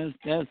 man,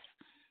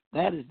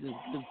 that is just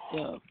good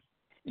stuff.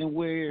 And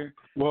where,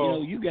 you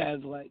know, you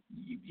guys like,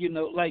 you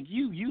know, like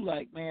you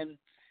like, man,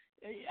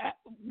 I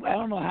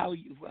don't know how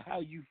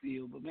you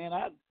feel, but man,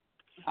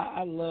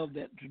 I love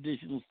that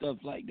traditional stuff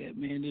like that,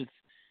 man. Just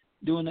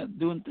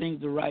doing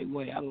things the right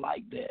way. I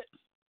like that.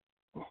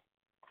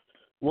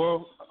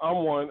 Well,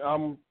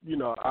 you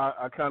know,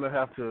 I kind of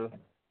have to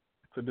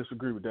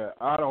disagree with that.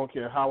 I don't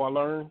care how I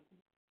learn,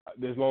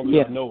 as long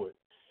as I know it,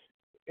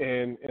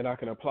 and I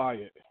can apply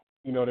it.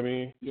 You know what I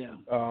mean? Yeah.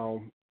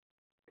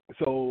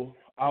 So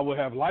I would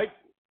have liked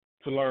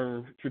to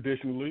learn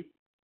traditionally,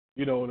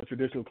 you know, in a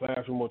traditional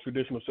classroom or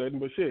traditional setting,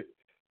 but shit,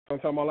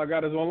 sometimes all I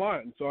got is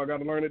online, so I got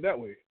to learn it that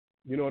way.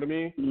 You know what I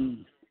mean?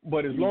 Mm.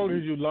 But as long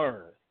as you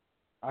learn,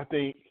 I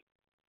think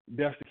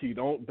that's the key.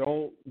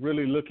 Don't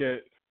really look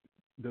at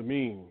the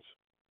means.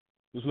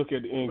 Just look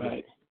at the end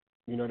game.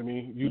 You know what I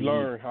mean? You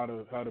learn how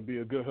to be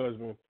a good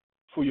husband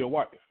for your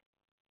wife.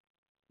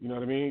 You know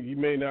what I mean? You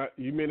may not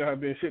have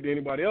been shit to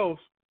anybody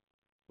else,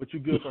 but you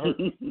good for her.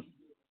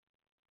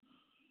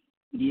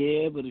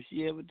 Yeah, but if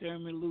she ever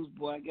turn me loose,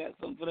 boy, I got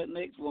something for that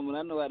next woman.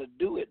 I know how to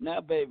do it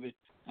now, baby.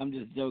 I'm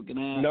just joking.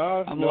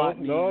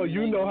 No,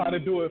 you know how to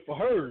do it for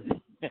her.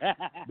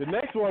 The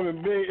next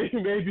woman may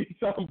be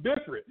something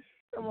different.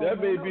 That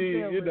may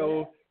be, you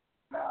know.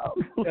 No.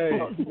 Hey,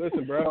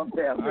 listen, bro.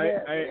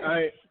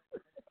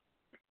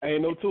 I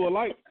ain't no two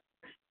alike.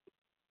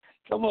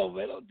 Come on,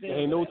 man. Don't tell me.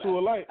 Ain't no two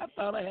alike. I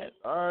thought I had.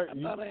 All right. I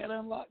thought I had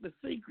unlocked the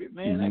secret,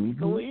 man. I can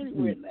go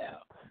anywhere now.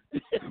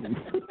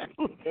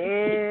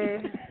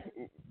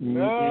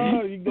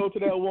 No, you go to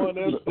that one.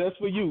 That's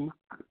for you.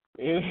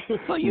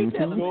 So you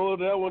telling me? Go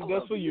to that one.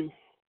 That's for you.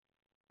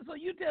 So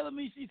you telling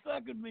me she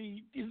suckered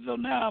me? So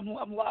now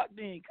I'm locked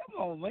in.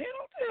 Come on, man.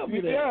 Don't tell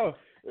me that.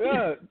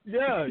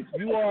 Yeah.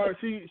 You are.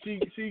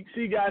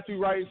 She got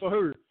you right for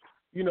her.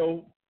 You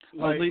know,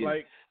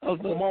 like for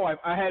my wife,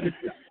 I had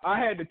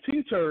to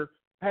teach her.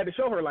 I had to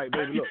show her, like,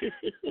 baby, look,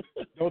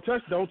 don't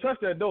touch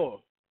that door.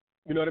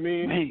 You know what I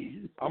mean?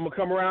 Man. I'm gonna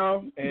come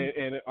around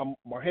and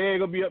my hand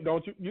gonna be up.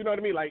 Don't you? You know what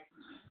I mean? Like,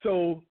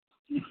 so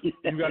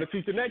you got to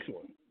teach the next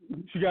one.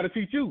 She got to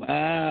teach you.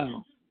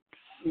 Wow.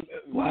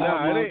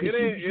 Nah, it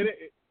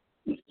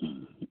ain't.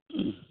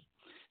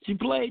 She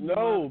played.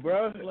 No,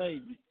 bro. She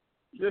played me.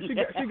 Yeah, she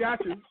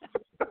got you.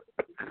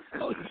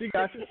 She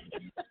got you.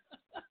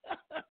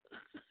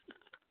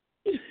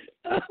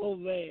 Oh,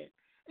 man.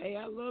 Hey,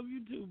 I love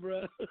you too,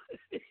 bro.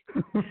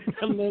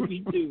 I love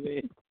you too,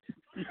 man.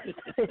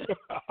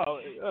 Oh,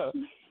 yeah.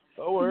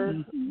 Don't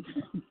worry.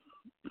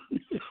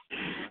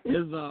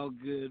 It's all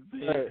good,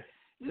 man.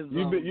 Hey,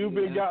 you've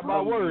been got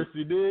my worst,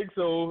 you dig?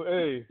 So,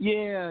 hey.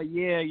 Yeah.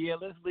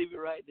 Let's leave it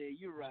right there.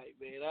 You're right,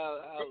 man.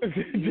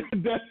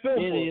 That's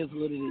simple. It is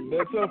what it is.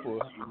 That's simple.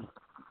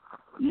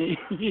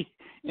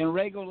 And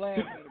Ray gonna laugh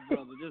at it,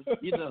 brother. Just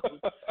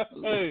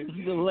hey,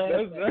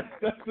 laugh.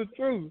 That's the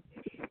truth.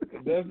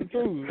 That's the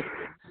truth.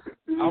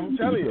 I'm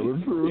telling you,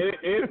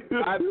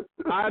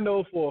 I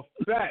know for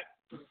a fact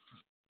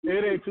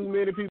it ain't too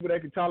many people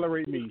that can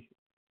tolerate me,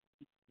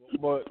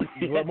 but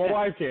my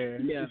wife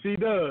can. Yeah. She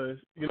does.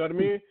 You know what I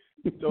mean?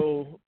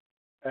 So,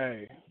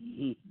 hey,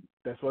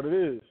 that's what it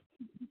is.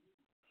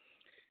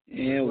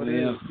 Yeah,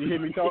 well. She hear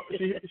me talk.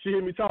 She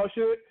hear me talk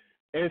shit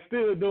and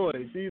still doing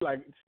it. She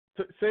like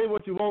say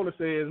what you want to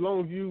say as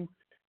long as you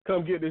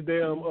come get this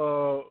damn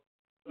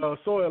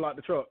soil out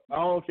the truck. I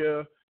don't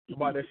care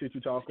about that shit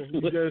you talking.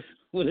 You just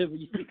whatever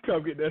you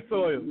come get that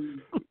soil.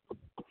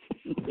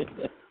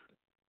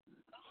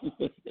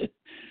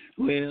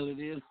 Well, it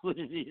is what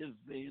it is,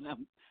 man.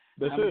 I'm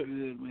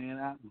good,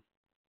 man.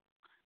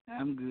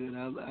 I'm good.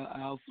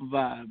 I'll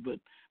survive.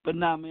 But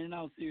nah, man. In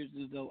all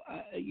seriousness, though,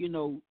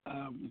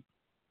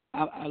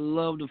 I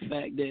love the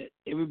fact that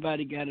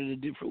everybody got it a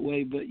different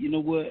way. But you know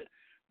what?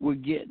 We're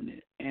getting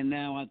it, and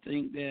now I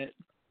think that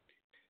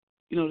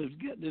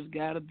there's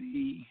got to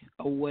be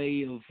a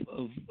way of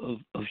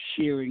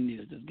sharing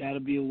this. There's got to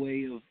be a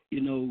way of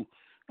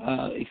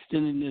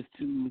extending this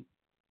to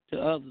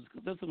others,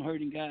 because there's some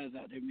hurting guys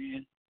out there,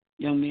 man,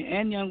 young men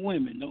and young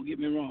women. Don't get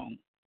me wrong.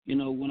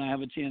 When I have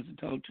a chance to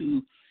talk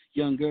to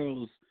young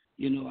girls,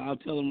 I'll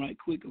tell them right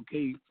quick,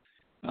 okay,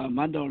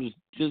 my daughter's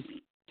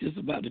just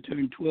about to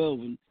turn 12,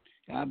 and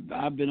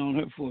I've been on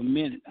her for a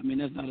minute. I mean,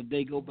 that's not a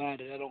day go by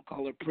that I don't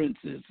call her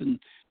princess and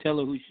tell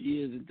her who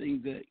she is and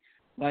things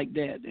like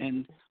that.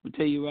 And I'll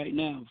tell you right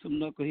now, if some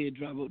knucklehead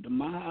drive up to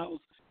my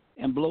house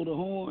and blow the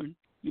horn,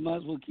 you might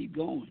as well keep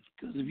going.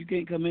 Because if you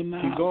can't come in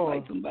my house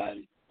like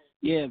somebody,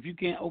 if you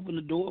can't open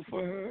the door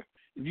for her,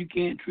 if you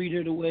can't treat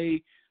her the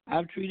way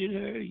I've treated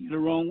her, you're the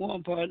wrong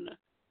one, partner.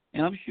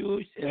 And I'm sure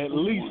at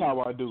least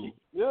how I do.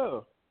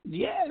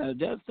 Yeah,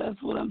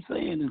 that's what I'm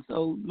saying. And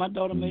so my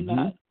daughter may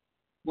not.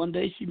 One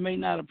day she may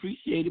not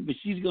appreciate it, but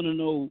she's going to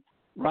know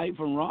right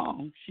from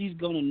wrong. She's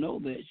going to know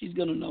that. She's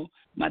going to know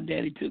my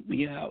daddy took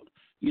me out,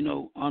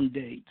 on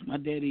dates. My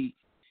daddy,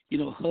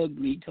 hugged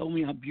me, told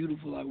me how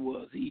beautiful I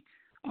was. He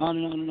on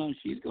and on and on.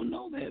 She's going to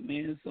know that,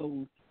 man.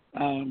 So,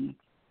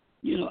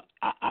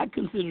 I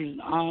consider it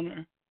an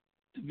honor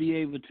to be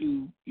able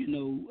to,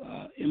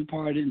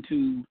 impart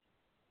into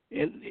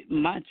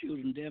my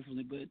children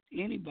definitely, but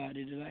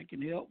anybody that I can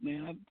help,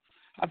 man,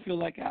 I feel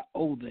like I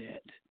owe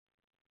that.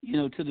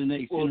 To the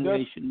next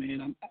generation,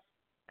 man.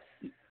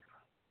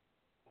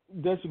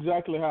 That's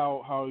exactly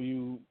how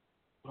you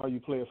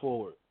play it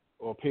forward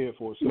or pay it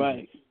forward. So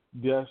right.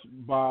 That's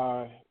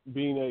by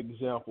being an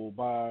example,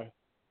 by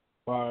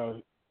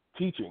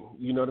teaching.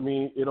 You know what I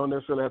mean? It don't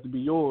necessarily have to be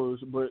yours,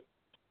 but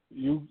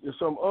there's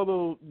some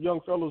other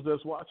young fellows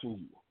that's watching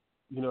you.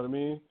 You know what I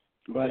mean?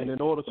 Right. And in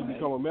order to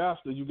become a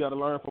master, you got to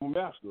learn from a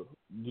master.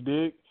 You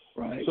dig?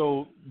 Right.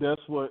 So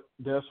that's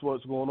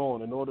what's going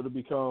on. In order to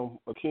become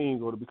a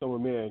king or to become a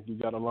man, you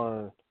got to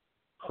learn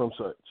from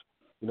such.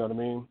 You know what I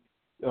mean?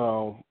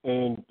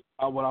 And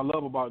what I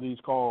love about these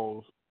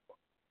calls,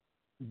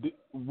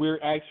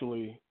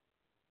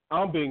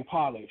 I'm being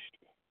polished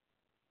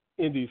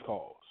in these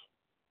calls.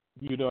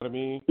 You know what I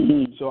mean?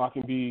 Mm-hmm. So I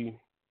can be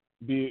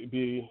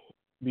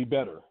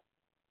better,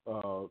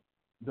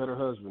 better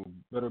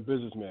husband, better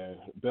businessman,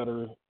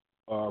 better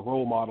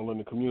role model in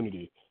the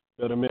community,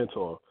 better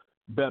mentor.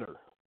 Better.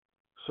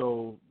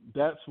 So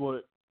that's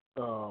what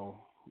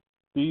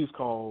these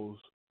calls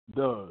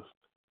does.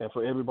 And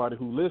for everybody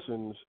who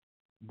listens,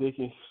 they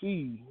can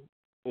see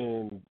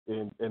and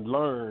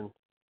learn,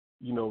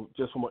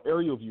 just from an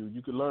aerial view.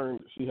 You can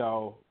see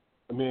how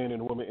a man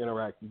and a woman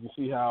interact. You can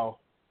see how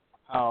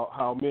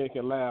men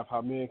can laugh,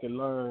 how men can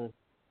learn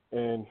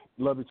and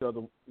love each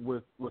other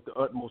with the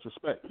utmost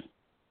respect.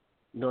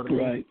 You know what I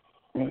mean?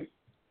 Right.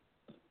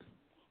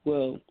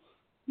 Well,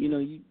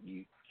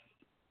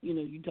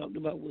 you talked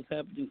about what's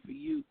happening for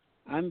you.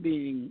 I'm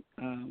being,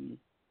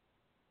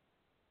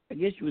 I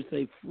guess you would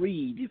say,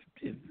 freed,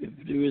 if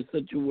there is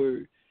such a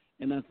word.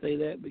 And I say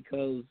that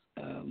because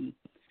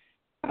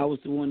I was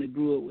the one that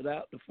grew up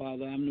without the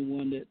father. I'm the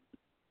one that,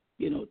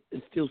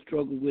 has still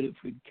struggled with it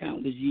for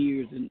countless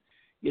years. And,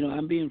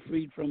 I'm being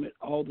freed from it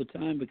all the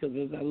time because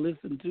as I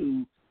listen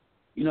to,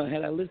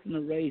 had I listened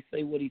to Ray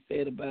say what he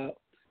said about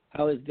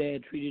how his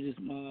dad treated his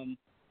mom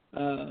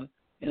and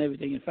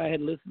everything, if I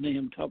had listened to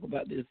him talk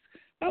about this,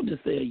 I'll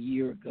just say a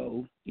year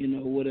ago,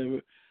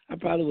 whatever, I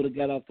probably would have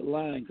got off the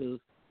line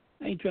because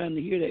I ain't trying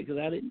to hear that because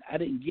I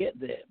didn't get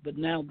that. But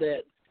now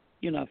that,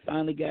 I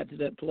finally got to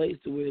that place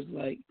to where it's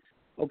like,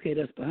 okay,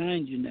 that's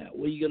behind you now.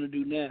 What are you going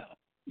to do now?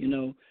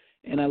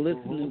 And I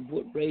listened to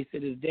what Ray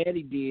said his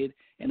daddy did,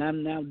 and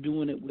I'm now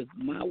doing it with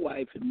my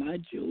wife and my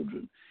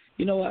children.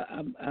 You know,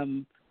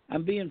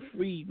 I'm being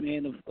freed,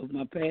 man, of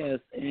my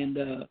past,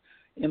 and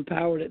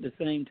empowered at the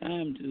same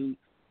time to,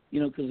 you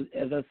know, because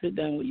as I sit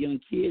down with young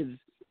kids,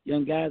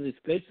 young guys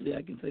especially,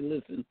 I can say,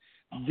 listen,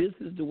 this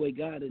is the way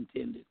God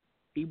intended.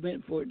 He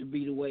meant for it to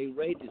be the way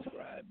Ray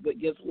described. But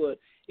guess what?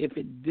 If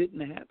it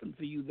didn't happen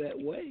for you that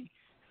way,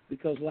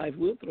 because life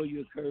will throw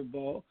you a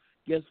curveball,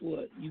 guess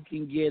what? You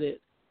can get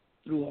it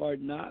through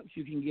hard knocks.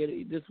 You can get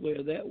it this way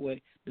or that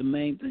way. The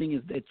main thing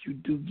is that you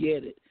do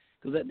get it.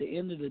 Because at the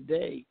end of the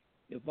day,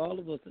 if all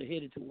of us are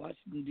headed to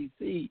Washington,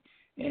 D.C.,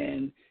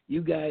 and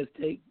you guys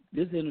take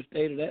this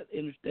interstate or that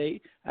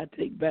interstate, I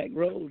take back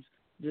roads,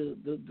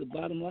 the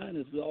bottom line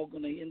is we're all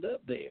going to end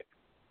up there.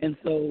 And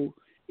so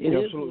it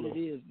is what it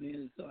is,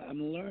 man. So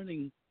I'm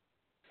learning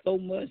so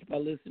much by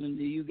listening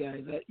to you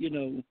guys.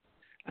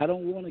 I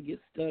don't want to get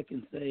stuck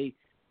and say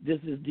this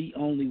is the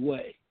only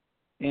way.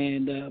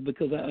 And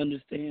because I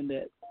understand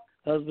that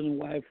husband and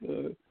wife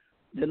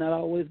they're not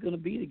always going to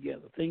be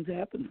together. Things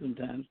happen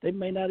sometimes. They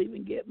may not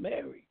even get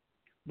married.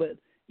 But,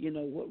 you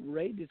know, what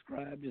Ray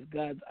described is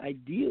God's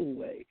ideal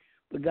way.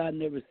 But God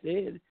never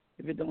said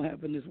if it don't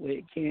happen this way,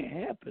 it can't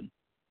happen.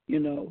 You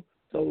know,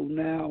 so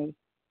now,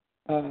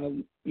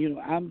 you know,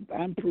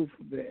 I'm proof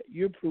of that.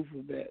 You're proof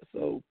of that.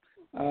 So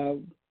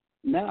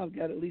now I've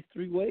got at least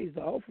 3 ways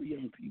to offer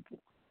young people.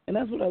 And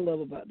that's what I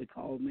love about the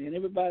call, man.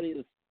 Everybody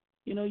is,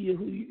 you know, you're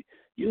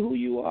who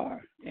you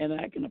are, and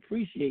I can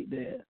appreciate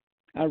that.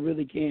 I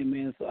really can,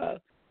 man. So I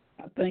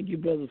thank you,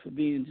 brothers, for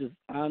being just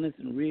honest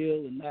and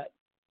real and not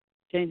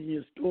changing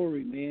your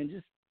story, man.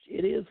 Just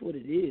it is what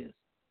it is.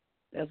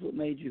 That's what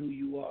made you who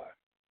you are,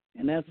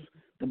 and that's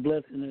the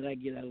blessing that I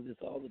get out of this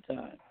all the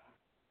time.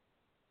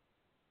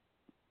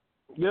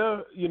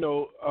 Yeah, you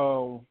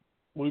know,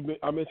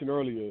 I mentioned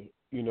earlier,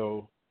 you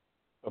know,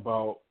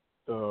 about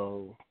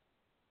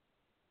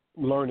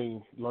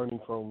learning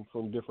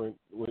from different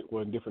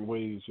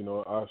ways. You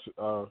know,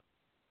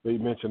 I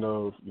made mention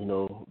of, you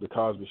know, the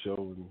Cosby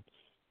Show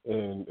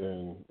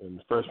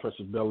and Fresh Prince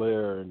of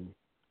Bel-Air and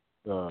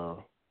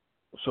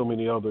so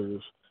many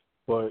others,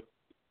 but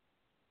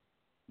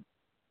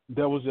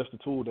that was just a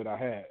tool that I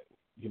had,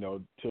 you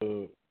know,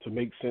 to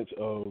make sense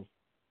of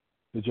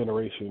the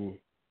generation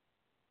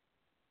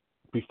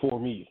before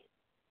me.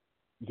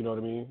 You know what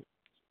I mean?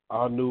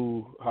 I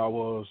knew how I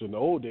was in the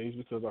old days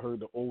because I heard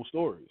the old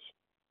stories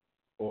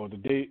or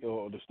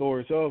the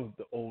stories of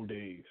the old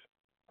days.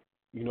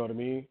 You know what I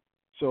mean?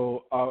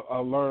 So I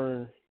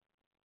learned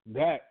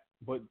that,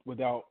 but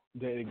without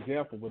that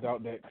example,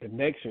 without that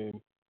connection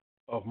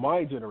of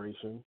my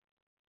generation,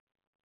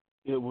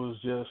 it was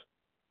just,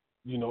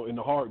 you know, in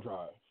the hard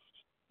drive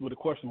with a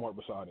question mark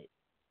beside it.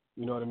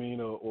 You know what I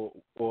mean?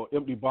 Or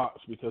empty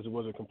box because it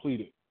wasn't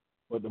completed.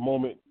 But the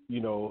moment,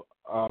 you know,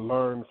 I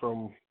learned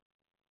from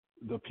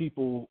the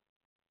people,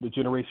 the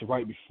generation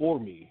right before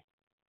me,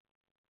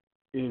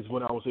 is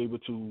when I was able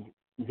to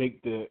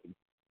make the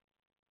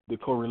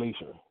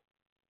correlation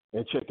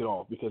and check it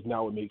off because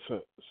now it makes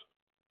sense.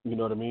 You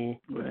know what I mean?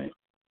 Right.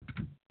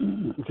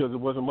 Because it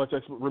wasn't much.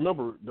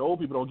 Remember, the old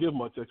people don't give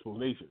much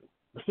explanation.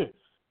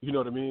 You know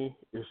what I mean?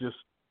 It's just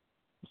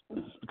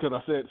because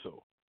I said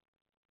so.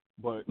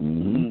 But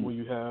when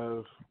you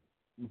have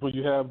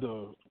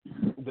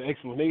the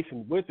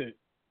explanation with it,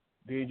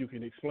 then you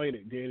can explain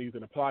it. Then you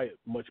can apply it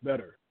much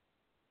better.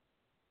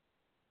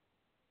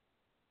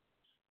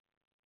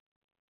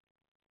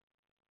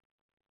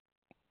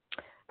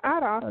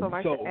 I'd also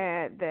like to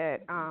add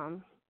that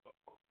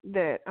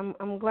that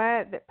I'm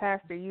glad that,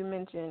 Pastor, you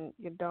mentioned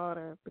your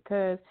daughter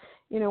because,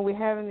 you know, we're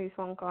having these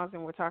phone calls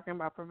and we're talking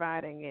about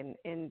providing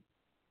and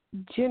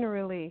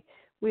generally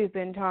we've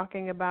been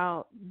talking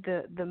about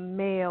the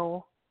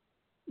male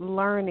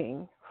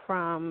learning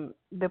from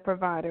the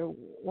provider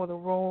or the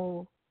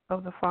role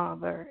of the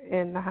father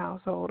in the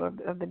household,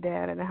 of the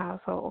dad in the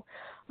household.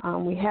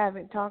 We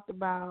haven't talked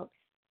about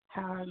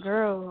how our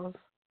girls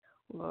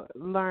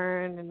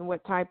learn and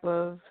what type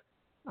of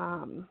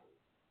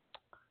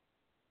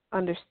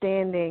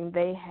understanding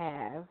they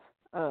have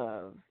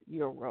of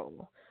your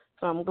role.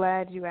 So I'm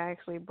glad you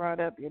actually brought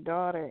up your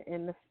daughter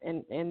in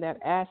that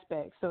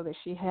aspect so that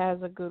she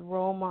has a good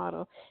role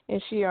model and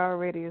she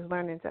already is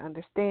learning to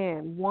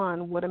understand,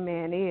 1, what a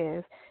man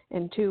is,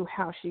 and 2,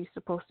 how she's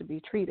supposed to be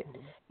treated.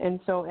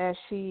 And so as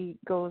she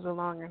goes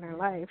along in her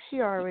life,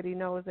 she already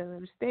knows and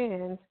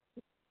understands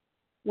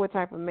what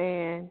type of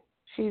man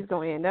she's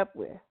going to end up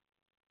with.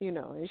 You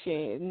know, and she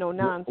ain't no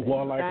nonsense.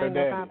 Well, like I ain't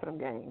her got time for them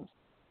games.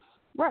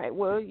 Right.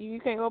 Well, you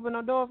can't open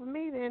no door for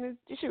me, then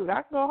shoot,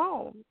 I can go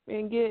home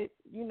and get,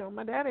 you know,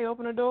 my daddy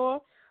open the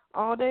door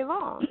all day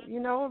long. You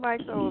know,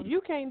 like, so if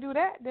you can't do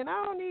that, then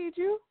I don't need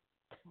you.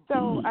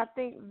 So I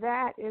think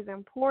that is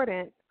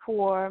important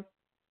for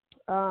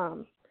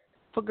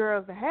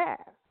girls to have,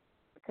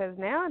 because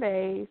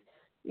nowadays,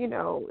 you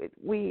know,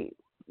 we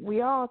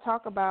all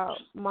talk about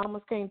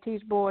mamas can't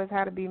teach boys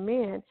how to be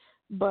men,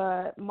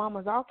 but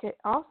mamas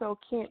also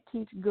can't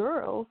teach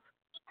girls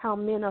how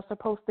men are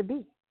supposed to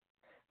be.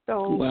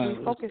 So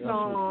we focus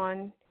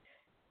on,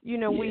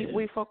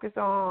 we focus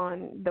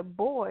on the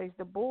boys,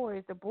 but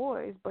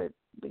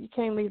you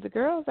can't leave the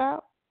girls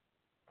out.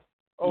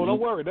 Oh, don't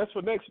worry. That's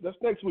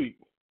next week.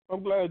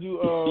 I'm glad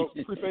you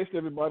prefaced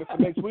everybody for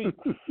next week.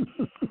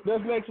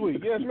 That's next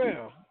week. Yes,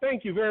 ma'am.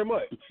 Thank you very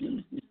much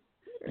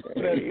for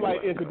that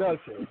slight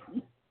introduction.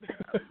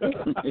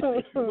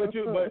 but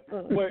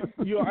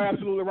you're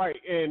absolutely right,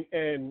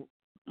 and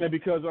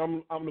because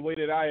I'm the way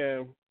that I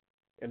am,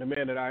 and the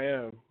man that I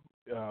am,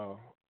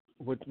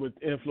 with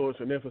influence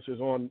and emphasis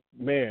on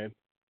man,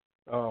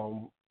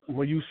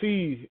 when you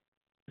see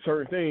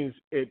certain things,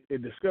 it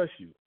disgusts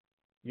you.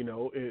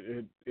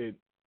 It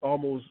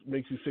almost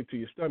makes you sick to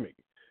your stomach.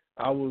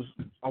 I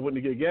went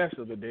to get gas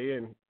the other day,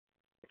 and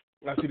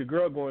I see the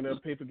girl going there,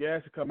 pay for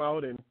gas to come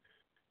out and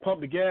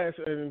pump the gas,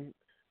 and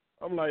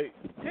I'm like,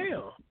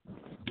 damn.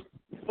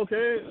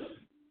 Okay,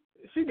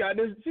 she got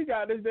this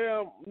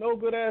damn no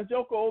good ass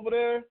joker over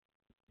there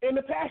in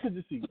the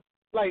passenger seat,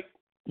 like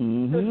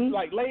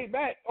like laid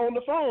back on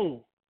the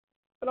phone,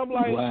 and I'm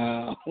like,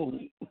 wow.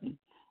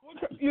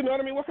 You know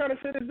what I mean? What kind of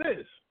shit is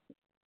this?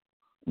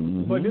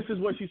 But this is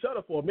what she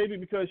settled for. Maybe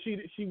because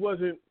she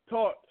wasn't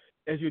taught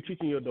as you're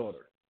teaching your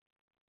daughter.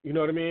 You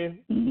know what I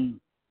mean?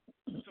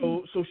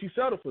 So she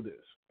settled for this.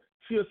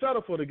 She'll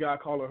settle for the guy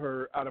calling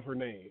her out of her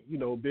name,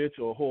 bitch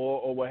or whore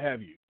or what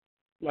have you,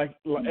 like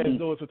as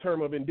though it's a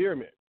term of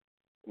endearment.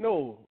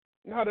 No,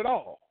 not at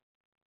all.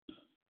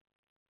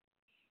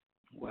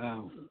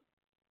 Wow.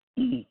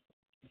 But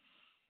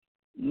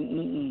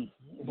we're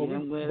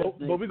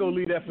gonna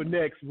leave that for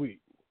next week.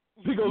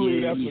 We're gonna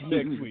leave that for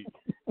next week.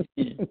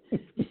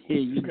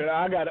 Because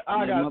I got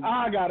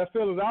a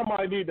feeling I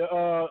might need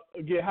to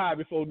get high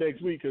before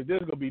next week, because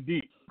this is gonna be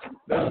deep.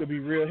 That's gonna be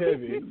real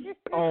heavy.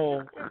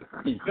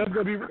 That's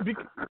gonna be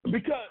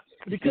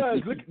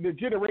because look, the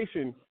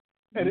generation,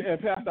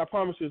 and past our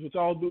promises, with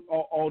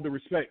all due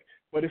respect,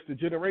 but it's the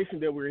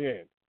generation that we're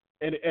in,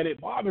 and it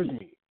bothers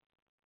me,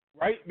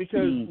 right?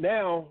 Because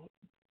now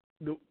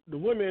the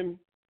women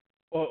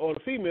or the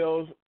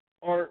females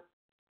aren't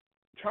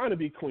trying to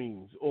be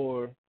queens,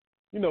 or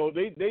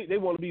they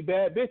want to be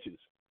bad bitches.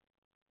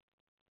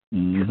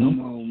 Come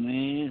on,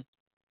 man.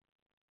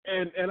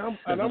 And I'm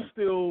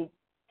still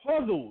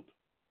puzzled.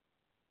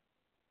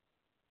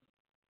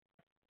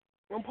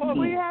 I'm puzzled.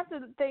 Well, you have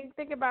to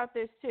think about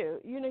this too.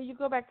 You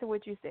go back to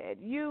what you said.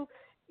 You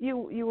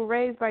were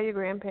raised by your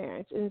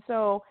grandparents, and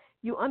so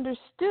you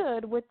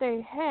understood what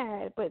they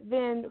had. But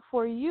then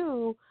for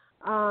you,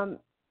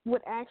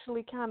 what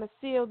actually kind of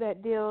sealed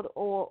that deal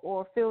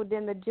or filled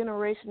in the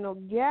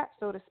generational gap,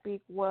 so to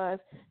speak, was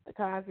the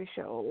Cosby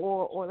Show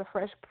or the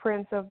Fresh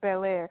Prince of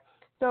Bel-Air.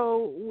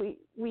 So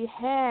we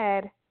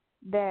had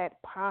those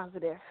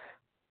positive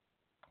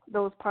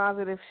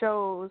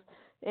shows,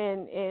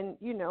 and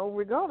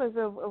regardless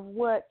of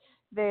what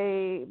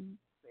Bill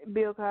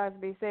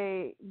Cosby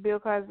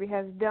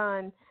has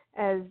done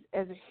as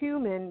a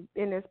human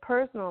in his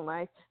personal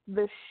life,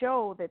 the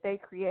show that they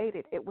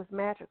created, it was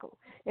magical,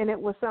 and it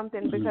was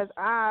something, because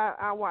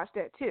I watched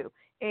that too.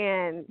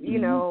 And,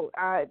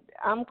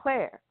 I'm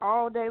Claire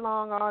all day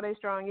long, all day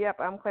strong.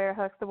 Yep, I'm Claire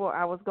Huxtable.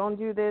 I was going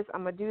to do this.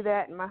 I'm going to do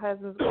that. And my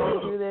husband's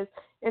going to do this.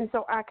 And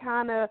so I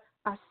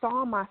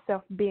saw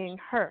myself being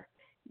her.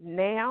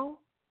 Now,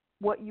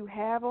 what you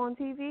have on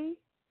TV,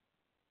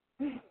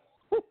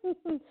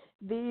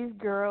 these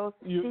girls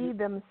see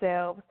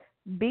themselves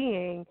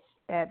being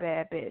that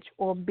bad bitch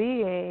or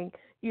being,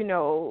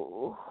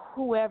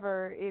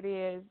 whoever it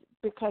is,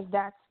 because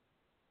that's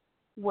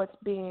what's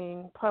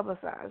being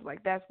publicized,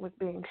 like that's what's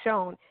being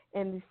shown.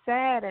 And the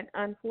sad and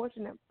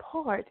unfortunate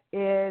part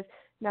is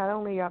not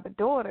only are the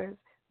daughters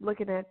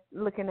looking at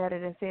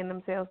it and seeing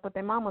themselves, but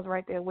their mama's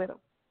right there with them.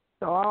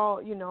 So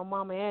all,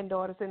 mama and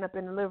daughter sitting up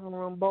in the living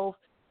room, both,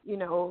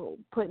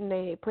 putting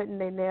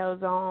their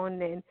nails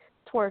on and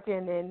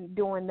twerking and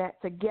doing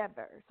that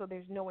together. So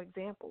there's no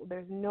example.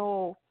 There's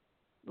no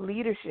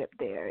leadership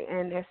there.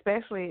 And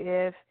especially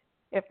if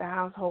the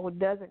household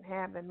doesn't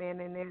have a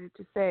man in there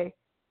to say,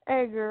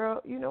 hey,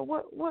 girl,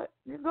 what?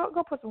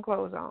 Go put some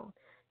clothes on,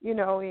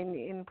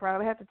 and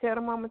probably have to tell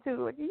the mama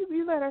too. Like,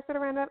 you let her sit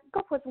around that.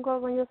 Go put some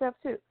clothes on yourself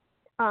too.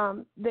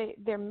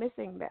 They're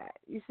missing that.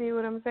 You see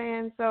what I'm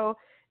saying? So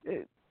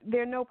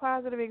there are no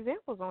positive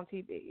examples on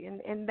TV,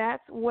 and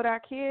that's what our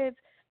kids.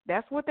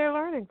 That's what they're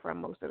learning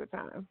from most of the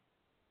time.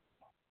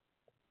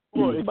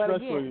 Well, but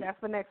again, that's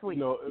for next week.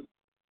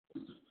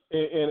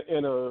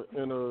 In a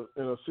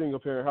single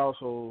parent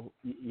household,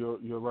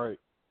 you're right.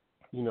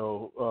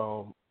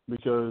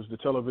 Because the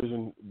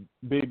television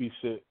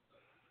babysit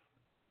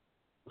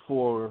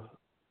for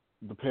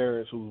the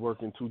parents who's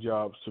working two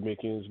jobs to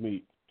make ends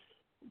meet.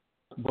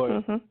 But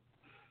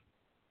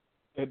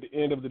at the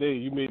end of the day,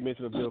 you made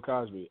mention of Bill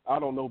Cosby. I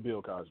don't know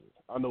Bill Cosby.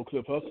 I know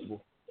Cliff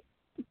Huxtable.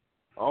 I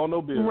don't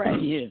know Bill.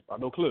 Right. Yeah. I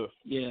know Cliff.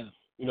 Yeah.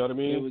 You know what I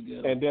mean? There we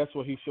go. And that's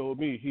what he showed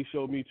me. He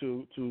showed me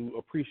to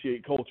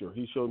appreciate culture.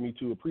 He showed me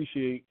to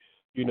appreciate,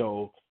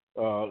 John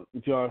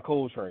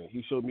Coltrane.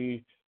 He showed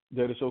me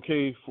that it's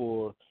okay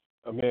for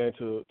a man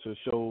to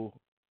show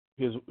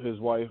his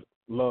wife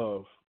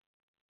love.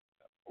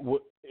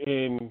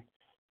 And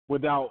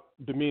without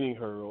demeaning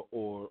her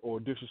or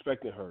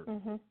disrespecting her.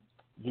 Mhm.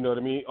 You know what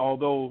I mean?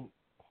 Although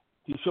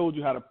he showed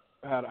you how to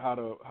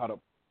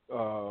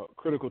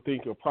critical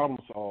think or problem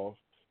solve.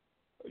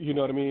 You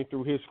know what I mean,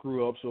 through his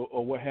screw ups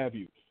or what have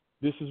you.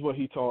 This is what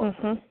he taught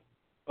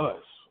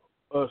us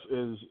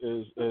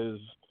as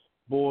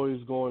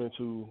boys going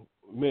into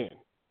men.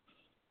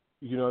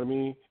 You know what I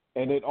mean?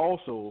 And it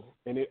also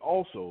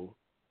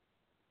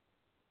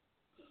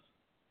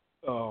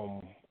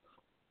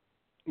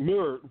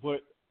mirrored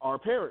what our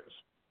parents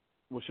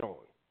were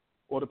showing,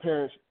 or the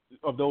parents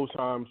of those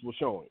times were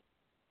showing.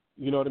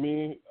 You know what I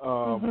mean?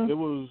 It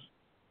was.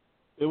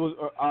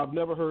 I've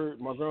never heard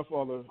my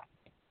grandfather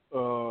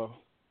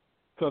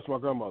cuss my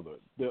grandmother.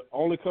 The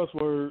only cuss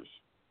words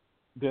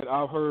that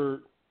I've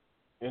heard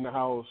in the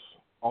house,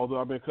 although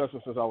I've been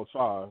cussing since I was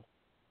 5,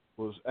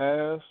 was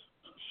ass,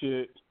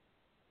 shit,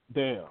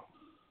 damn.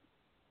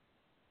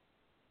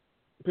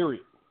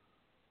 Period.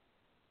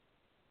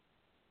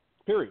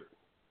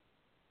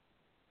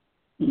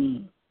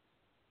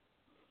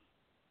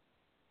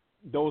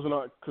 Those are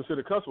not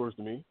considered cuss words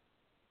to me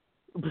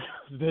because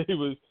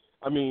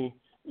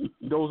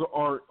those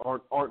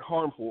aren't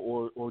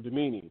harmful or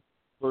demeaning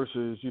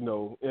versus,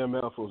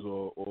 MF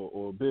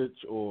or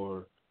bitch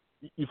or,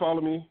 you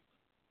follow me?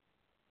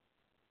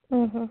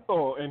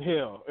 Oh, and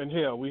hell,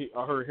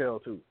 I heard hell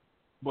too,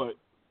 but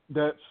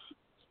that's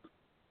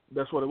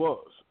what it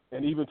was.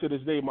 And even to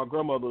this day, my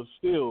grandmother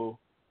still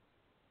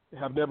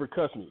have never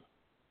cussed me.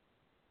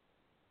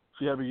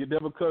 She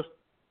never cussed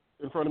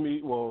in front of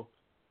me, well,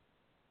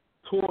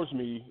 towards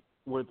me,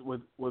 with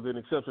an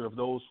exception of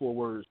those 4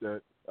 words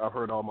that I've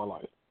heard all my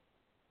life.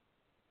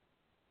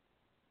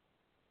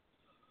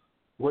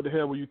 What the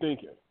hell were you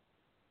thinking?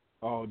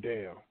 Oh,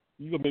 damn.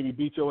 You gonna make me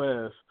beat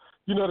your ass.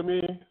 You know what I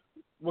mean?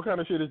 What kind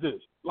of shit is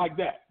this? Like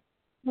that.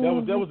 That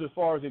was as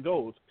far as it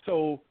goes.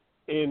 So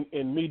in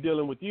me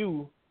dealing with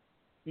you,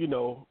 you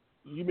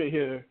may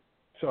hear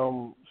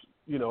some,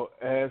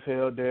 ass,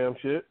 hell, damn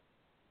shit.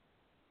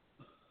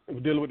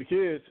 If dealing with the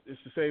kids,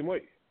 it's the same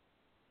way.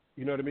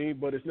 You know what I mean?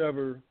 But it's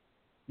never,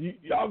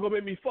 y'all gonna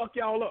make me fuck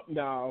y'all up.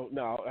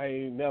 No, I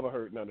ain't never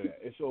heard none of that.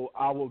 And so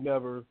I will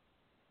never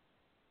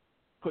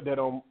put that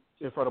on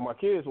in front of my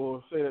kids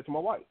or say that to my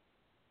wife.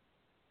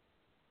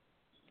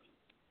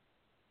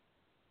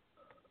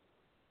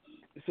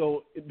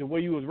 So the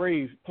way you was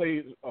raised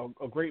plays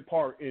a great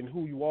part in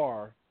who you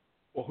are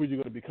or who you're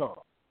going to become.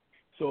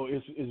 So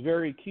it's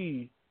very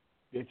key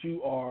that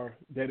you are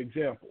that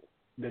example,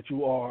 that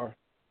you are,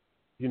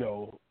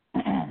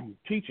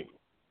 teaching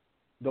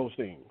those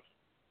things.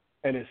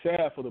 And it's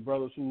sad for the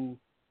brothers who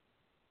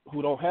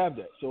don't have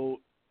that.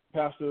 So,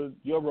 Pastor,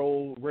 your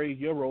role, Ray,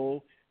 your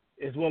role,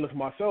 as well as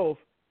myself,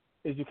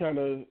 is to kind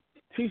of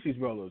teach these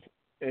brothers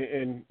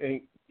and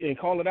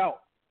call it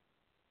out.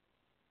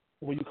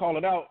 When you call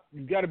it out,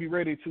 you got to be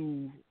ready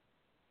to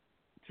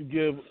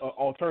give an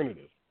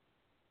alternative.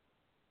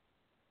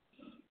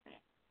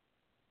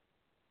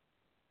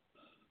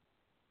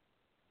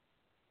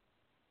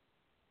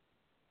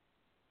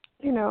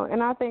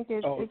 And I think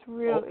it's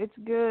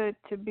good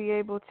to be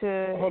able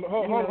to. Hold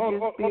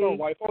on,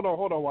 wife.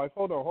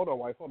 Hold on,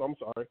 wife. I'm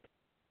sorry.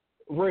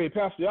 Ray,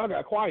 Pastor, y'all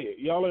got quiet.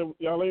 Y'all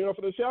ain't up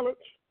for the challenge?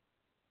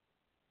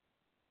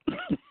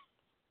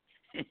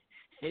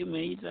 Hey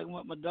man, you talking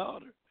about my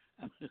daughter?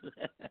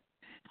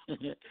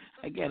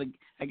 I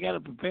gotta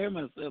prepare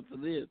myself for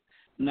this.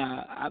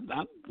 Now I'm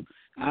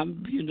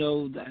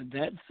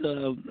that's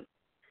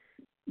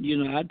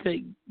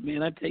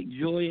I take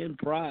joy and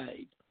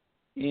pride,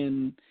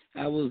 and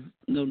I was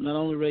not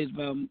only raised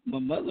by my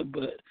mother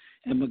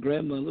and my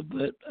grandmother,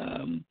 but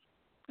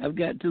I've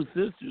got 2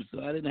 sisters,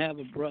 so I didn't have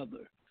a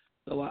brother.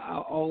 So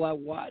all I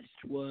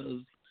watched was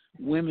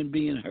women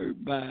being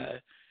hurt by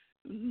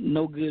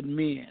no good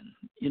men,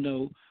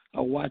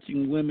 or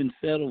watching women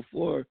settle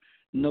for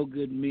no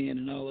good men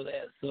and all of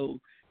that. So,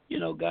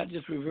 God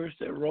just reversed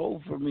that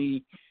role for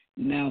me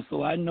now.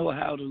 So I know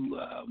how to,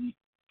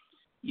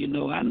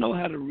 I know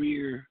how to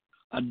rear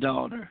a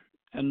daughter.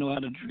 I know how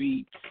to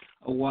treat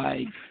a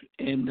wife.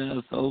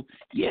 And so,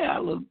 yeah,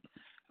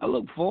 I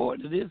look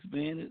forward to this,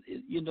 man.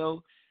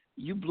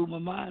 You blew my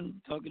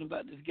mind talking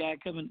about this guy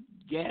coming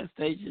gas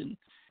station.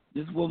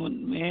 This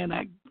woman, man,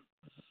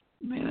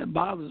 that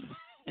bothers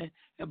me.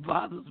 It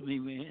bothers me,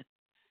 man.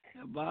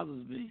 That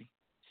bothers me.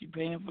 She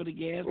paying for the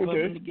gas,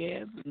 pumping the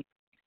gas, and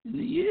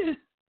yeah.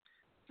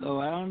 So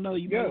I don't know.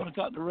 You might want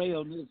to talk to Ray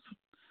on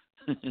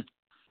this.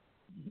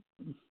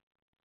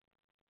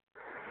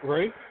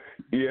 Ray?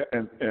 Yeah,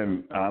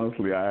 and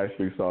honestly, I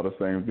actually saw the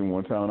same thing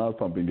one time when I was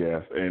pumping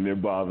gas, and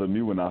it bothered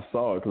me when I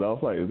saw it because I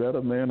was like, "Is that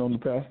a man on the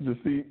passenger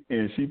seat?"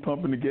 And she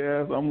pumping the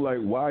gas. I'm like,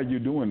 "Why are you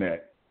doing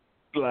that?"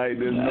 Like,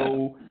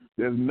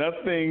 there's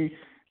nothing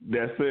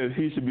that says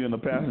he should be on the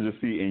passenger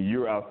seat and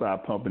you're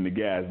outside pumping the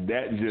gas.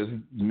 That just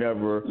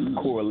never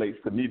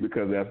correlates to me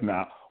because that's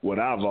not what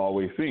I've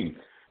always seen.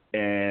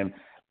 And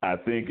I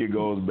think it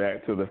goes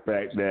back to the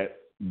fact that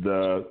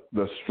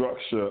the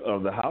structure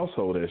of the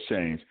household has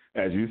changed.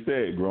 As you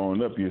said,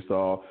 growing up, you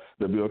saw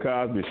the Bill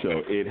Cosby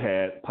Show. It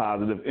had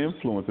positive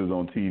influences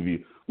on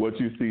TV what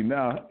you see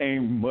now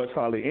ain't much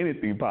hardly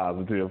anything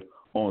positive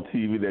on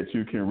TV that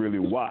you can really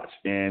watch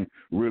and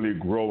really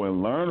grow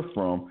and learn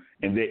from,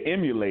 and they're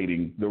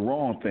emulating the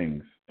wrong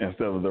things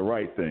instead of the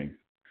right things.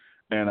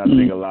 And I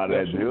think a lot of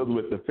that deals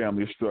with the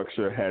family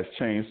structure has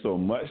changed so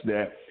much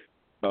that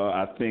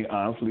I think,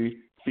 honestly,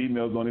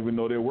 females don't even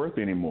know their worth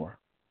anymore.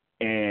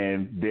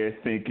 And they're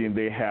thinking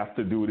they have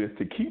to do this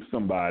to keep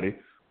somebody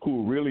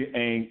who really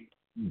ain't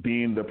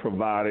being the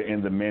provider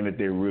and the man that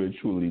they really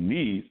truly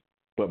need.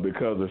 But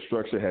because the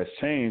structure has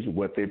changed,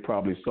 what they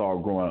probably saw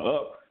growing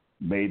up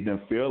made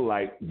them feel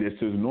like this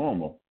is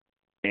normal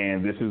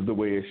and this is the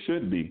way it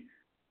should be.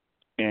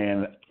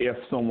 And if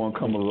someone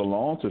comes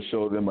along to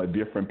show them a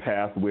different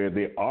path where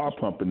they are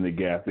pumping the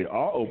gas, they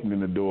are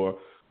opening the door,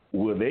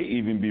 will they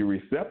even be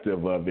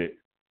receptive of it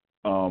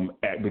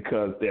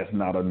because that's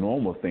not a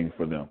normal thing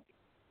for them?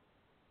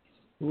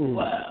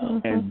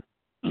 Wow.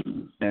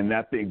 And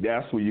I think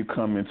that's where you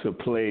come into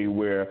play,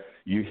 where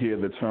you hear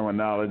the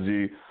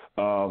terminology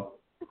of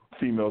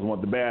females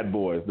want the bad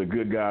boys. The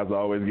good guys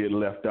always get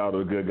left out,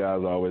 or the good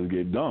guys always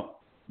get dumped.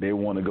 They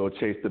want to go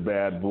chase the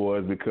bad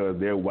boys because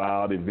they're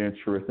wild,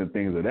 adventurous, and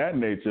things of that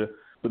nature,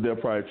 but they'll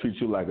probably treat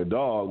you like a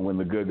dog when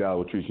the good guy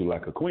will treat you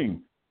like a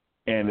queen.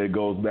 And it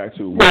goes back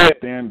to what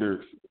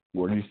standards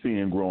were you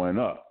seeing growing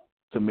up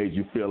to make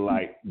you feel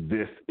like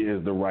this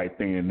is the right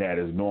thing and that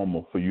is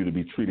normal for you to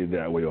be treated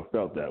that way or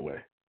felt that way.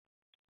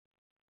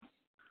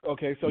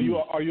 Okay, so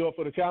are you up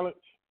for the challenge?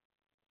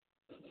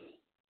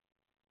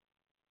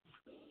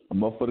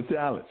 I'm up for the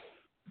challenge.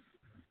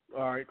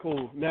 All right,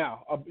 cool.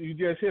 Now you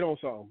just hit on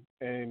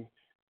something,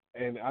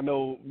 and I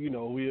know we're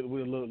a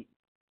little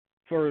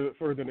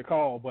further in the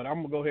call, but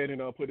I'm gonna go ahead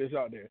and put this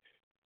out there.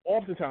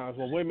 Oftentimes,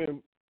 when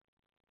women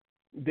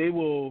they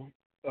will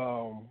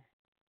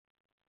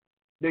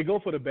they go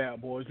for the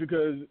bad boys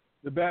because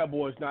the bad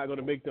boys not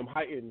gonna make them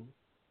heighten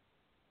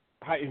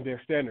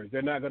their standards.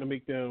 They're not gonna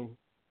make them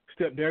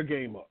step their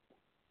game up.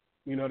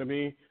 You know what I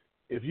mean?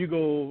 If you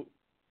go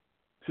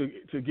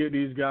to get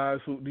these guys,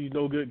 these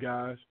no good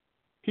guys,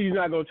 he's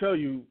not gonna tell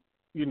you,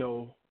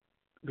 to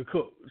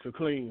cook, to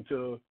clean,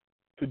 to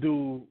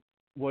do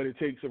what it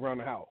takes around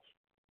the house.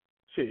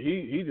 Shit,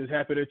 he's just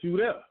happy that you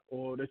there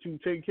or that you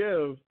take care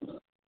of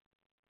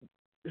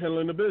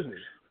handling the business.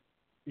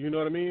 You know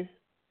what I mean?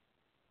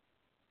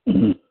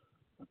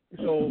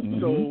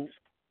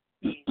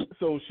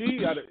 So she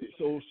got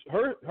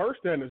her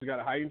standards got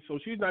to heighten. So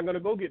she's not gonna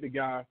go get the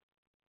guy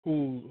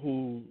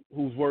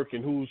who's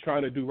working, who's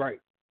trying to do right,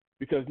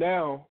 because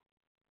now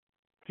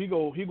he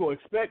go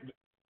expect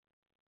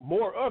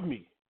more of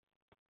me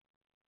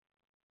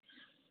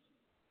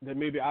that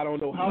maybe I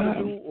don't know how to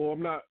do, or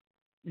I'm not,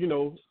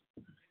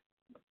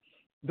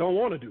 don't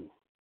want to do.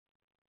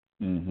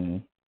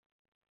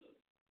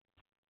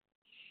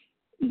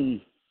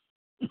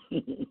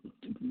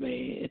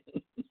 Man,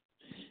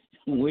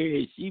 where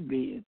has she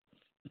been?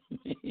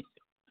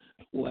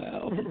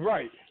 Wow.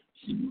 Right.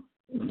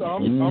 So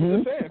I'm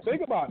just saying,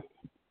 think about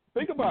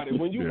it.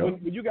 When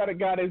you got a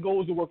guy that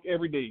goes to work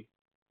every day,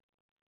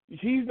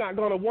 he's not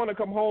gonna want to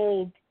come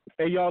home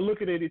and y'all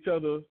looking at each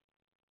other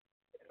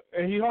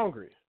and he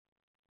hungry.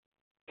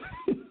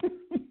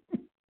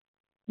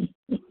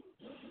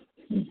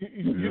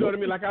 You know what I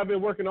mean? Like, I've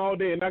been working all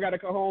day and I got to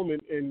come home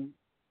and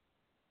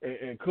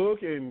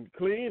cook and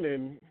clean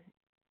and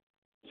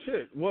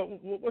shit.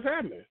 What's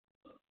happening?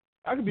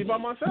 I could be by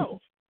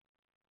myself.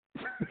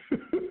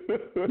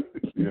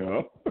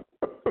 Yeah.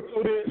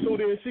 So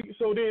then she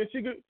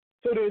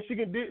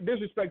can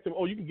disrespect him.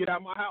 Oh, you can get out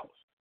of my house,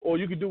 or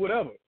you can do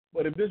whatever.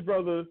 But if this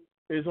brother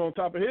is on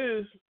top of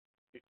his,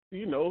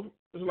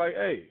 it's like,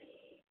 hey,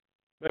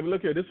 baby,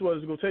 look here. This is what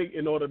it's gonna take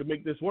in order to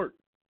make this work.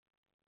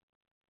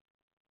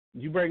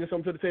 You bringing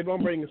something to the table,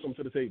 I'm bringing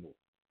something to the table.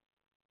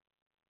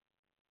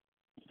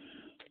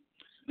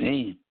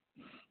 Man,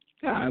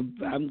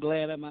 I'm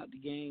glad I'm out the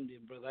game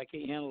then, brother. I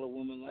can't handle a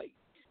woman like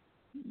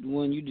the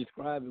one you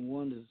describing,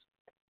 one that's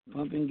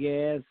pumping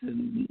gas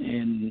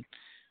and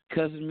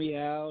cussing me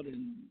out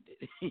and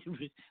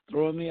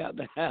throwing me out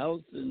the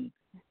house. And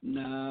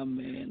nah,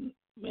 man,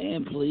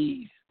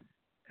 please.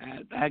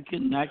 I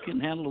couldn't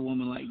handle a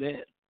woman like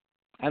that.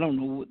 I don't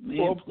know what,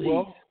 man, please.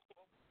 Well,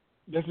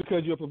 that's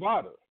because you're a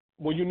provider.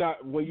 When you're not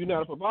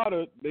a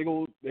provider, they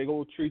go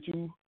treat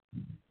you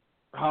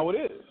how it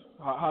is,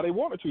 how they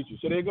want to treat you.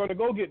 So they're going to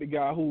go get the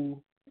guy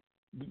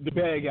the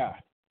bad guy.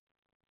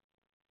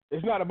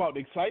 It's not about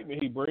the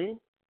excitement he brings.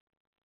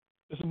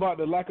 It's about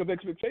the lack of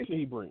expectation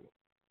he brings.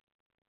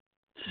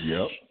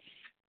 Yep.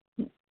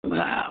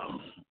 Wow.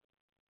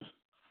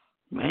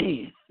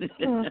 Man.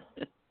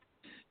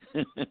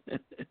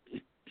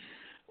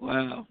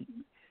 Wow.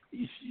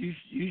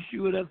 You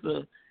sure that's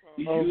a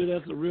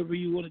river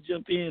you want to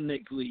jump in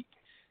next week?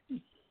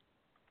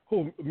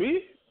 Who,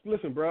 me?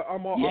 Listen, bro.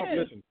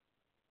 Listen.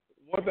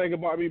 One thing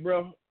about me,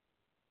 bro,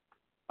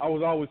 I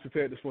was always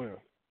prepared to swim.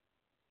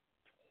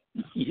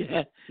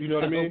 Yeah. You know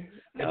what I mean?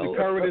 If the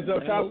current is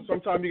up top,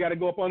 sometimes you got to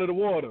go up under the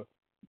water.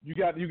 You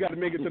got to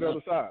make it to the other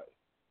side.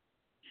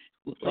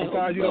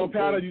 Sometimes you don't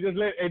paddle, you just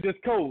let it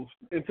just coast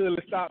until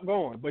it stops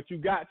going. But you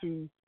got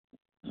to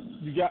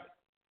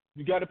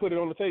put it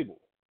on the table.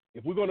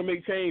 If we're gonna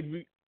make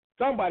change,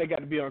 somebody got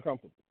to be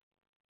uncomfortable.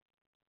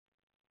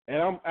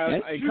 And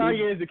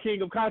Kanye is the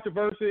king of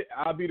controversy.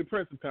 I'll be the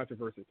prince of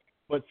controversy.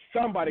 But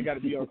somebody got to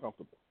be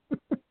uncomfortable.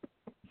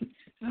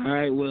 All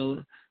right,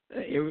 well,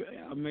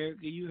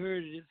 America, you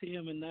heard it. It's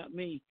him and not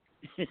me.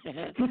 But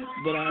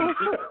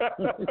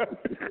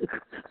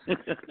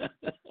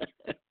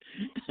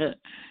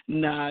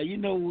nah, you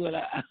know what?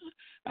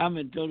 I'm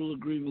in total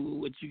agreement with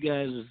what you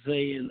guys are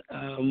saying.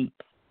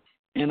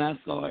 And I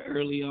saw it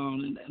early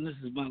on, and this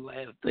is my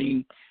last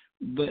thing.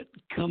 But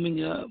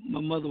coming up,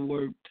 my mother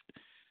worked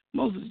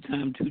most of the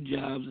time 2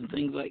 jobs and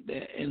things like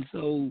that. And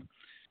so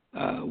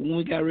when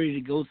we got ready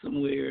to go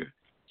somewhere,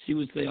 she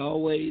would say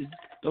always,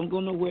 don't go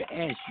nowhere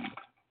ashy.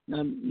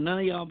 Now, none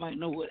of y'all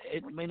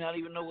may not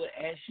even know what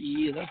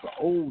ashy is. That's an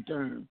old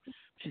term.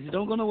 She said,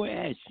 don't go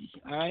nowhere ashy,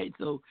 all right?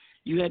 So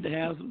you had to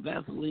have some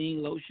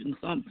Vaseline, lotion,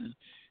 something.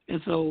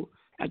 And so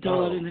I told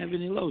her I didn't have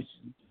any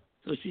lotion.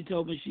 So she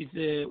told me, she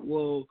said,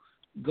 well,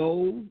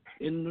 go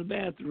in the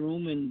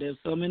bathroom and there's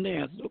some in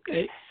there. I said,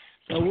 okay.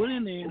 So I went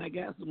in there and I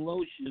got some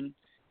lotion.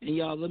 And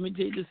y'all, let me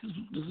tell you,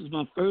 this is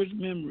my first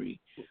memory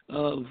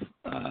of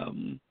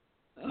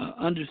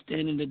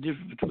understanding the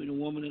difference between a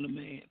woman and a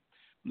man.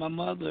 My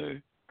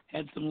mother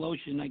had some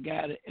lotion. I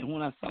got it, and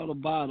when I saw the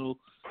bottle,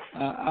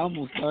 I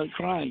almost started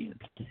crying.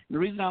 The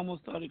reason I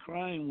almost started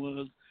crying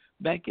was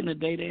back in the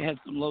day they had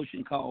some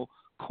lotion called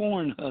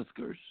Corn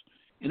Huskers,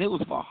 and it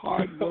was for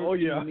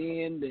hard-working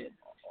men.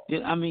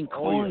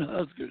 Corn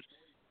Huskers.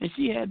 And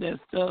she had that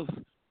stuff,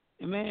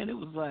 and man, it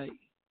was like,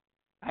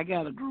 I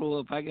gotta grow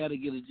up. I gotta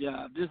get a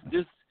job. This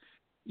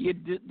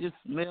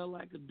smell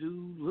like a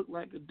dude, look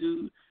like a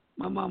dude.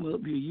 My mama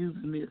up here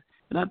using this,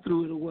 and I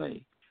threw it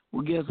away.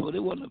 Well, guess what? It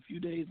wasn't a few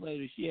days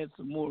later. She had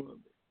some more of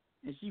it,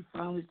 and she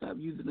finally stopped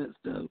using that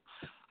stuff.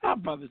 I'll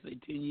probably say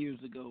 10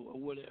 years ago or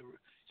whatever.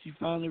 She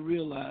finally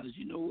realized,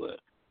 you know what?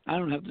 I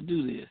don't have to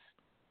do this.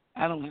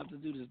 I don't have to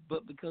do this.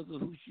 But because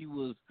of who she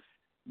was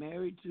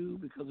married to,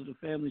 because of the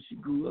family she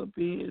grew up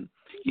in,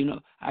 you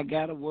know, I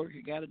gotta work.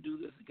 I gotta do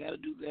this. I gotta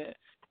do that.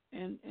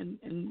 And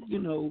you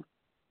know,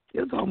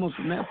 it's almost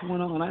from that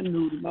point on, I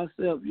knew to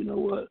myself, you know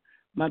what?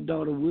 My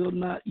daughter will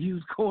not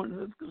use Corn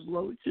Huskers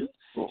lotion.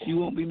 She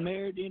won't be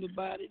married to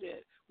anybody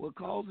that will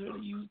cause her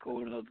to use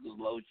Corn Huskers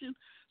lotion.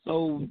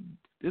 So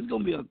there's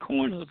going to be a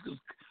Corn Huskers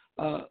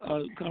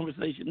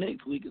conversation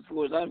next week as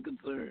far as I'm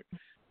concerned.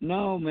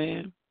 No,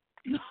 man.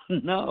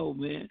 No,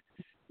 man.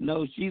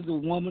 No, she's a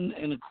woman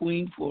and a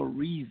queen for a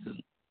reason.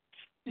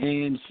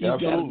 And she's got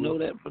to know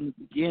that from the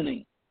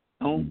beginning.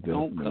 Don't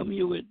come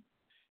here with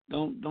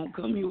don't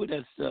come here with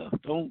that stuff.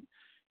 Don't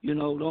do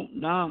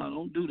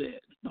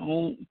that.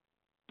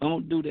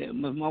 Don't do that.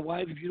 My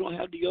wife, if you don't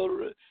have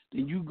deodorant,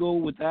 then you go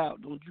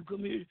without. Don't you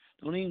come here.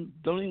 Don't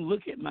even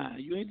look at mine.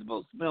 You ain't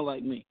supposed to smell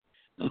like me.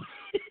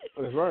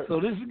 That's right. So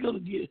this is gonna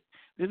get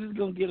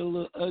a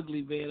little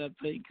ugly, man. I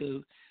think, because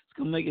it's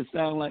gonna make it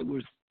sound like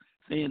we're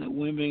saying that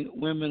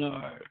women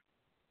are,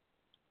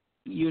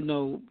 you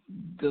know,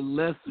 the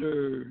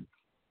lesser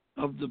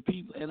of the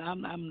people. And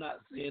I'm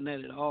not saying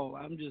that at all.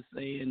 I'm just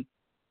saying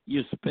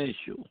you're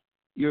special.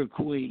 You're a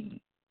queen,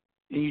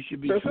 and you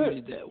should be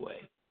treated that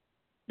way.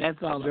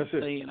 That's all I'm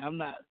saying. I'm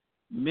not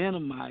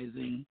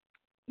minimizing,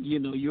 you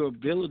know, your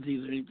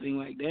abilities or anything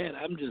like that.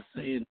 I'm just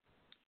saying,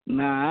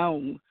 I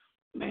don't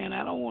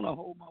want to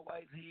hold my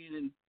wife's hand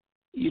and,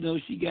 you know,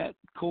 she got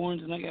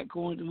corns and I got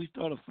corns and we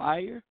start a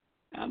fire.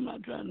 I'm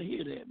not trying to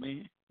hear that,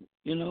 man.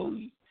 You know,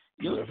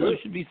 your stuff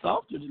should be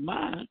softer than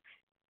mine.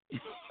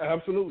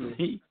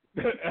 Absolutely.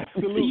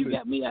 Absolutely. You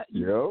got me out.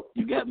 You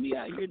got me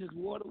out here in this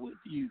water with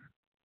you.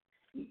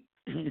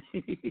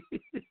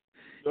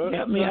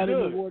 Got me out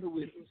in the water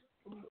with you.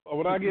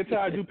 When I get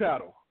tired, you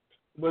paddle.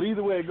 But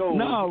either way it goes,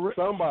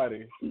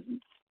 somebody.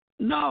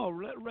 No,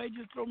 let Ray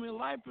just throw me a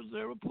life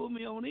preserver, pull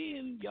me on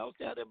in. Y'all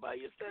stay out there by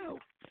yourself.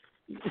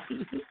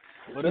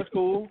 Well, that's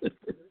cool.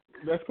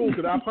 That's cool,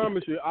 because I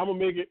promise you, I'm going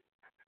to make it,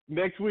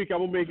 next week, I'm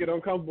going to make it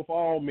uncomfortable for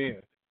all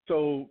men.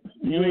 So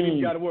you ain't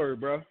even got to worry,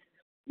 bro.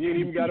 You ain't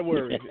even got to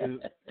worry.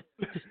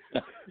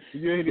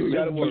 You ain't even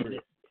got to worry.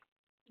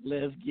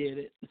 Let's get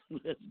it.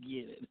 Let's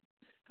get it.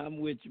 I'm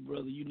with you,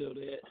 brother. You know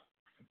that.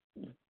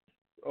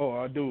 Oh,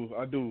 I do.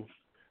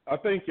 I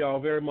thank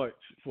y'all very much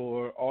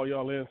for all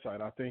y'all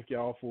insight. I thank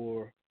y'all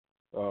for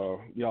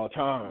y'all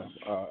time.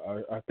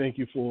 I thank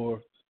you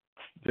for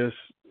just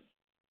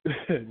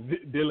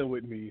dealing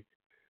with me,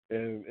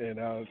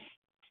 and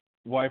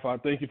wife, I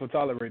thank you for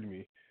tolerating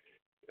me,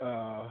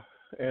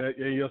 and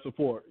your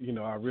support. You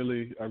know, I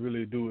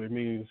really do. It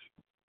means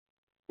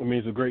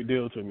a great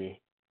deal to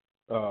me.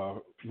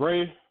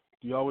 Ray,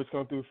 you always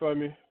come through for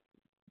me.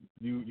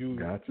 You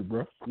got you,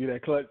 bro. You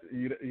that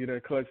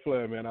clutch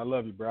player, man. I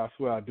love you, bro. I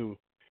swear I do.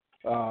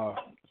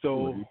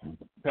 So,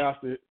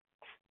 Pastor,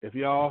 if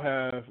y'all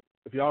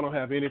don't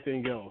have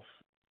anything else,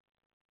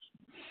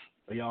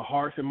 y'all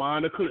hearts and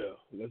mind are clear,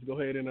 let's go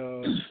ahead and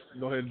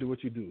do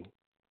what you do.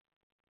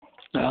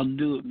 I'll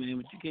do it, man,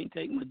 but you can't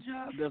take my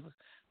job. That's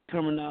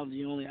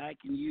terminology only I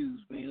can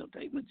use, man. Don't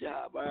take my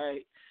job, all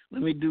right?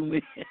 Let me do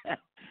me.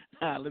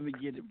 Let me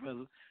get it,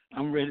 brother.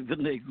 I'm ready for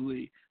next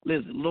week.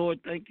 Listen, Lord,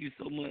 thank you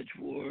so much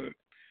for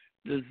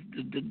the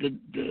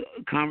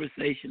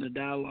conversation, the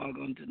dialogue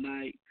on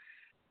tonight.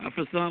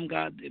 For some,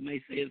 God, they may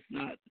say it's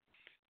not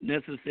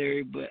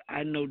necessary, but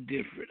I know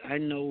different. I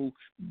know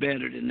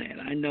better than that.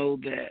 I know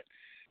that,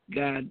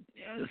 God,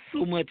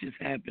 so much is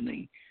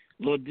happening.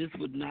 Lord, this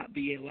would not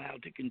be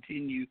allowed to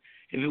continue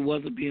if it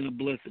wasn't being a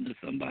blessing to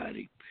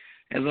somebody.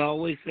 As I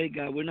always say,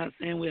 God, we're not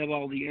saying we have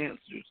all the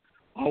answers.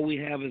 All we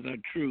have is our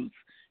truth.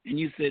 And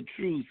you said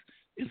truth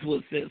is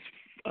what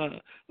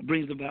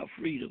brings about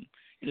freedom.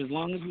 And as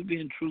long as we're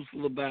being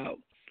truthful about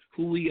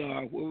who we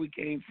are, where we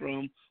came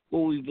from,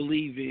 what we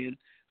believe in,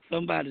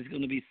 somebody's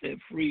going to be set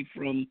free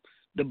from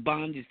the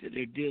bondage that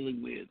they're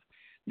dealing with.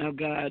 Now,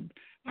 God,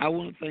 I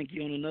want to thank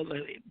you on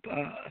another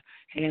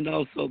hand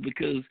also,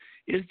 because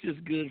it's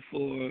just good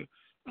for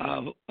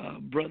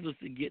brothers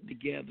to get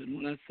together. And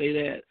when I say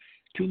that,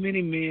 too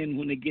many men,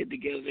 when they get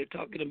together, they're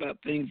talking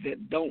about things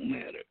that don't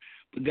matter.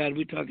 But, God,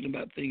 we're talking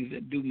about things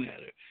that do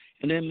matter.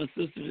 And then my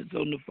sister that's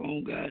on the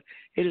phone, God,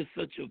 it is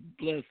such a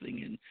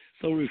blessing and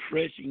so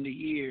refreshing to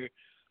hear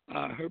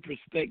her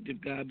perspective,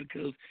 God,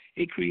 because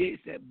it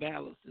creates that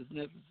balance that's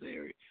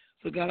necessary.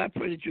 So, God, I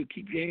pray that you'll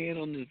keep your hand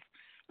on this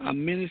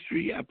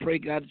ministry. I pray,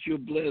 God, that you'll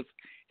bless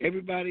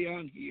everybody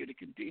on here to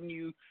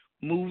continue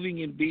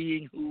moving and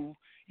being who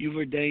you've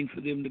ordained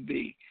for them to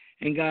be.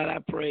 And, God, I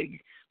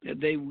pray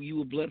that you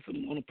will bless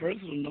them on a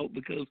personal note,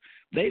 because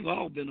they've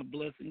all been a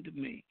blessing to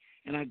me,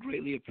 and I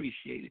greatly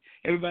appreciate it.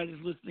 Everybody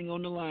that's listening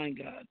on the line,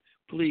 God,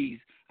 please,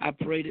 I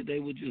pray that they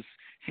will just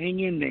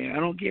hang in there. I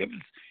don't care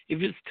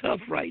if it's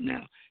tough right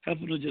now. Help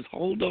them to just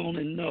hold on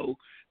and know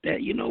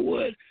that, you know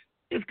what,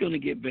 it's going to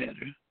get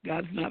better.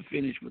 God's not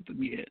finished with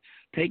them yet.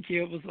 Take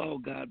care of us all,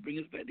 God. Bring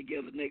us back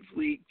together next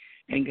week.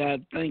 And,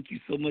 God, thank you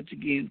so much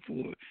again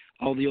for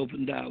all the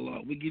open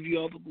dialogue. We give you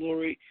all the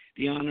glory,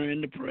 the honor,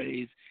 and the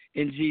praise.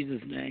 In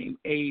Jesus' name,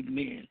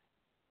 amen.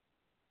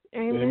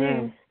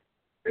 Amen.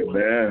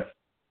 Amen.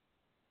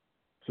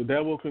 So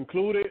that will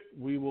conclude it.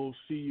 We will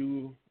see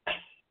you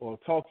or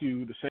talk to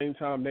you the same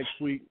time next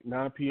week,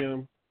 9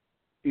 p.m.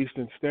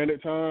 Eastern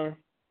Standard Time,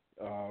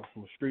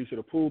 from the streets to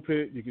the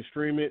pulpit. You can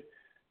stream it.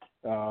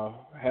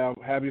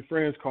 Have your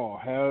friends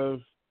call.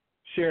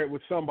 Share it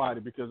with somebody,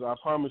 because I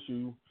promise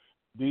you,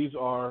 these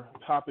are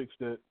topics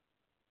that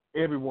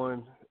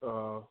everyone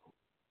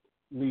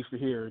needs to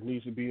hear,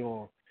 needs to be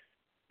on.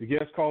 The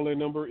guest call-in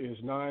number is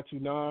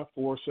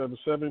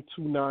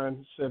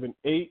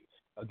 929-477-2978.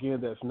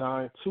 Again, that's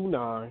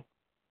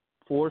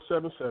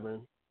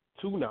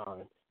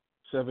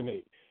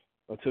 929-477-2978.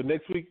 Until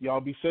next week, y'all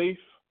be safe,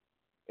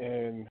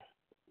 and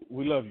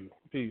we love you.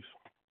 Peace.